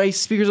had nice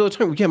speakers all the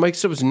time. Yeah, my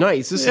stuff was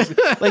nice. This is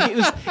like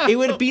it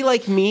would be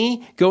like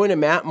me going to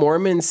Matt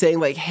Mormon saying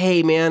like,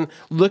 hey man,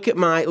 look at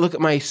my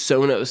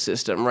Sonos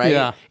system, right?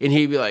 Yeah. And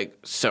he'd be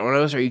like,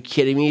 Sonos? Are you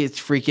kidding me? It's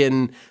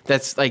freaking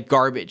that's like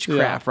garbage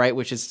crap, right?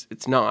 Which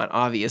it's not,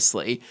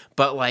 obviously.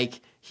 But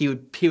like he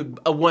would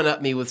one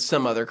up me with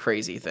some other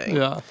crazy thing.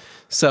 Yeah.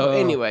 So,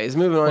 anyways,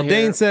 moving on here.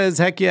 Dane says,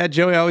 heck yeah,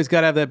 Joey, I always got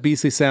to have that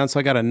beastly sound, so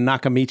I got a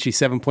Nakamichi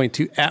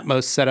 7.2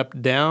 Atmos set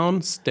up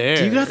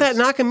downstairs. You got that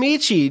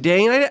Nakamichi,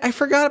 Dane. I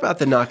forgot about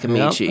the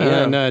Nakamichi.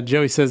 Yep. Yeah. And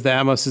Joey says the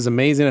Atmos is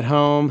amazing at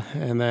home.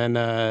 And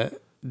then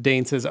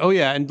Dane says, oh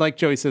yeah, and like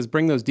Joey says,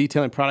 bring those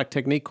detailing product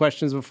technique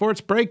questions before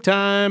it's break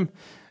time.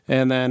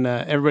 And then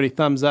everybody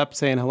thumbs up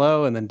saying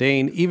hello. And then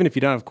Dane, even if you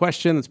don't have a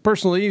question that's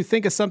personal to you,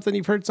 think of something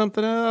you've heard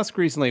something else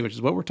recently, which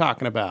is what we're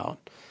talking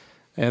about.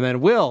 And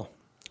then Will,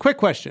 quick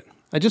question.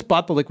 I just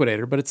bought the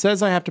liquidator, but it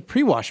says I have to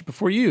pre-wash it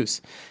before use.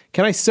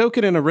 Can I soak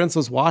it in a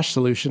rinseless wash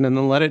solution and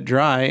then let it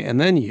dry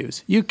and then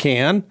use? You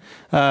can.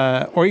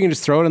 Or you can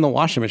just throw it in the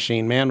washing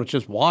machine, man, with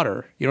just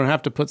water. You don't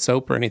have to put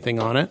soap or anything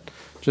on it.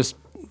 Just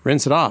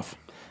rinse it off.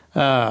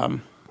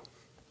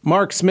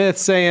 Mark Smith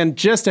saying,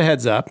 just a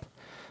heads up.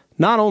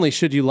 Not only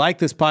should you like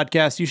this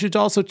podcast, you should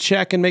also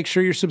check and make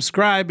sure you're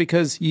subscribed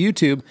because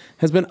YouTube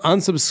has been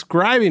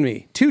unsubscribing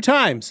me 2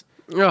 times.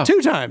 Oh. 2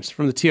 times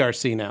from the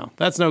TRC now.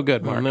 That's no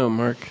good, Mark. No,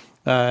 Mark.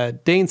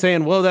 Dane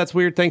saying, whoa, that's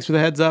weird. Thanks for the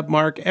heads up,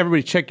 Mark.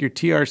 Everybody check your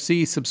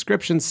TRC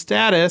subscription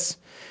status.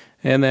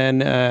 And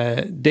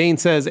then Dane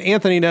says,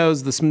 Anthony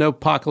knows the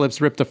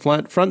Snowpocalypse ripped the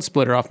front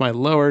splitter off my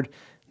lowered,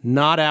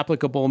 not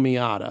applicable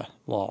Miata.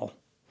 Lol.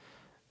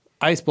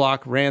 Ice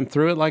Block ran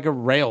through it like a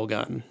rail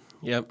gun.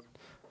 Yep.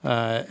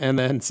 And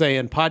then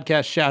saying,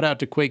 podcast shout out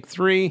to Quake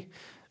 3.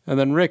 And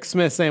then Rick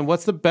Smith saying,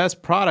 what's the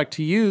best product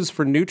to use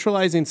for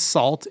neutralizing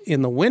salt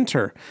in the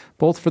winter,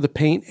 both for the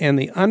paint and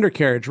the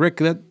undercarriage? Rick,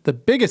 the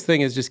biggest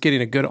thing is just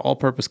getting a good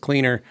all-purpose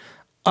cleaner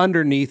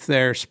underneath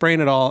there, spraying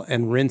it all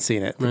and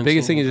rinsing it. The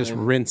biggest thing is just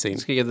rinsing.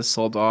 Just get the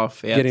salt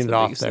off. Yeah, Getting it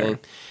off there. thing.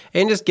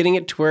 And just getting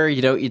it to where,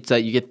 you know, it's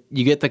you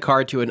get the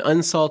car to an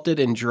unsalted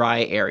and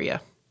dry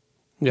area,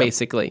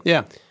 basically.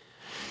 Yeah.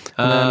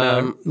 And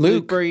then,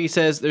 Luke Berge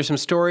says there's some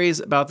stories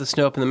about the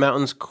snow up in the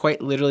mountains.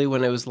 Quite literally,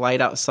 when it was light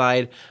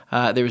outside,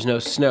 there was no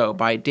snow.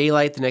 By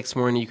daylight the next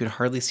morning, you could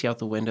hardly see out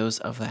the windows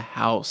of the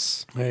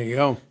house. There you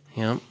go.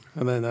 Yep.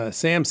 And then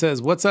Sam says,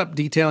 what's up,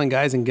 detailing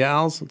guys and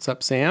gals? What's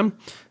up, Sam?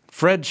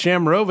 Fred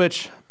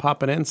Shamrovich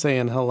popping in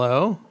saying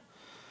hello.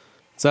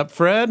 What's up,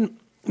 Fred?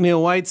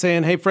 Neil White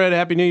saying, hey, Fred,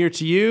 Happy New Year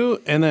to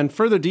you. And then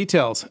further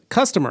details.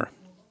 Customer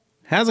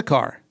has a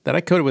car that I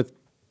coated with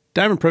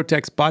Diamond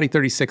Protex Body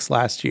 36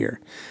 last year.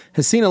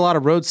 Has seen a lot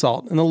of road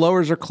salt, and the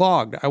lowers are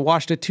clogged. I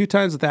washed it 2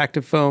 times with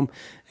active foam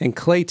and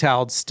clay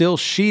toweled, still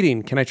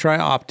sheeting. Can I try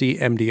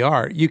Opti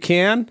MDR? You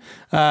can.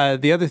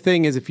 The other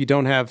thing is if you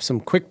don't have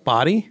some quick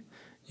body,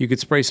 you could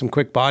spray some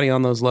quick body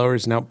on those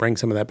lowers and help bring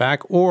some of that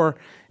back, or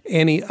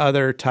any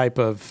other type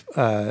of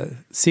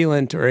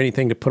sealant or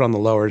anything to put on the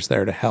lowers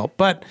there to help.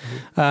 But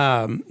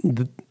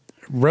the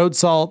road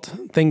salt,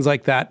 things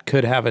like that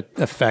could have an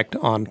effect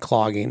on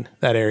clogging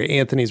that area.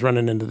 Anthony's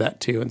running into that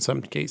too in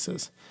some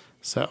cases.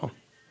 So,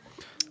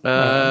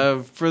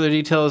 further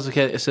details.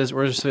 Okay, it says,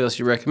 where's something else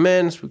you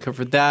recommend? So we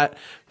covered that.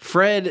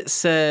 Fred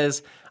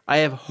says, I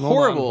have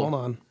horrible. Hold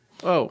on.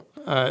 Oh.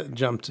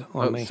 Jumped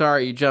on me.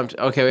 Sorry, you jumped.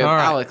 Okay, we have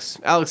Alex.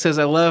 Alex says,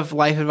 I love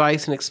life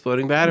advice and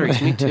exploding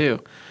batteries. Me too.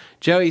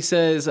 Joey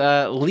says,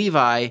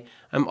 Levi,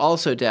 I'm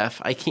also deaf.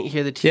 I can't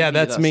hear the TV. Yeah,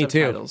 that's me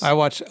subtitles. too. I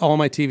watch all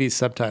my TVs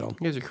subtitled.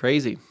 You guys are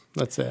crazy.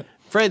 That's it.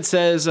 Fred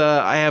says,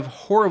 I have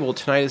horrible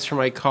tinnitus for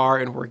my car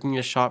and working in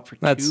a shop for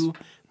too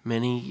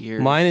many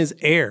years. Mine is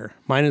air.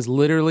 Mine is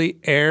literally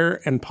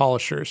air and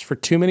polishers for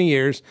too many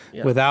years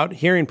without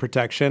hearing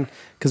protection.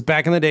 Because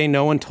back in the day,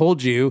 no one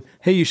told you,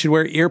 hey, you should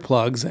wear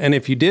earplugs. And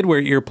if you did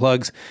wear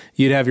earplugs,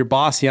 you'd have your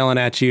boss yelling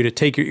at you to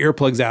take your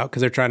earplugs out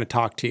because they're trying to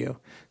talk to you.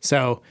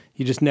 So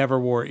you just never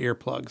wore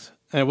earplugs.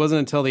 And it wasn't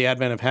until the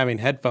advent of having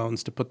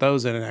headphones to put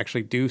those in and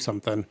actually do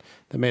something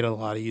that made it a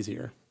lot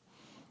easier.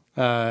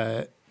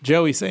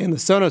 Joey saying the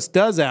Sonos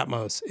does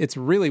Atmos. It's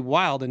really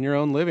wild in your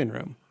own living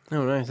room.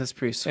 Oh, nice. That's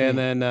pretty sweet. And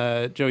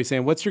then Joey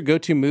saying, what's your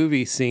go-to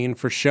movie scene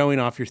for showing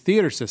off your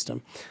theater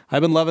system?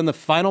 I've been loving the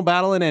final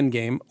battle in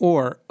Endgame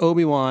or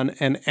Obi-Wan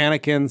and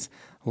Anakin's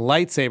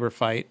lightsaber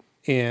fight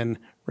in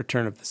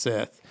Return of the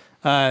Sith.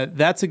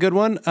 That's a good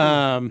one.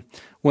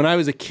 when I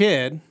was a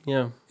kid,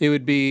 Yeah. it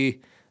would be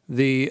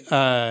the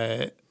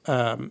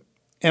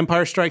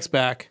Empire Strikes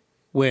Back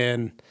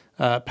when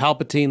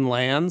Palpatine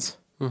lands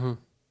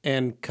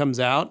and comes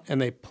out,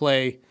 and they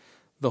play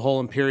the whole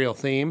Imperial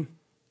theme,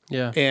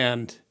 Yeah.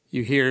 and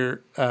you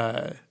hear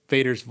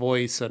Vader's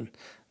voice and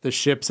the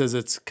ship says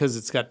because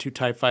it's got 2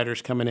 TIE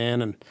fighters coming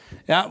in, and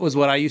that was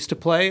what I used to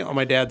play on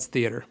my dad's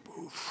theater.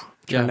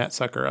 Turn that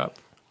sucker up.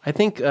 I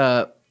think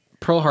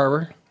Pearl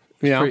Harbor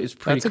is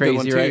pretty that's a good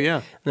one crazy, too, right?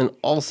 yeah. And then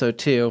also,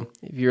 too,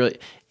 if you're really,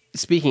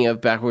 speaking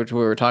of backward to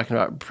what we were talking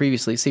about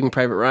previously, Saving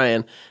Private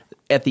Ryan,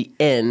 at the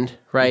end,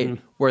 right,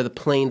 where the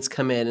planes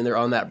come in and they're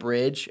on that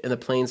bridge and the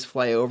planes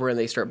fly over and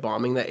they start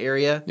bombing that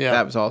area,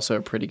 that was also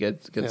a pretty good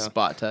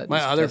spot to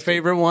My other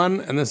favorite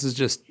one, and this is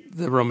just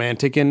the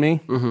romantic in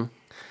me,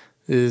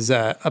 is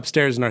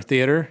upstairs in our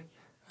theater.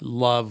 I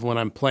love when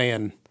I'm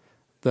playing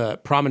the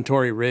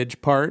Promontory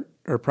Ridge part,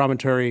 or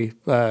Promontory,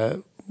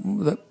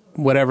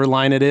 whatever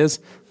line it is.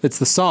 It's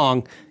the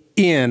song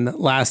in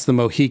Last of the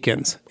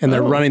Mohicans, and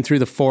they're running through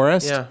the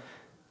forest. Yeah.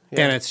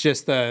 And it's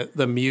just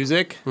the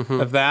music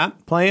of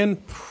that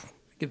playing.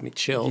 Gives me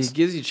chills. It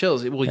gives you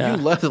chills. Well, you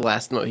love The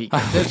Last Mohican.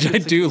 I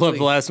do love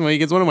The Last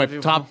Mohican. It's one of my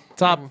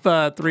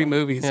top 3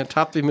 movies. Yeah,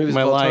 top 3 movies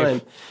my of all life.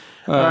 time.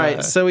 All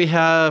right, so we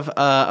have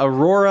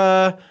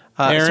Aurora.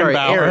 Aaron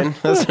Bauer. Aaron.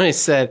 That's what I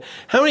said.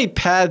 How many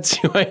pads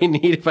do I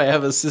need if I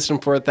have a System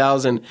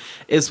 4000?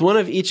 Is one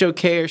of each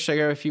okay, or should I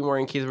grab a few more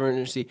in case of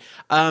emergency?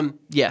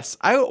 Yes,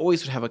 I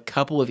always would have a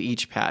couple of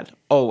each pad.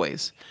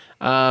 Always.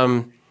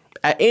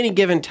 At any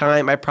given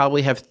time, I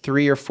probably have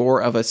 3 or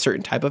 4 of a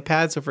certain type of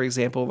pad. So, for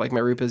example, like my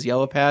Rupa's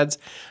yellow pads,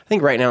 I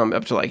think right now I'm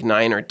up to like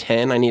 9 or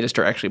 10. I need to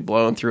start actually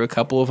blowing through a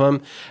couple of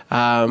them.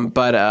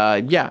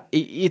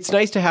 It's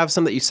nice to have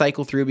some that you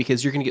cycle through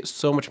because you're going to get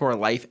so much more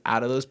life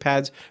out of those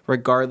pads,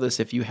 regardless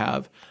if you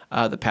have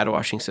the pad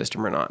washing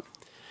system or not.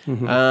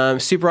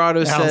 Super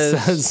Auto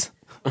says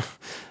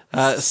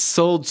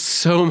sold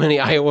so many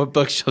Iowa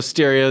bookshelf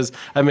stereos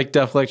at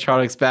McDuff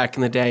Electronics back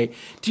in the day.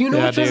 Do you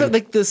know which ones?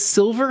 Like the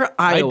silver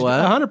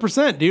Iowa.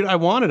 100%, dude. I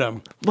wanted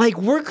them.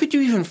 Like, where could you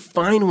even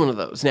find one of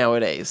those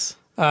nowadays?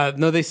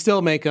 No, they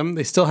still make them.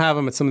 They still have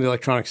them at some of the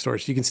electronic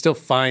stores. You can still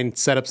find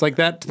setups like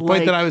that. To the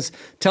point that I was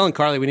telling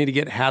Carly, we need to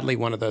get Hadley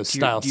one of those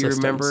style systems.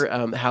 Do you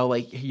remember how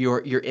like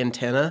your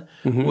antenna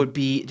would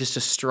be just a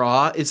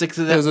straw? It's like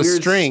that was a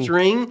weird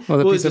string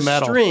with a piece of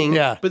metal. String,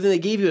 yeah. But then they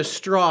gave you a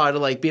straw to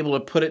like be able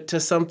to put it to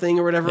something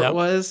or whatever it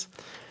was.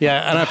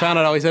 Yeah, and I found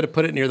out I always had to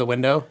put it near the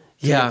window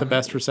to get the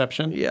best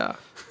reception. Yeah.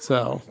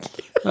 So,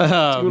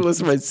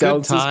 listen to my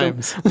sound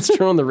system. Let's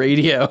turn on the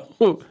radio.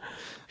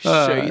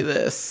 Show you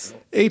this.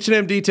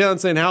 H&M Detailing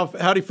saying,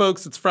 howdy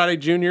folks, it's Friday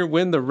Junior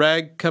when the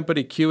Rag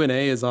Company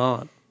Q&A is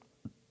on.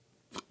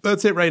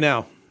 That's it right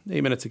now,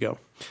 8 minutes ago.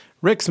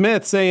 Rick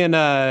Smith saying,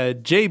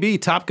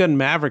 JB Top Gun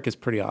Maverick is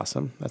pretty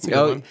awesome. That's a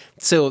good one.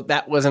 So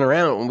that wasn't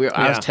around when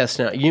I was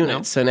testing out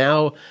units. So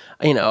now,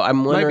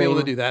 I'm wondering. Might be able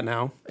to do that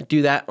now.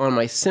 Do that on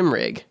my sim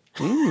rig.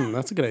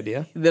 That's a good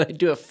idea. Then I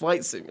do a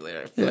flight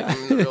simulator. I feel like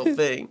I'm the real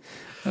thing.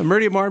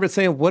 Meridian Marbit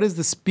saying, what is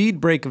the speed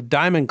break of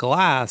Diamond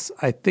Glass?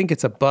 I think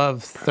it's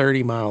above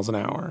 30 miles an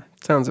hour.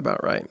 Sounds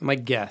about right. My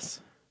guess.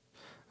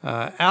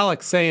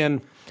 Alex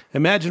saying,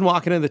 imagine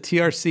walking into the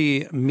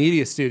TRC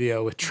media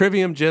studio with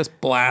Trivium just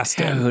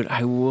blasting. Dude,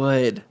 I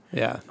would.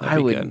 Yeah, I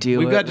would good. do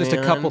We've it, got just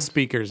man. a couple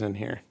speakers in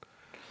here.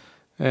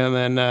 And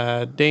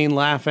then Dane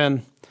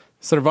laughing.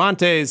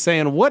 Cervantes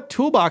saying, what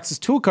toolboxes,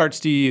 tool carts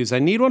do you use? I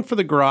need one for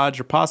the garage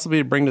or possibly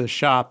to bring to the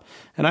shop.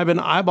 And I've been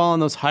eyeballing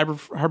those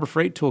Harbor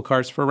Freight tool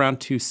carts for around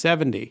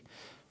 $270.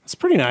 That's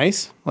pretty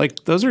nice.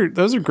 Like those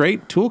are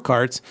great tool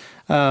carts.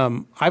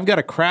 I've got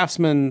a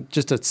Craftsman,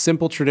 just a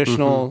simple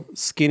traditional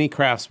skinny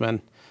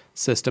Craftsman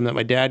system that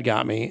my dad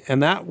got me,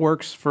 and that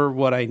works for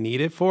what I need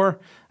it for.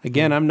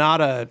 Again,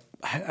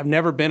 I've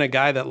never been a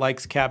guy that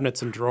likes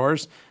cabinets and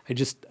drawers.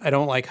 I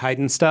don't like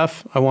hiding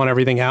stuff. I want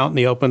everything out in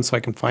the open so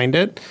I can find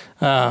it.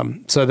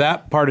 So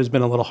that part has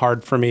been a little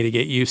hard for me to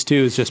get used to,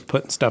 is just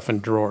putting stuff in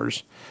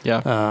drawers.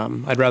 Yeah.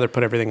 I'd rather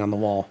put everything on the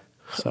wall.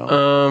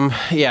 So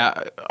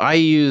I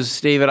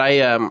use, David,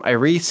 I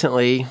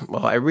recently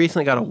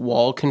got a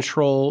wall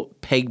control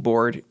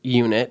pegboard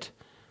unit.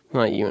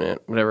 Not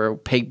unit, whatever,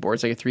 pegboard.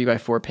 It's like a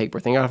 3x4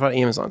 pegboard thing. I got it on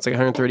Amazon. It's like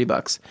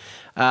 $130.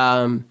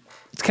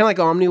 It's kind of like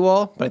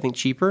OmniWall, but I think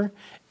cheaper.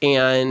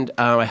 And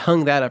I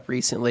hung that up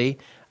recently.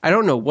 I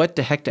don't know what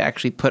the heck to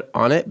actually put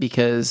on it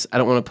because I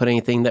don't want to put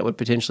anything that would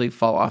potentially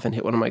fall off and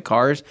hit one of my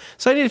cars.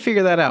 So I need to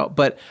figure that out.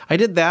 But I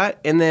did that,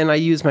 and then I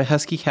used my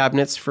Husky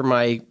cabinets for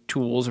my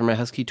tools or my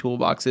Husky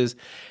toolboxes.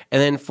 And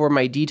then for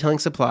my detailing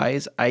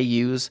supplies, I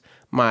use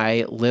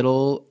my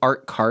little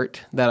art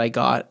cart that I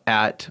got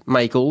at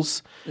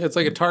Michael's. it's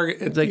like a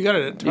Target. You got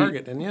it at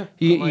Target, didn't you?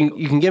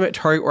 You can get it at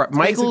Target or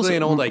Michael's. Basically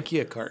an old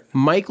IKEA cart.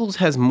 Michael's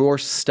has more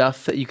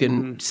stuff that you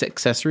can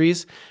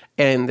accessories,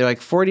 and they're like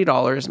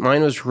 $40.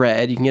 Mine was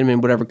red. You can get them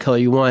in whatever color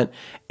you want,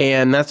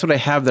 and that's what I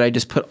have. That I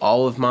just put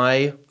all of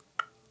my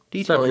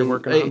detailing. Stuff you're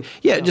working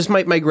on. Just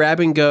my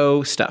grab and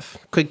go stuff,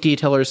 quick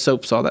detailers,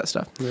 soaps, all that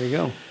stuff. There you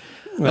go.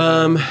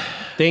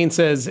 Dane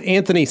says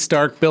Anthony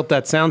Stark built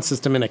that sound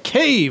system in a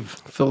cave.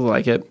 Feels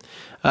like it.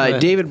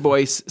 David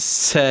Boyce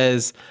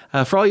says,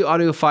 for all you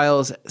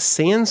audiophiles,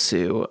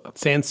 Sansui,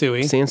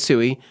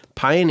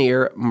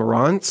 Pioneer,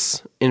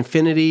 Marantz,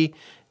 Infinity,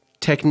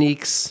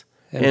 Techniques,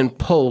 and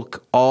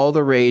Polk, all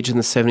the rage in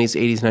the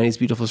 70s, 80s, 90s,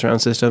 beautiful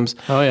surround systems.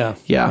 Oh, yeah.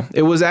 Yeah.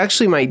 It was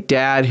actually my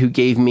dad who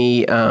gave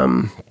me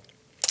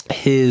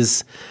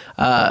his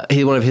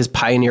one of his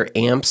Pioneer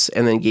amps,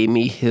 and then gave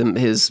me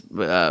his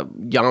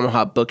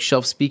Yamaha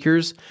bookshelf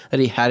speakers that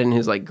he had in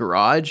his like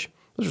garage.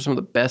 Those are some of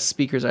the best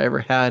speakers I ever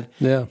had.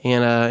 Yeah.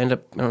 And ended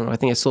up, I don't know, I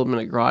think I sold them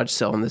in a garage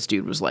sale, and this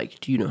dude was like,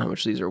 "Do you know how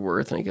much these are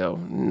worth?" And I go,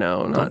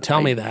 "No, not." Don't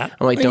tell me that.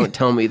 I'm like, "Don't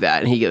tell me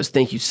that." And he goes,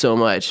 "Thank you so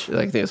much."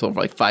 Like, I think I sold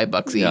for like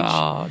 $5 each.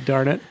 Oh,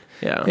 darn it.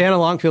 Yeah. Anna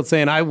Longfield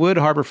saying, I would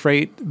Harbor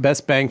Freight,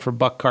 best bang for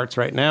buck carts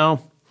right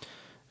now.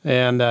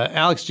 And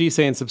Alex G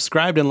saying,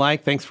 subscribed and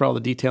like. Thanks for all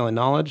the detail and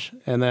knowledge.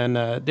 And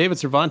then David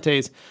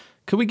Cervantes,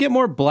 could we get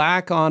more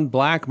black on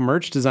black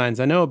merch designs?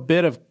 I know a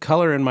bit of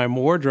color in my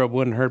wardrobe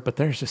wouldn't hurt, but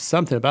there's just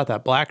something about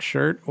that black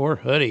shirt or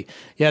hoodie.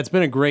 Yeah, it's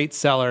been a great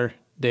seller,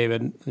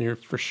 David. You're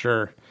for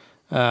sure.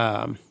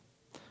 And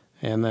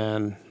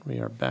then we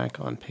are back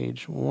on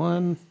page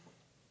 1.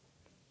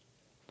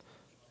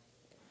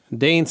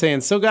 Dane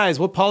saying, so guys,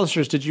 what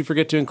polishers did you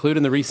forget to include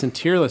in the recent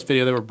tier list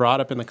video that were brought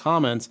up in the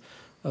comments?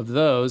 Of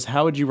those,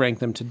 how would you rank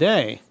them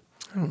today?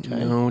 I don't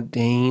know,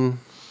 Dane.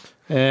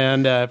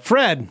 And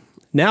Fred,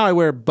 now I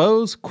wear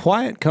Bose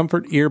Quiet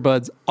Comfort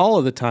earbuds all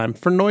of the time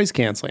for noise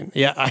canceling.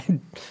 Yeah,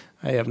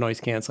 I have noise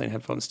canceling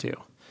headphones too.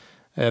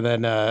 And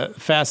then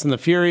Fast and the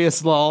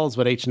Furious lol is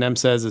what H&M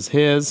says is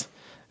his.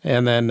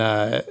 And then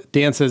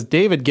Dan says,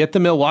 David, get the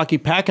Milwaukee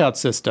pack-out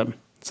system.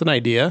 It's an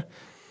idea.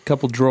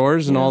 Couple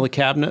drawers and all the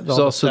cabinet. There's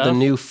also the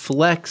new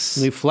Flex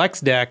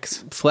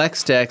decks.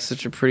 Flex decks,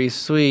 which are pretty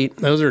sweet.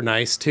 Those are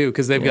nice too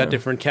because they've got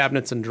different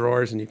cabinets and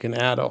drawers, and you can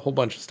add a whole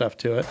bunch of stuff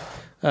to it.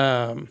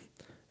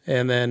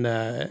 And then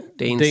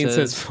Dane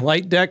says,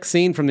 flight deck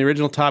scene from the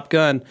original Top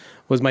Gun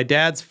was my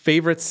dad's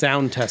favorite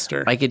sound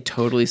tester. I could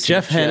totally see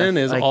Jeff Hennon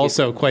is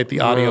also quite the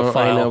audiophile.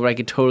 I know, but I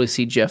could totally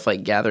see Jeff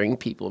like gathering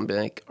people and being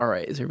like, "All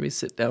right, is everybody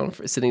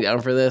sitting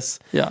down for this?"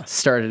 Yeah,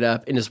 start it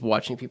up and just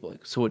watching people.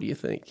 Like, so, what do you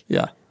think?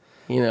 Yeah.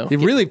 You know, you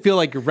really feel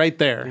like you're right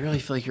there. You really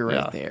feel like you're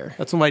right there.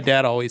 That's what my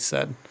dad always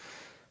said.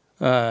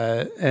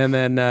 And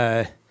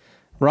then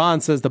Ron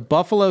says the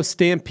Buffalo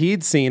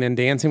Stampede scene in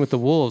Dancing with the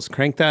Wolves.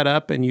 Crank that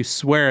up, and you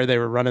swear they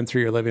were running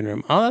through your living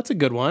room. Oh, that's a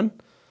good one.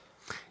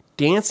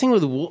 Dancing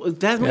with Wolves.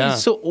 That movie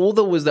so old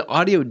though. Was the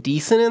audio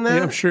decent in that?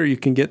 Yeah, I'm sure you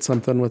can get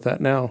something with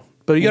that now.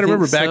 But you got to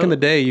remember, back in the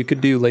day, you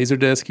could do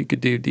Laserdisc, you could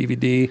do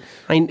DVD.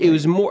 It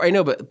was more, I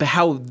know, but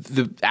how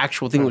the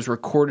actual thing was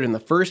recorded in the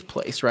first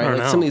place, right?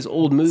 Like some of these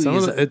old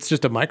movies. It's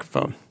just a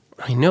microphone.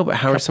 I know, but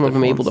how are some of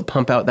them able to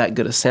pump out that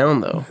good a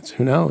sound, though?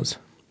 Who knows?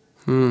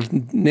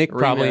 Nick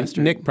probably knows.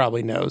 Nick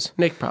probably knows.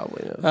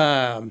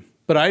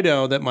 But I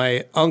know that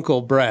my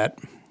Uncle Brett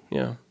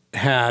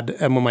had,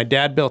 and when my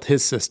dad built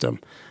his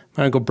system,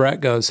 my Uncle Brett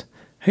goes,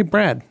 "Hey,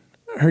 Brad,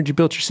 I heard you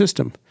built your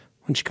system.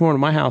 Why don't you come over to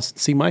my house and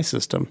see my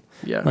system?"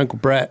 Yeah. My Uncle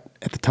Brett,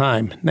 at the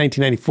time,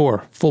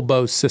 1994, full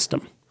Bose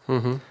system.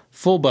 Mm-hmm.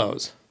 Full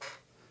Bose.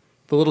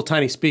 The little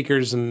tiny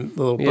speakers and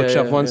the little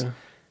bookshelf ones. Yeah.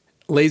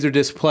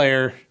 Laserdisc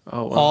player.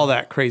 Oh, wow. All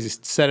that crazy.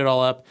 Set it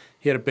all up.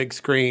 He had a big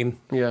screen.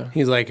 Yeah.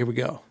 He's like, here we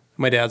go.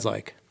 My dad's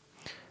like,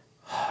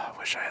 I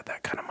wish I had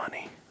that kind of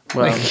money.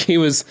 Wow. Like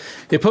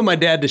it put my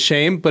dad to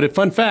shame, but a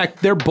fun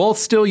fact, they're both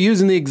still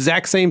using the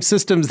exact same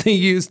systems they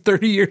used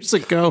 30 years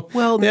ago.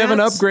 Well, they haven't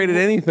upgraded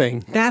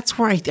anything. That's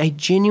where I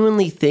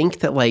genuinely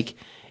think that like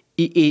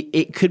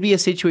it could be a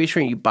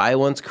situation where you buy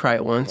once, cry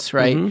once,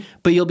 right? Mm-hmm.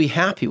 But you'll be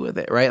happy with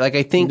it, right? Like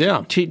I think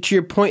to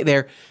your point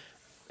there,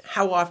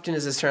 how often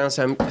is the surround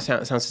sound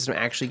system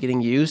actually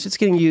getting used? It's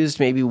getting used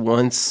maybe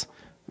once,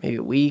 maybe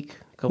a week,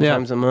 a couple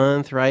times a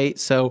month, right?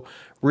 So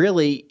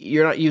really,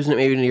 you're not using it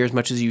maybe near as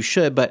much as you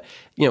should, but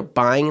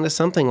buying into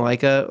something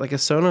like a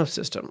Sonos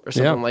system or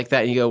something like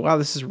that, and you go, wow,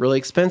 this is really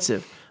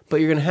expensive,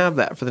 but you're going to have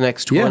that for the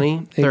next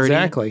 20,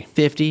 30,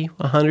 50,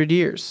 100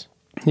 years.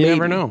 You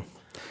never know.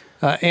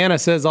 Anna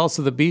says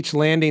also the Beach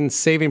Landing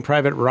Saving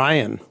Private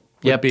Ryan.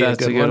 Yep,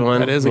 that's a good one.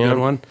 That is a good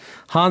one.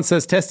 Hans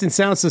says testing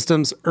sound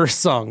systems, Earth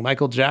Song,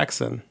 Michael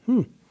Jackson.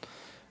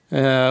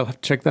 I'll have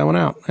to check that one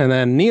out. And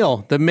then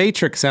Neil, the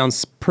Matrix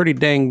sounds pretty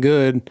dang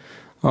good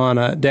on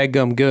a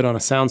dadgum good on a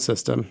sound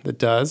system that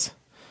does.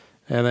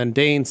 And then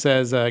Dane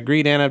says,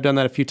 agreed, Anna, I've done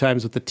that a few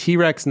times with the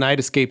T-Rex Night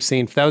Escape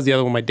scene. That was the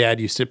other one my dad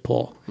used to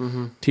pull.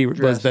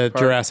 Mm-hmm. Was the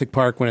Jurassic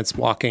Park when it's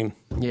walking.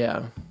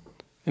 Yeah.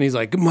 And he's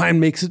like, mine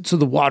makes it so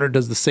the water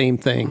does the same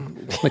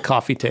thing. The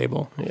coffee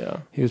table. Yeah.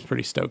 He was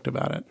pretty stoked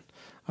about it.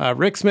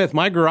 Rick Smith,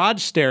 my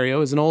garage stereo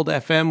is an old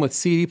FM with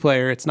CD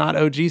player. It's not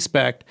OG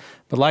spec,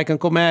 but like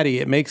Uncle Matty,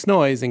 it makes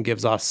noise and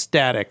gives off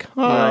static.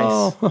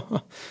 Nice.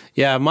 Oh.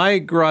 Yeah, my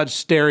garage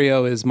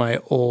stereo is my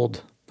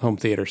old home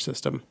theater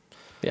system.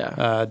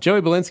 Yeah.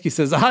 Joey Belinsky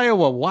says,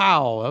 Iowa,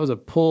 wow. That was a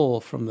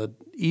pull from the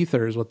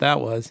ether is what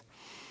that was.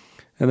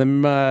 And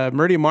then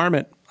Murdy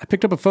Marmot, I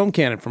picked up a foam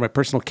cannon for my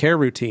personal care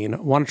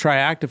routine. Want to try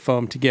Active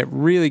Foam to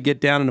really get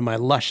down into my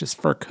luscious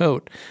fur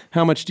coat.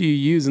 How much do you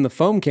use in the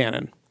foam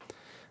cannon?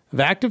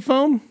 Of Active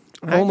Foam?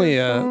 Only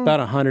about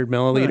 100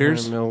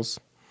 milliliters. 100 mils.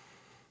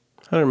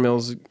 100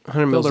 mils. 100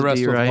 Fill mils the would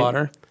rest be with right.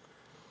 water.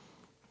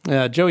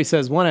 Joey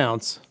says 1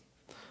 ounce.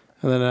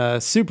 And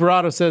then Super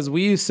Auto says,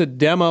 we used to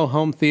demo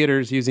home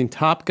theaters using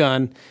Top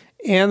Gun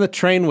and the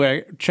train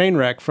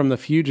wreck from The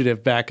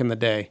Fugitive back in the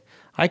day.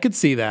 I could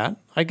see that.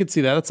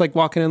 That's like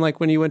walking in like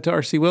when you went to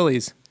R.C.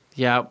 Willey's.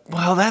 Yeah,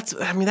 well, that's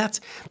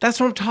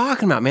what I'm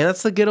talking about, man.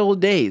 That's the good old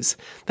days.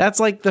 That's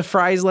like the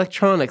Fry's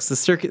Electronics, the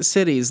Circuit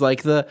Cities,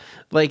 like the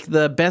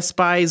Best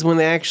Buys when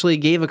they actually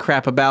gave a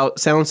crap about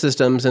sound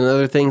systems and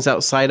other things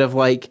outside of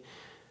like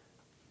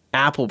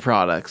Apple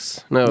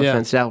products. No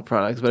offense to Apple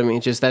products, but I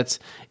mean, it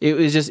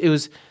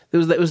was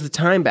the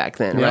time back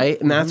then, right?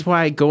 And that's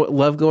why I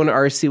love going to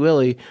RC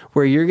Willey,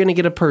 where you're going to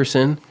get a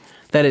person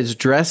that is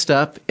dressed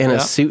up in a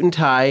suit and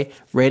tie,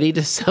 ready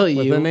to sell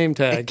you a name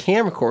tag, a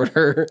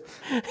camcorder.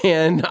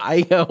 And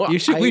I go,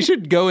 we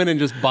should go in and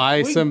just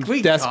buy some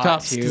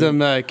desktops, some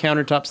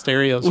countertop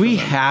stereos. We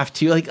have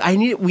to. Like,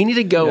 we need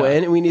to go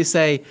in and we need to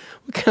say,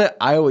 what kind of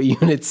Iowa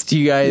units do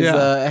you guys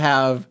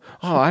have?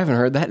 Oh, I haven't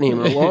heard that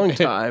name in a long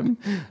time.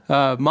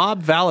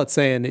 Mob Valet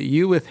saying,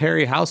 you with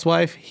Harry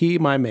housewife, he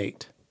my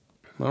mate.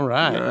 All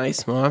right.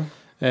 Nice, Mom.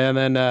 And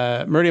then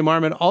Meridian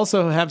Marmon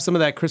also have some of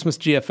that Christmas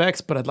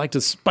GFX, but I'd like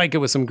to spike it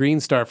with some Green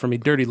Star for me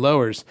dirty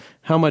lowers.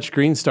 How much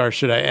Green Star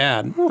should I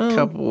add? A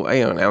couple,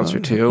 an ounce or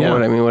two.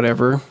 Yeah.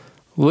 Whatever.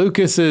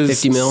 Lucas's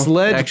 50 mil.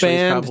 Sledge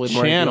Band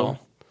channel.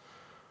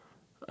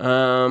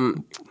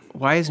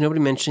 Why is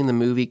nobody mentioning the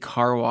movie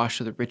Car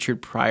Wash with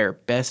Richard Pryor?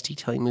 Best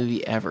detailing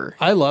movie ever.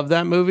 I love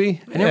that movie,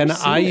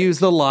 I use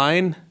the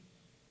line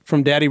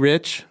from Daddy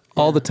Rich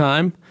all the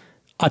time.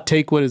 I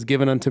take what is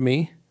given unto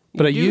me.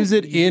 But I use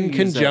it in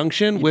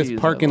conjunction with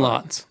parking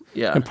lots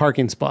and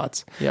parking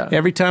spots. Yeah.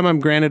 Every time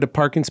I'm granted a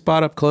parking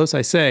spot up close,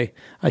 I say,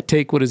 I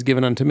take what is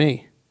given unto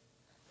me.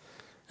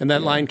 And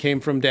that line came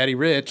from Daddy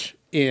Rich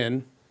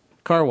in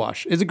Car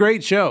Wash. It's a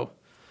great show.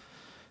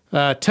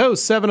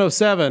 Toast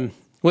 707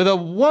 with a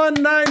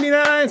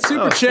 $1.99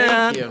 super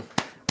chat. Thank you.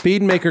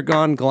 Beadmaker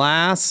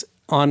Glass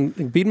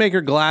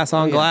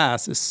on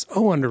Glass is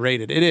so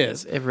underrated. It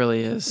is. It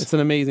really is. It's an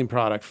amazing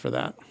product for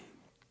that.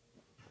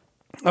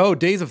 Oh,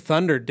 Days of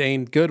Thunder,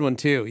 Dane, good one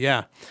too.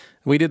 Yeah,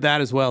 we did that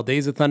as well.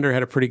 Days of Thunder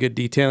had a pretty good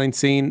detailing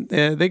scene.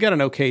 They got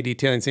an okay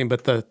detailing scene,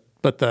 but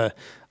the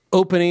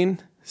opening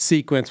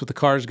sequence with the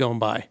cars going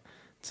by,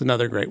 it's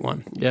another great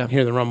one. Yeah, you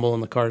hear the rumble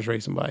and the cars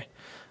racing by.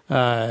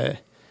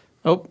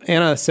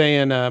 Anna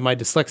saying my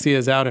dyslexia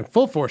is out in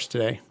full force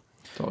today.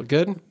 It's all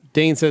good.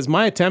 Dane says,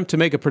 my attempt to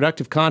make a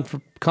productive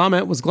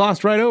comment was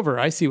glossed right over.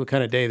 I see what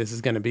kind of day this is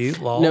going to be.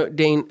 Lol. No,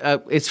 Dane,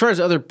 as far as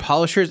other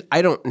polishers,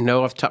 I don't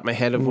know off the top of my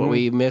head of what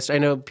we missed. I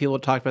know people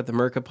talked about the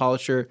Mirka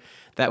polisher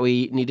that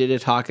we needed to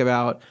talk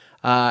about.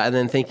 And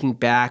then thinking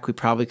back, we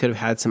probably could have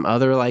had some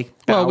other we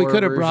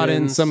could have brought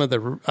in some of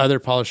the other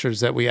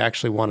polishers that we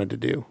actually wanted to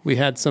do. We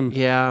had some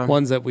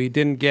ones that we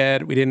didn't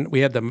get. We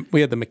had the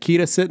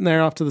Makita sitting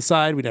there off to the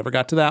side. We never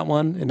got to that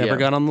one. It never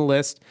got on the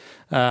list.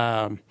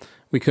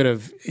 We could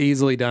have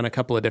easily done a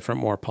couple of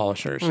different more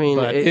polishers. At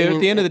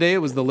the end of the day, it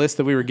was the list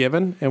that we were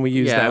given, and we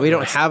used that. Yeah, we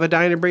don't have a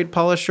Dynabrade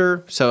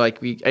polisher, so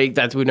we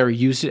never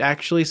used it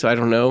actually, so I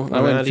don't know.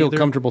 I wouldn't feel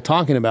comfortable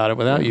talking about it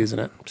without using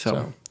it.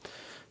 So.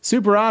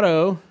 Super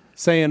Auto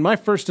saying, my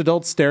first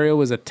adult stereo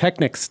was a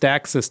Technic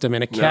stack system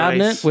in a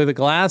cabinet with a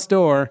glass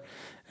door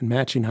and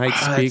matching height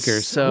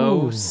speakers.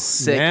 So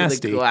sick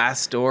with the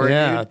glass door.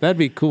 Yeah, dude. That'd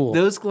be cool.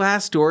 Those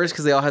glass doors,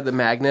 because they all had the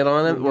magnet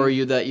on them, or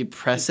you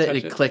press it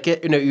and you click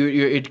it. No,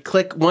 you'd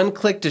click one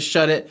click to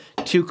shut it,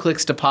 2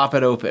 clicks to pop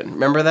it open.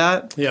 Remember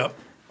that? Yep.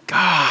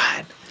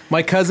 God.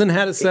 My cousin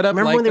had it set up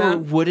Remember like that. Remember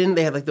when they were wooden?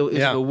 They had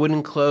the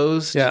wooden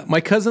closed. Yeah,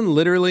 my cousin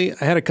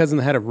I had a cousin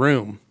that had a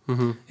room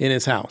in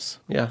his house.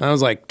 Yeah. I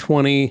was like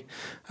 20.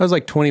 I was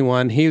like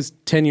 21. He was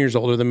 10 years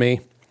older than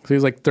me. So he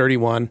was like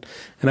 31.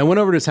 And I went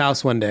over to his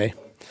house one day.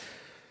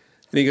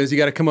 And he goes, you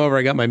got to come over.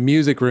 I got my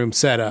music room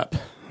set up.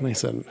 And I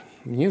said,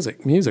 music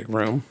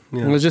room? Yeah.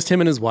 And it was just him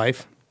and his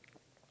wife.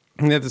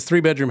 And they had this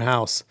 3-bedroom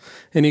house.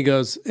 And he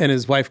goes, and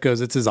his wife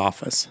goes, it's his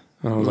office.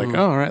 And I was like,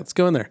 oh, all right, let's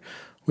go in there.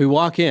 We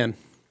walk in.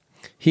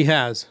 He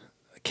has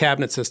a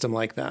cabinet system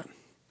like that.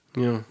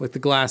 Yeah. With the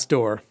glass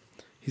door.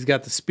 He's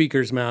got the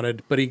speakers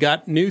mounted, but he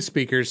got new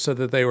speakers so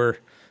that they were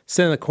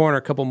sitting in the corner,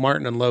 a couple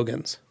Martin and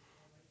Logans.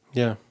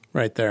 Yeah.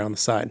 Right there on the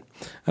side.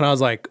 And I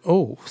was like,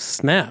 oh,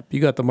 snap. You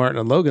got the Martin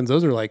and Logans.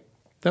 Those are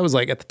that was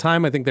at the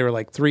time, I think they were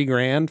like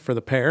 $3,000 for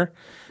the pair.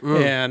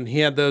 And he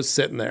had those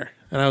sitting there.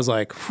 And I was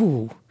like,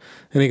 whew.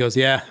 And he goes,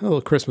 yeah, a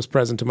little Christmas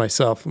present to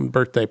myself, and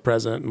birthday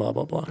present, and blah,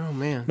 blah, blah. Oh,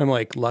 man. And I'm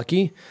like,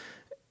 lucky.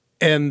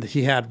 And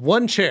he had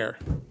one chair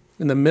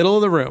in the middle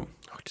of the room.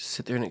 Oh, just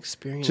sit there and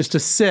experience. Just to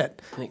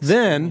sit.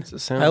 Then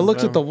I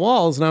looked at the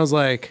walls and I was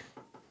like,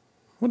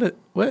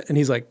 what? And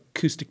he's like,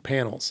 acoustic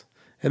panels.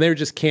 And they were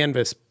just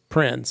canvas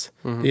prints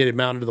he had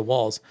mounted to the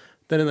walls.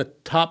 Then in the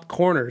top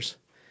corners,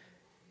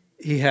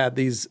 he had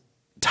these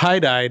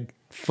tie-dyed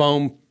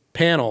foam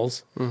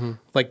panels,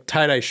 like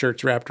tie-dye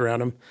shirts wrapped around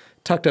them,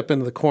 tucked up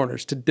into the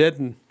corners to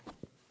deaden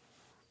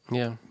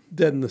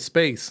the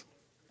space.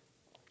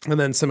 And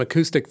then some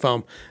acoustic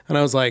foam. And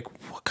I was like,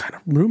 what kind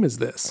of room is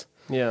this?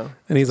 Yeah.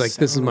 And he's like,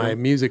 this is my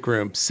music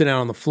room. Sit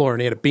down on the floor.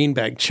 And he had a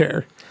beanbag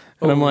chair.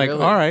 And I'm like,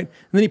 really? all right. And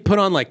then he put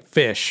on like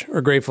Fish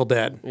or Grateful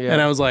Dead. Yeah.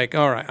 And I was like,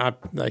 all right,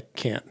 I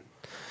can't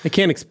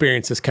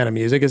experience this kind of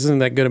music. This isn't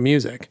that good of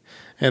music.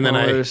 And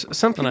then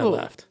some people I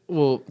left.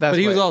 Well, that's But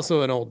he was what-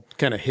 also an old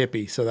kind of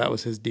hippie, so that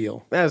was his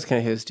deal. That was kind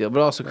of his deal, but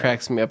it also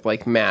cracks me up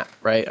like Matt,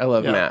 right? I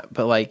love Matt,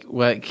 but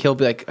like he'll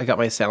be like, I got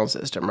my sound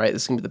system, right?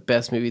 This is gonna be the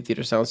best movie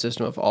theater sound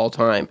system of all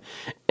time.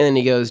 And then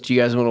he goes, do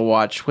you guys want to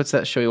watch, what's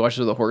that show he watches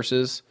with the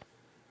horses?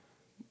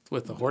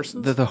 With the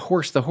horses? The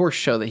horse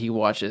show that he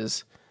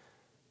watches.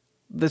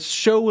 The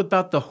show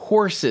about the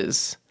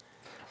horses.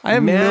 I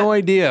have Matt- no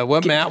idea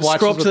what Matt watches.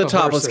 Scroll up to with the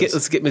top. horses.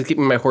 Let's get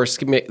me my horse.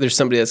 There's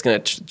somebody that's gonna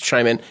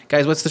chime in,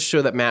 guys. What's the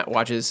show that Matt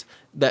watches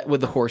that with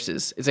the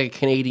horses? It's like a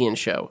Canadian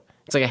show.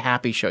 It's like a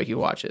happy show he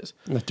watches.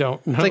 I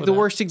don't know. It's like the that.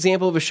 worst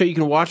example of a show you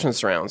can watch on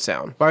surround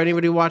sound. Why would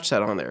anybody watch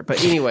that on there?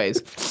 But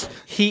anyways,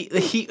 he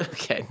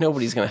okay.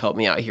 Nobody's gonna help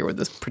me out here with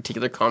this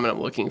particular comment I'm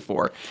looking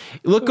for.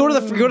 Go to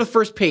the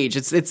first page.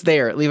 It's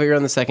there. Leave it. You're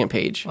on the second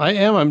page. I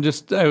am. I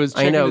was. I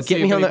Checking know. To see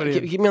Get me if on the anybody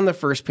had get me on the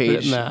first page.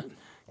 written that.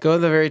 Go to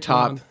the very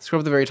top. Scroll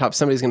up to the very top.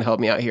 Somebody's gonna help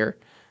me out here.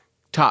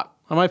 Top.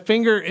 My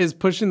finger is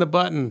pushing the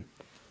button.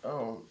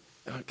 Oh,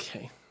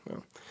 okay.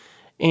 Well,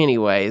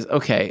 anyways,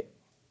 okay.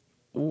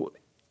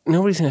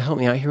 Nobody's going to help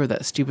me out here with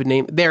that stupid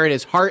name. There it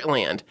is,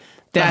 Heartland.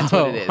 That's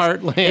what it is.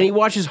 Heartland. And he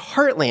watches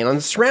Heartland on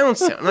the surround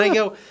sound. And I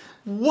go,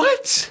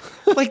 what?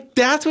 Like,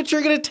 that's what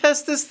you're going to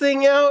test this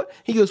thing out?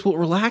 He goes, well, it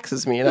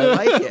relaxes me, and I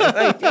like it. And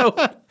I go,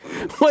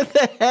 what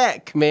the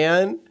heck,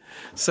 man?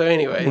 So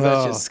anyways,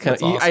 that's just kind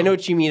of, that's awesome. I know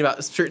what you mean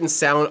about certain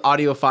sound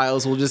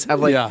audiophiles will just have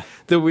like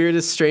the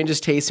weirdest,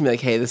 strangest taste and be like,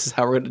 hey, this is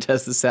how we're going to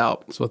test this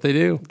out. That's what they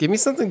do. Give me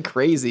something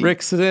crazy.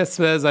 Rick Smith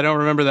says, I don't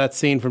remember that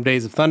scene from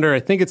Days of Thunder. I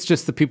think it's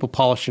just the people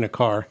polishing a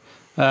car.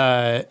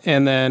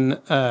 And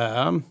then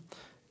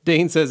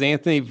Dane says,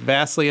 Anthony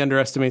vastly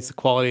underestimates the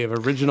quality of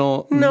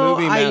original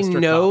movie master I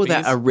know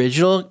copies. that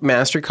original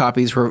master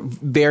copies were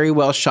very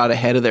well shot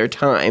ahead of their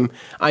time.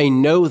 I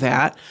know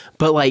that.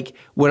 But like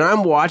when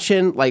I'm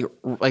watching like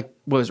what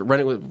was it?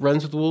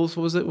 Runs with Wolves?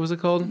 What was it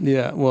called?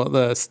 Yeah, well,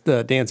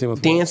 the Dancing with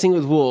Wolves. Dancing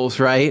with Wolves,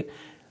 right?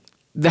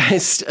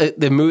 That's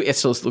the movie. It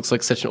still looks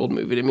like such an old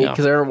movie to me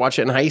because I remember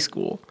watching it in high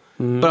school.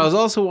 But I was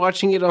also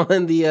watching it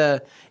on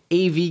the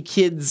AV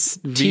Kids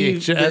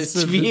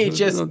VHS.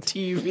 VHS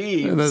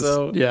TV.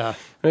 So Yeah.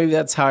 maybe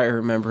that's how I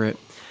remember it.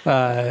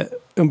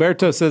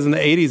 Umberto says in the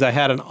 80s I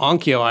had an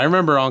Onkyo. I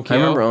remember Onkyo. I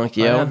remember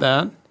Onkyo. I had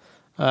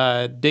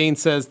that. Dane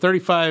says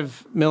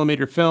 35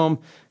 millimeter film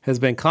has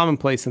been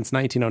commonplace since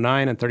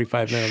 1909, and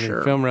 35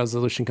 millimeter film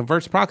resolution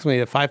converts approximately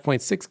to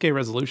 5.6K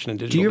resolution in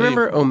digital. Do you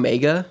remember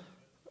Omega?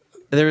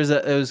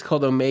 It was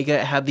called Omega.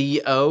 It had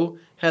the O,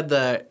 had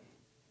the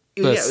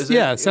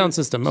sound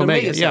system. it was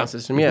Omega, sound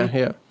system.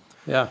 Yeah.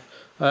 Yeah.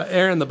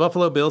 Aaron, the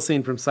Buffalo Bill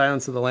scene from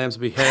Silence of the Lambs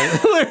will be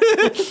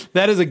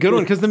that is a good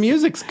one because the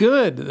music's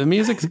good. The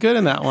music's good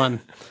in that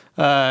one.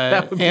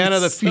 Anna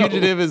the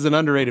Fugitive is an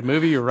underrated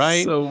movie. You're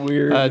right. So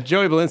weird.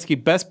 Joey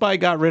Belinsky, Best Buy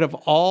got rid of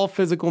all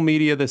physical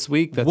media this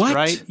week. That's What?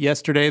 right.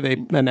 Yesterday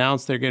they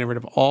announced they're getting rid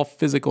of all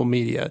physical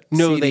media.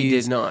 No, they CDs.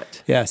 did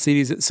not. Yeah,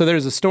 CDs. So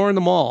there's a store in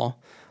the mall.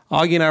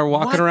 Augie and I were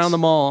walking What? around the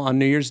mall on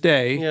New Year's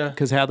Day Yeah.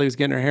 because Hadley was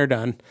getting her hair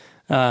done.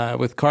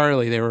 With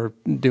Carly, they were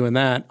doing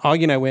that.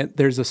 Augie and I went,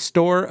 there's a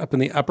store up in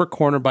the upper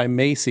corner by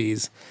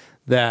Macy's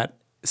that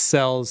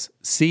sells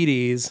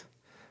CDs,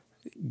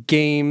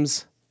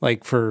 games,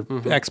 like for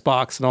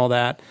Xbox and all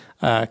that,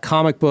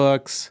 comic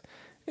books,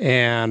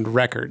 and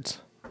records.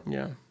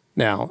 Yeah.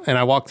 Now, and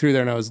I walked through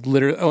there and I was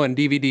literally, and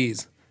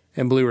DVDs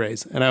and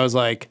Blu-rays. And I was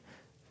like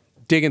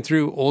digging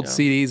through old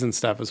CDs and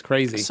stuff. It was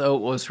crazy. So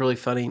what was really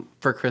funny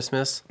for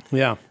Christmas,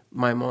 Yeah.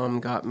 my mom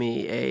got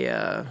me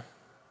a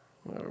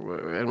I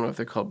don't know if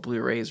they're called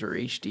Blu-rays or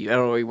HD. I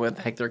don't know what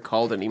the heck they're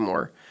called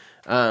anymore.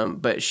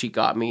 But she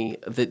got me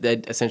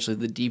essentially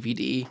the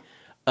DVD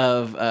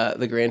of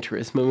the Gran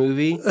Turismo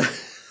movie.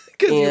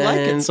 Because you like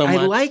it so much.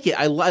 I like it.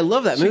 I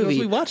love that movie. goes,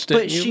 "We watched it."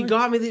 But And you're she like-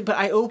 got me. But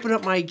I open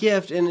up my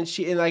gift and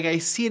like I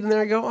see it in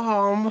there. I go,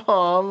 "Oh,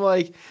 Mom,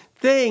 like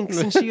thanks."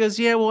 And she goes,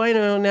 "Yeah, well, I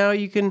know now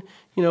you can."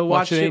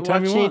 Watch it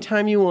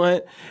anytime you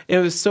want. And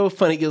it was so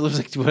funny because it was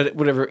like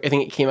whatever. I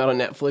think it came out on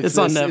Netflix. It's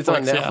on It's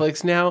on Netflix,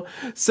 Netflix now.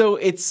 So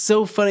it's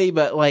so funny.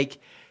 But like,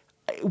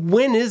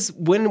 when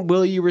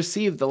will you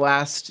receive the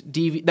last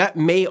DVD? That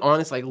may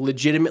honestly,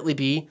 legitimately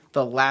be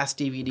the last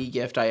DVD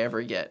gift I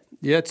ever get.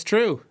 Yeah, it's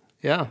true.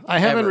 Yeah. I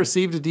haven't Ever.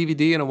 received a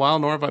DVD in a while,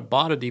 nor have I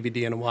bought a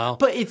DVD in a while.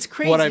 But it's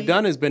crazy. What I've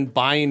done is been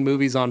buying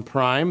movies on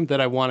Prime that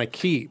I want to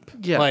keep.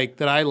 Yeah. Like,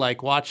 that I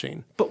like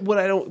watching. But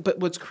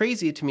what's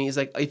crazy to me is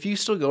like if you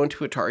still go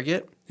into a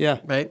Target, Yeah.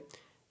 right,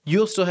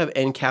 you'll still have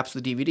end caps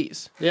of the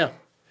DVDs. Yeah.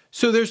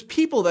 So there's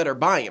people that are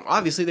buying them.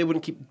 Obviously, they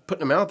wouldn't keep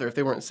putting them out there if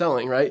they weren't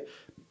selling, right?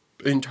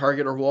 In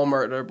Target or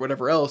Walmart or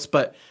whatever else.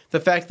 But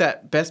the fact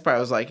that Best Buy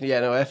was like, yeah,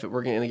 no, F it,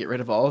 we're going to get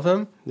rid of all of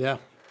them. Yeah.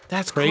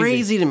 That's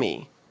crazy to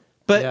me.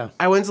 But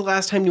Yeah. when's the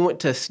last time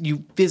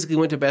you physically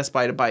went to Best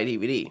Buy to buy a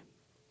DVD?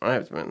 I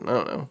don't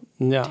know.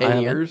 Yeah,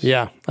 10 years?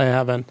 Yeah, I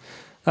haven't.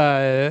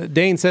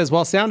 Dane says,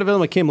 while sound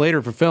development came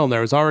later for film,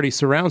 there was already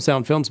surround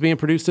sound films being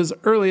produced as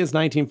early as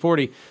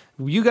 1940.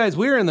 You guys,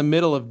 we're in the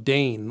middle of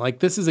Dane. Like,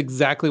 this is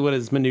exactly what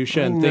his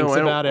minutia and thinks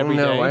about every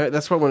day.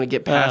 That's why I want to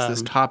get past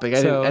this topic.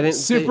 I didn't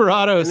Super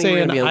Auto is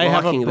saying, I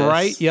have a unlocking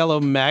bright this.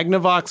 yellow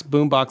Magnavox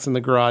boombox in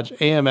the garage,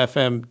 AM,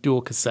 FM,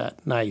 dual cassette.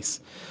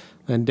 Nice.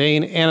 And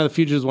Dane, Anna the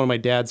Fugitive is one of my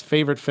dad's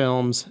favorite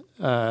films.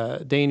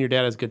 Dane, your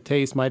dad has good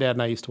taste. My dad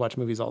and I used to watch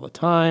movies all the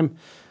time.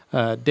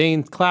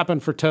 Dane clapping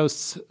for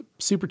Toast's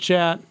super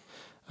chat.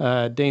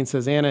 Dane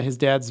says, Anna, his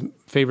dad's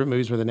favorite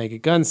movies were the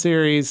Naked Gun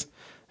series.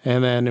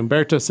 And then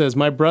Umberto says,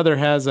 my brother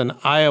has an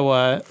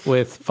Iowa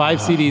with 5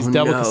 CDs,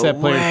 double cassette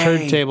player,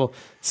 turntable.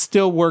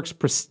 Still works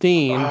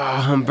pristine.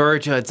 Oh,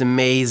 Humberto, it's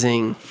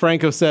amazing.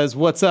 Franco says,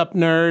 what's up,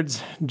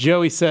 nerds?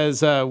 Joey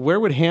says, where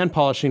would hand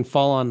polishing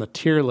fall on the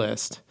tier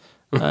list?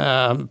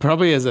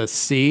 Probably as a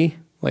C.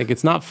 Like,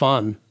 it's not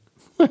fun.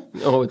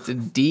 Oh, it's a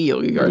D.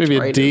 Maybe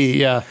a D,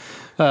 yeah.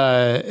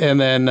 And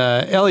then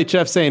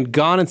LHF saying,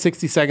 Gone in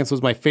 60 Seconds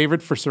was my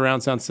favorite for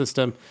surround sound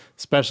system,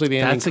 especially the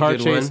ending car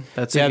chase.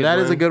 That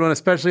is a good one,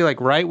 especially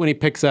like right when he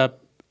picks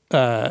up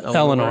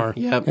Eleanor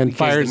and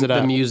fires it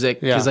up. The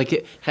music, because like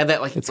it had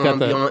that like It's got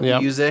the-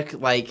 ambient music,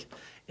 like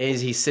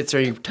as he sits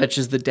there, he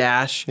touches the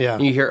dash,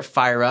 and you hear it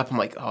fire up. I'm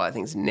like, oh, that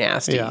thing's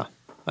nasty. Yeah,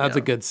 that's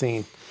a good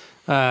scene.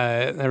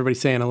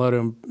 Everybody's saying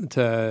hello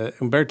to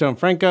Umberto and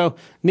Franco.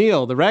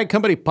 Neil, the Rag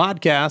Company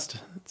podcast,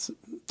 it's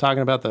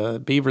talking about the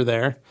beaver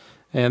there.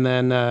 And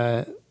then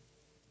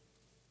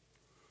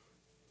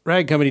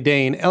Rag Company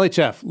Dane,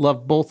 LHF,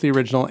 love both the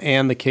original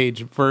and the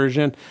Cage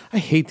version. I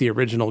hate the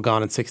original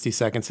Gone in 60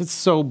 Seconds. It's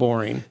so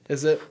boring.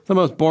 Is it? It's the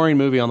most boring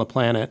movie on the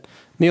planet.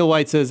 Neil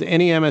White says,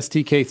 any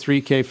MSTK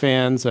 3K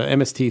fans,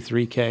 MST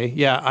 3K.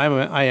 Yeah,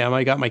 I am.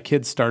 I got my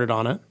kids started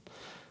on it.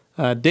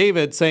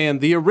 David saying,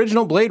 the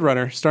original Blade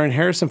Runner starring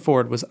Harrison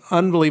Ford was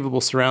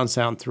unbelievable surround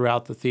sound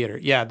throughout the theater.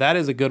 Yeah, that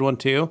is a good one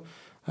too.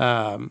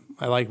 I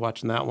like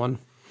watching that one.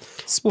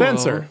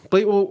 Spencer.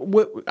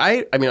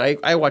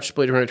 I watched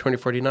Blade Runner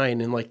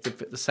 2049 in like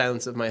the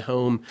silence of my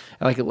home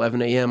at like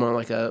 11 a.m. on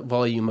like a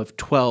volume of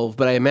 12.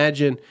 But I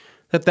imagine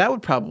that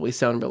would probably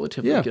sound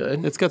relatively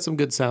good. It's got some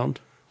good sound.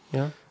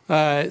 Yeah.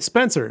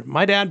 Spencer,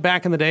 my dad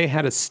back in the day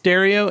had a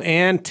stereo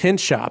and tint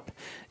shop.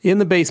 In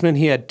the basement,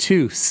 he had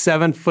 2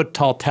 7-foot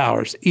tall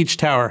towers. Each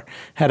tower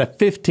had a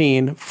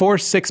 15, 4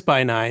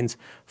 6x9s,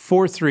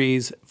 4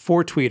 3s,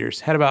 4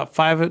 tweeters. Had about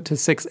 5 to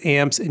 6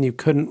 amps, and you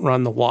couldn't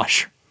run the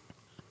washer.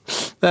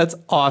 That's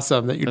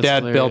awesome that your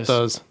dad built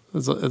those.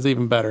 That's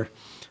even better.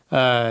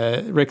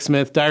 Rick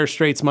Smith, Dire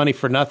Straits, Money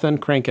for Nothing,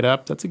 Crank It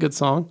Up. That's a good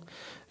song.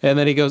 And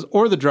then he goes,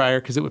 or the dryer,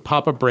 because it would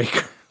pop a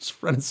breaker.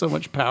 It's running so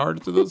much power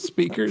to those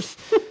speakers.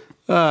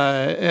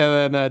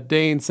 And then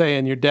Dane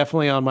saying, you're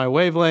definitely on my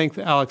wavelength.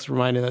 Alex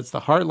reminding that's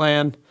the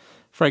Heartland.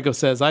 Franco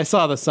says, I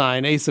saw the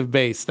sign, Ace of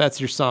Base.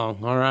 That's your song.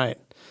 All right.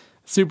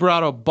 Super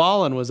Auto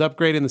Ballin was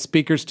upgrading the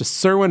speakers to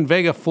Serwin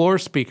Vega floor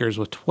speakers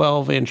with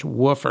 12-inch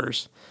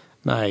woofers.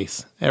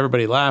 Nice.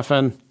 Everybody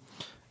laughing.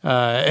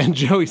 And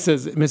Joey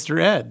says, Mr.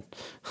 Ed.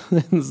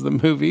 This is the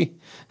movie.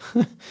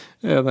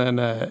 And then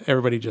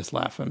everybody just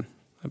laughing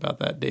about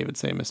that. David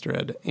saying, Mr.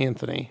 Ed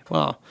Anthony.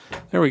 Well,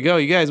 there we go.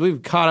 You guys,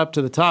 we've caught up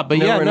to the top. But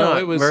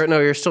it was...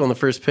 you're still on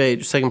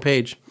the second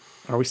page.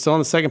 Are we still on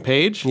the second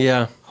page?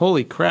 Yeah.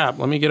 Holy crap.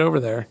 Let me get over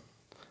there.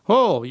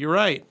 Oh, you're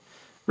right.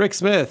 Rick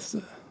Smith.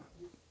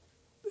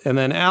 And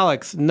then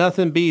Alex,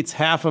 nothing beats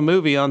half a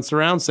movie on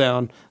surround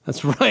sound.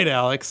 That's right,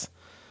 Alex.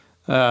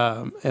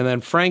 And then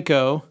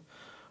Franco,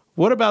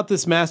 what about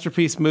this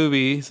masterpiece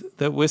movie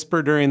that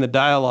whisper during the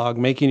dialogue,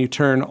 making you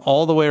turn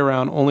all the way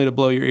around only to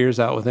blow your ears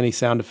out with any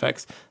sound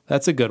effects?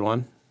 That's a good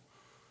one.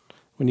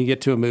 When you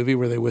get to a movie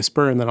where they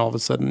whisper and then all of a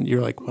sudden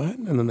you're like, what?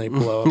 And then they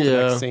blow up the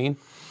next scene.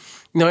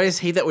 No, I just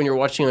hate that when you're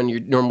watching on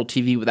your normal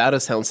TV without a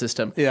sound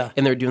system. Yeah.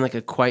 And they're doing like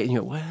a quiet, and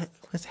you're like,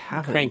 what's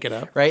happening? Crank it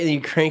up. Right? And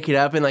you crank it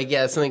up and like,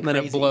 something And then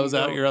crazy. it blows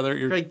out your other...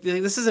 You're like,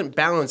 this isn't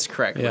balanced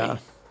correctly. Yeah.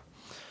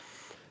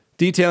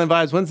 Detailing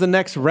Vibes, when's the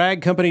next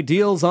Rag Company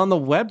deals on the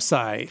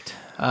website?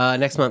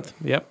 Next month.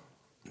 Yep.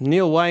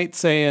 Neil White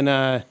saying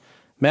Mad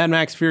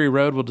Max Fury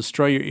Road will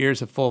destroy your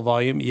ears at full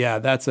volume. Yeah,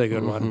 that's a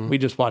good one. We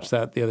just watched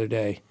that the other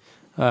day.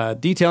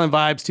 Detailing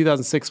Vibes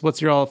 2006,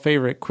 what's your all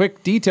favorite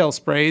quick detail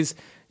sprays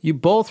you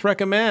both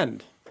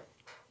recommend?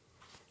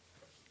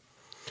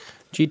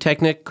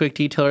 G-Technic Quick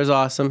Detailer is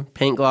awesome.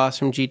 Paint Gloss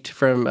from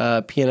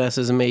PNS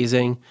is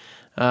amazing.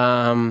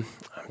 I'm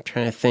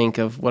trying to think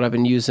of what I've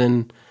been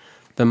using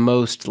the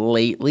most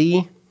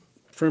lately.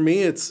 For me,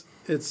 it's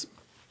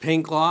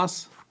Paint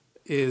Gloss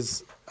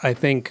is, I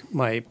think,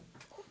 my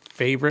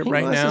favorite Paint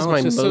right Gloss now. is my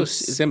It's just most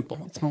so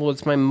simple.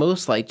 It's my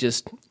most like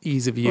just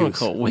Ease of I don't use.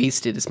 call it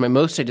wasted. It's my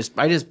most. I just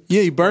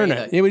Yeah, you burn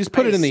spray it. Yeah, we just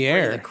put it in the spray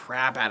air. the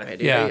crap out of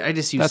it. Yeah, I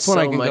just use that's so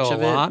when I can much go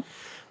of a lot.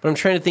 But I'm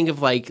trying to think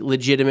of like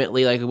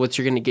legitimately like what's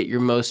you're going to get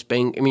your most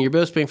bang. I mean, your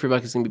most bang for your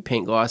buck is going to be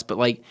paint gloss, but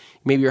like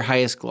maybe your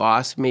highest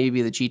gloss,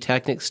 maybe the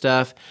G-Technic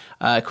stuff.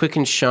 Quick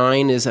and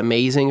Shine is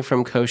amazing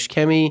from Kosh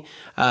Chemie.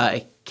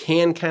 It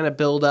can kind of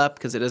build up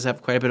because it does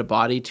have quite a bit of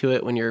body to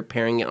it when you're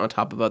pairing it on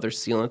top of other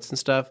sealants and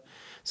stuff.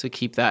 So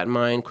keep that in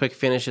mind. Quick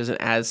Finish isn't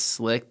as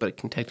slick, but it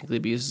can technically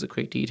be used as a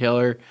quick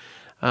detailer.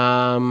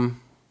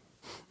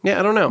 Yeah,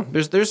 I don't know.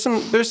 There's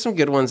some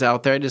good ones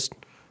out there. I just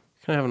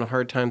kind of having a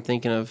hard time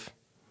thinking of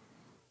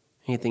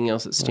anything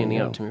else that's standing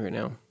out to me right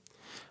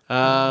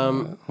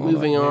now.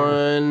 Moving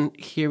on.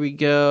 Here we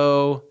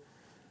go.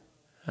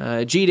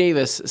 G.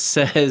 Davis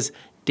says,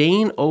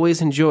 Dane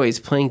always enjoys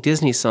playing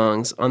Disney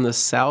songs on the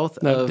South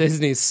of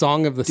Disney's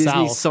Song of the South.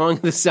 Disney's Song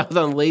of the South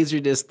on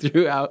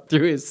Laserdisc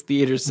through his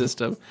theater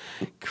system.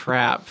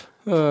 Crap.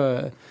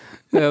 Then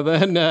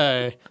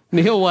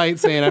Neil White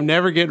saying, I'm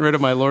never getting rid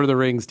of my Lord of the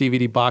Rings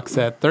DVD box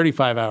set.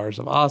 35 hours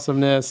of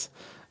awesomeness.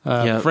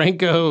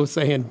 Franco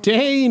saying,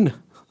 Dane.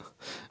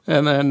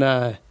 And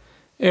then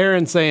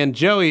Aaron saying,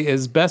 Joey,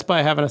 is Best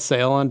Buy having a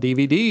sale on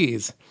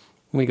DVDs?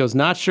 And he goes,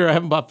 not sure. I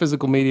haven't bought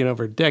physical media in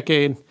over a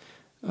decade.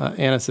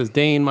 Anna says,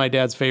 Dane, my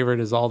dad's favorite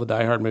is all the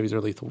Die Hard movies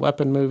or Lethal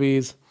Weapon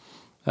movies.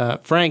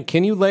 Frank,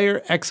 can you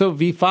layer EXO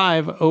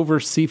V5 over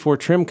C4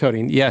 trim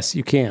coating? Yes,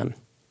 you can.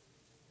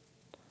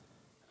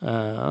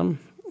 And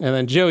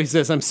then Joey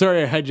says, I'm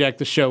sorry I hijacked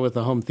the show with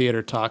the home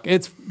theater talk.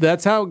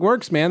 That's how it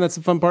works, man. That's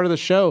the fun part of the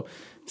show.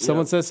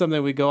 Someone says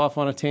something, we go off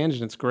on a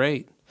tangent. It's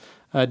great.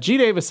 G.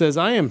 Davis says,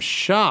 I am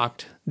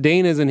shocked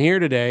Dane isn't here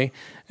today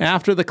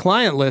after the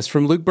client list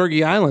from Luke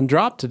Berge Island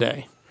dropped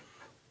today.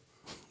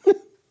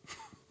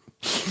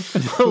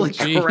 Holy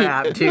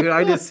crap, dude.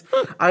 I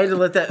had to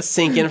let that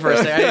sink in for a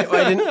second.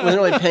 I wasn't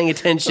really paying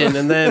attention,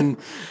 and then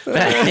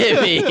that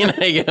hit me, and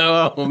I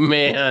go, oh,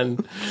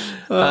 man.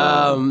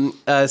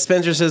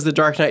 Spencer says the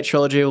Dark Knight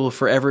trilogy will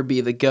forever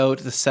be the GOAT.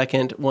 The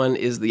second one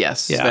is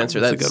Spencer.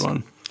 That's a good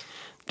one.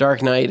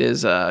 Dark Knight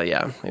is,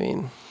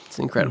 it's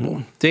incredible.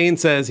 Mm-hmm. Dane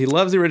says he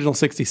loves the original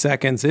 60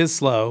 Seconds, is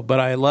slow, but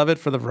I love it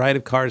for the variety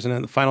of cars in it.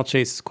 The final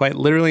chase is quite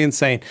literally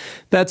insane.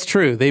 That's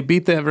true. They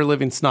beat the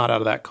ever-living snot out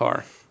of that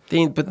car.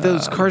 But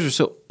those cars are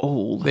so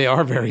old. They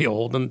are very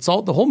old, and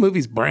the whole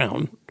movie's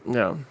brown.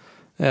 Yeah.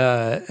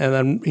 And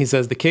then he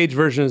says the Cage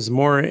version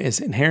is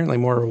inherently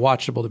more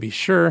watchable, to be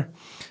sure.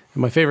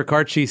 And my favorite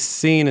car chase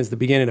scene is the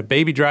beginning of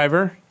Baby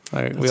Driver.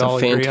 We all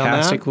agree on that.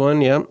 Fantastic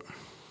one. Yep.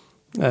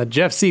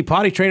 Jeff C.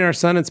 Potty training our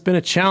son. It's been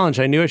a challenge.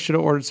 I knew I should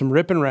have ordered some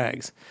Rippin'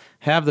 Rags.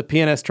 Have the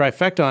PNS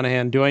trifecta on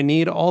hand. Do I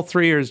need all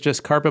three, or is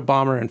just Carpet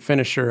Bomber and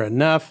Finisher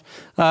enough?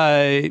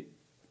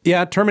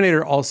 Yeah,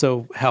 Terminator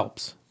also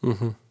helps.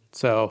 Mm-hmm.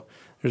 So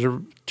there's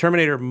a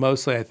Terminator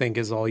mostly, I think,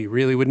 is all you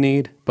really would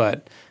need,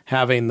 but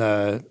having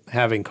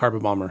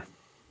Carpet Bomber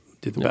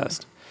do the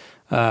best.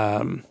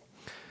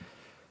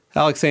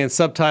 Alex saying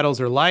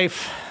subtitles are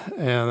life,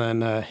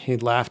 and then he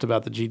laughed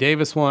about the G.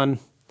 Davis one.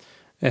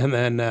 And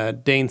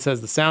then Dane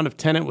says the sound of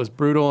Tenet was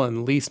brutal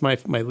and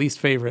my least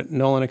favorite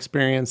Nolan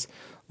experience.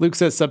 Luke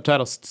says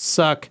subtitles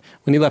suck.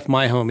 When he left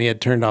my home, he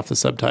had turned off the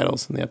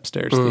subtitles in the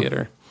upstairs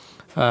theater.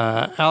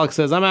 Alex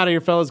says, I'm out of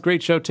here, fellas.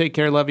 Great show. Take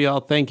care. Love you all.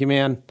 Thank you,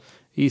 man.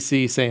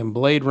 EC saying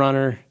Blade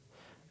Runner.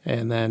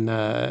 And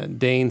then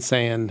Dane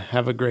saying,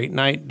 have a great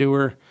night,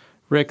 doer.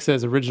 Rick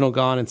says original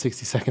Gone in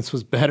 60 Seconds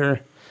was better.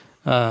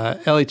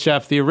 Ellie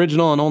Chef, the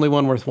original and only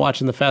one worth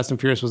watching, The Fast and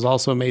Furious, was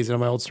also amazing on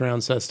my old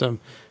surround system.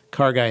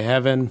 Car Guy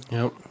Heaven.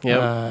 Yep.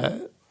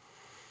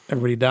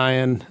 Everybody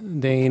dying.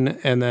 Dane.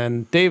 And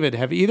then David,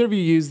 have either of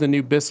you used the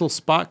new Bissell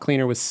spot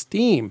cleaner with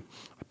steam?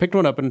 I picked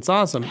one up and it's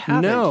awesome.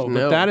 No,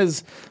 but that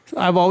is,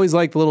 I've always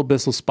liked the little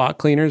Bissell spot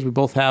cleaners. We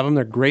both have them.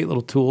 They're great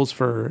little tools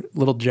for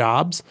little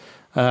jobs.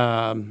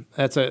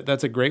 That's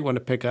a great one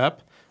to pick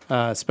up,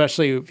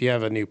 especially if you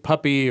have a new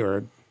puppy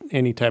or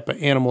any type of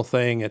animal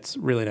thing. It's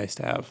really nice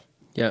to have.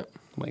 Yeah.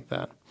 Like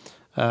that.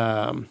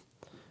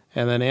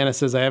 And then Anna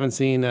says, I haven't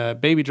seen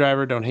Baby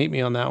Driver. Don't hate me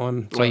on that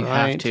one. Well, you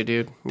have to,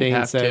 dude.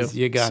 Dane says,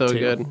 you got to. So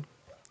good.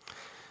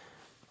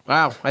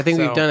 Wow, I think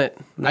we've done it.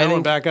 Now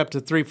we're back up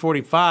to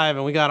 3:45,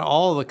 and we got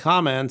all the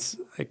comments.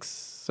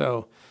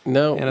 So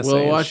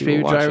we'll watch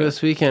Baby Driver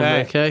this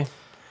weekend. Okay.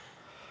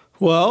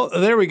 Well,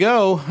 there we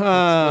go.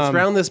 Let's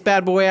round this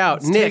bad boy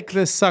out. Nick, take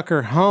this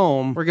sucker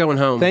home. We're going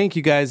home. Thank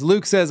you, guys.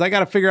 Luke says, I got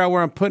to figure out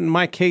where I'm putting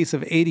my case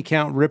of 80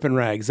 count Rippin'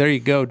 Rags. There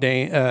you go,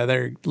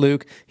 there,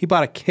 Luke. He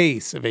bought a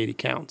case of 80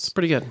 counts.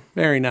 Pretty good.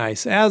 Very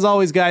nice. As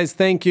always, guys,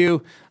 thank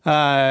you.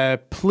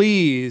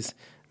 Please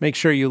make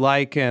sure you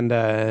like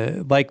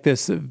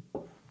this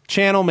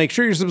channel. Make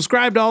sure you're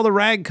subscribed to all the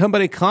Rag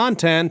Company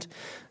content.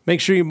 Make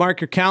sure you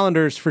mark your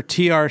calendars for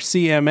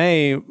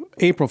TRCMA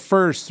April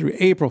 1st through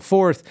April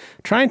 4th.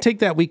 Try and take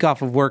that week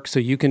off of work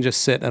so you can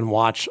just sit and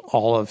watch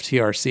all of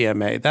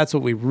TRCMA. That's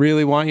what we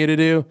really want you to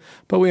do,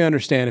 but we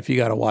understand if you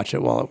got to watch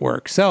it while at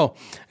work. So,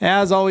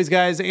 as always,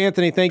 guys,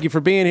 Anthony, thank you for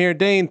being here.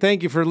 Dane,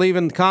 thank you for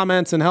leaving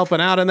comments and helping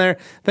out in there.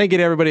 Thank you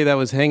to everybody that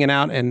was hanging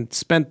out and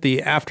spent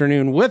the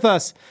afternoon with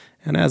us.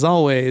 And as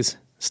always,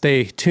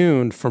 stay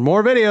tuned for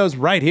more videos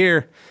right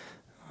here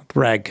at the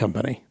Rag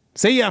Company.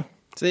 See ya.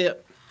 See ya.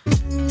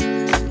 you.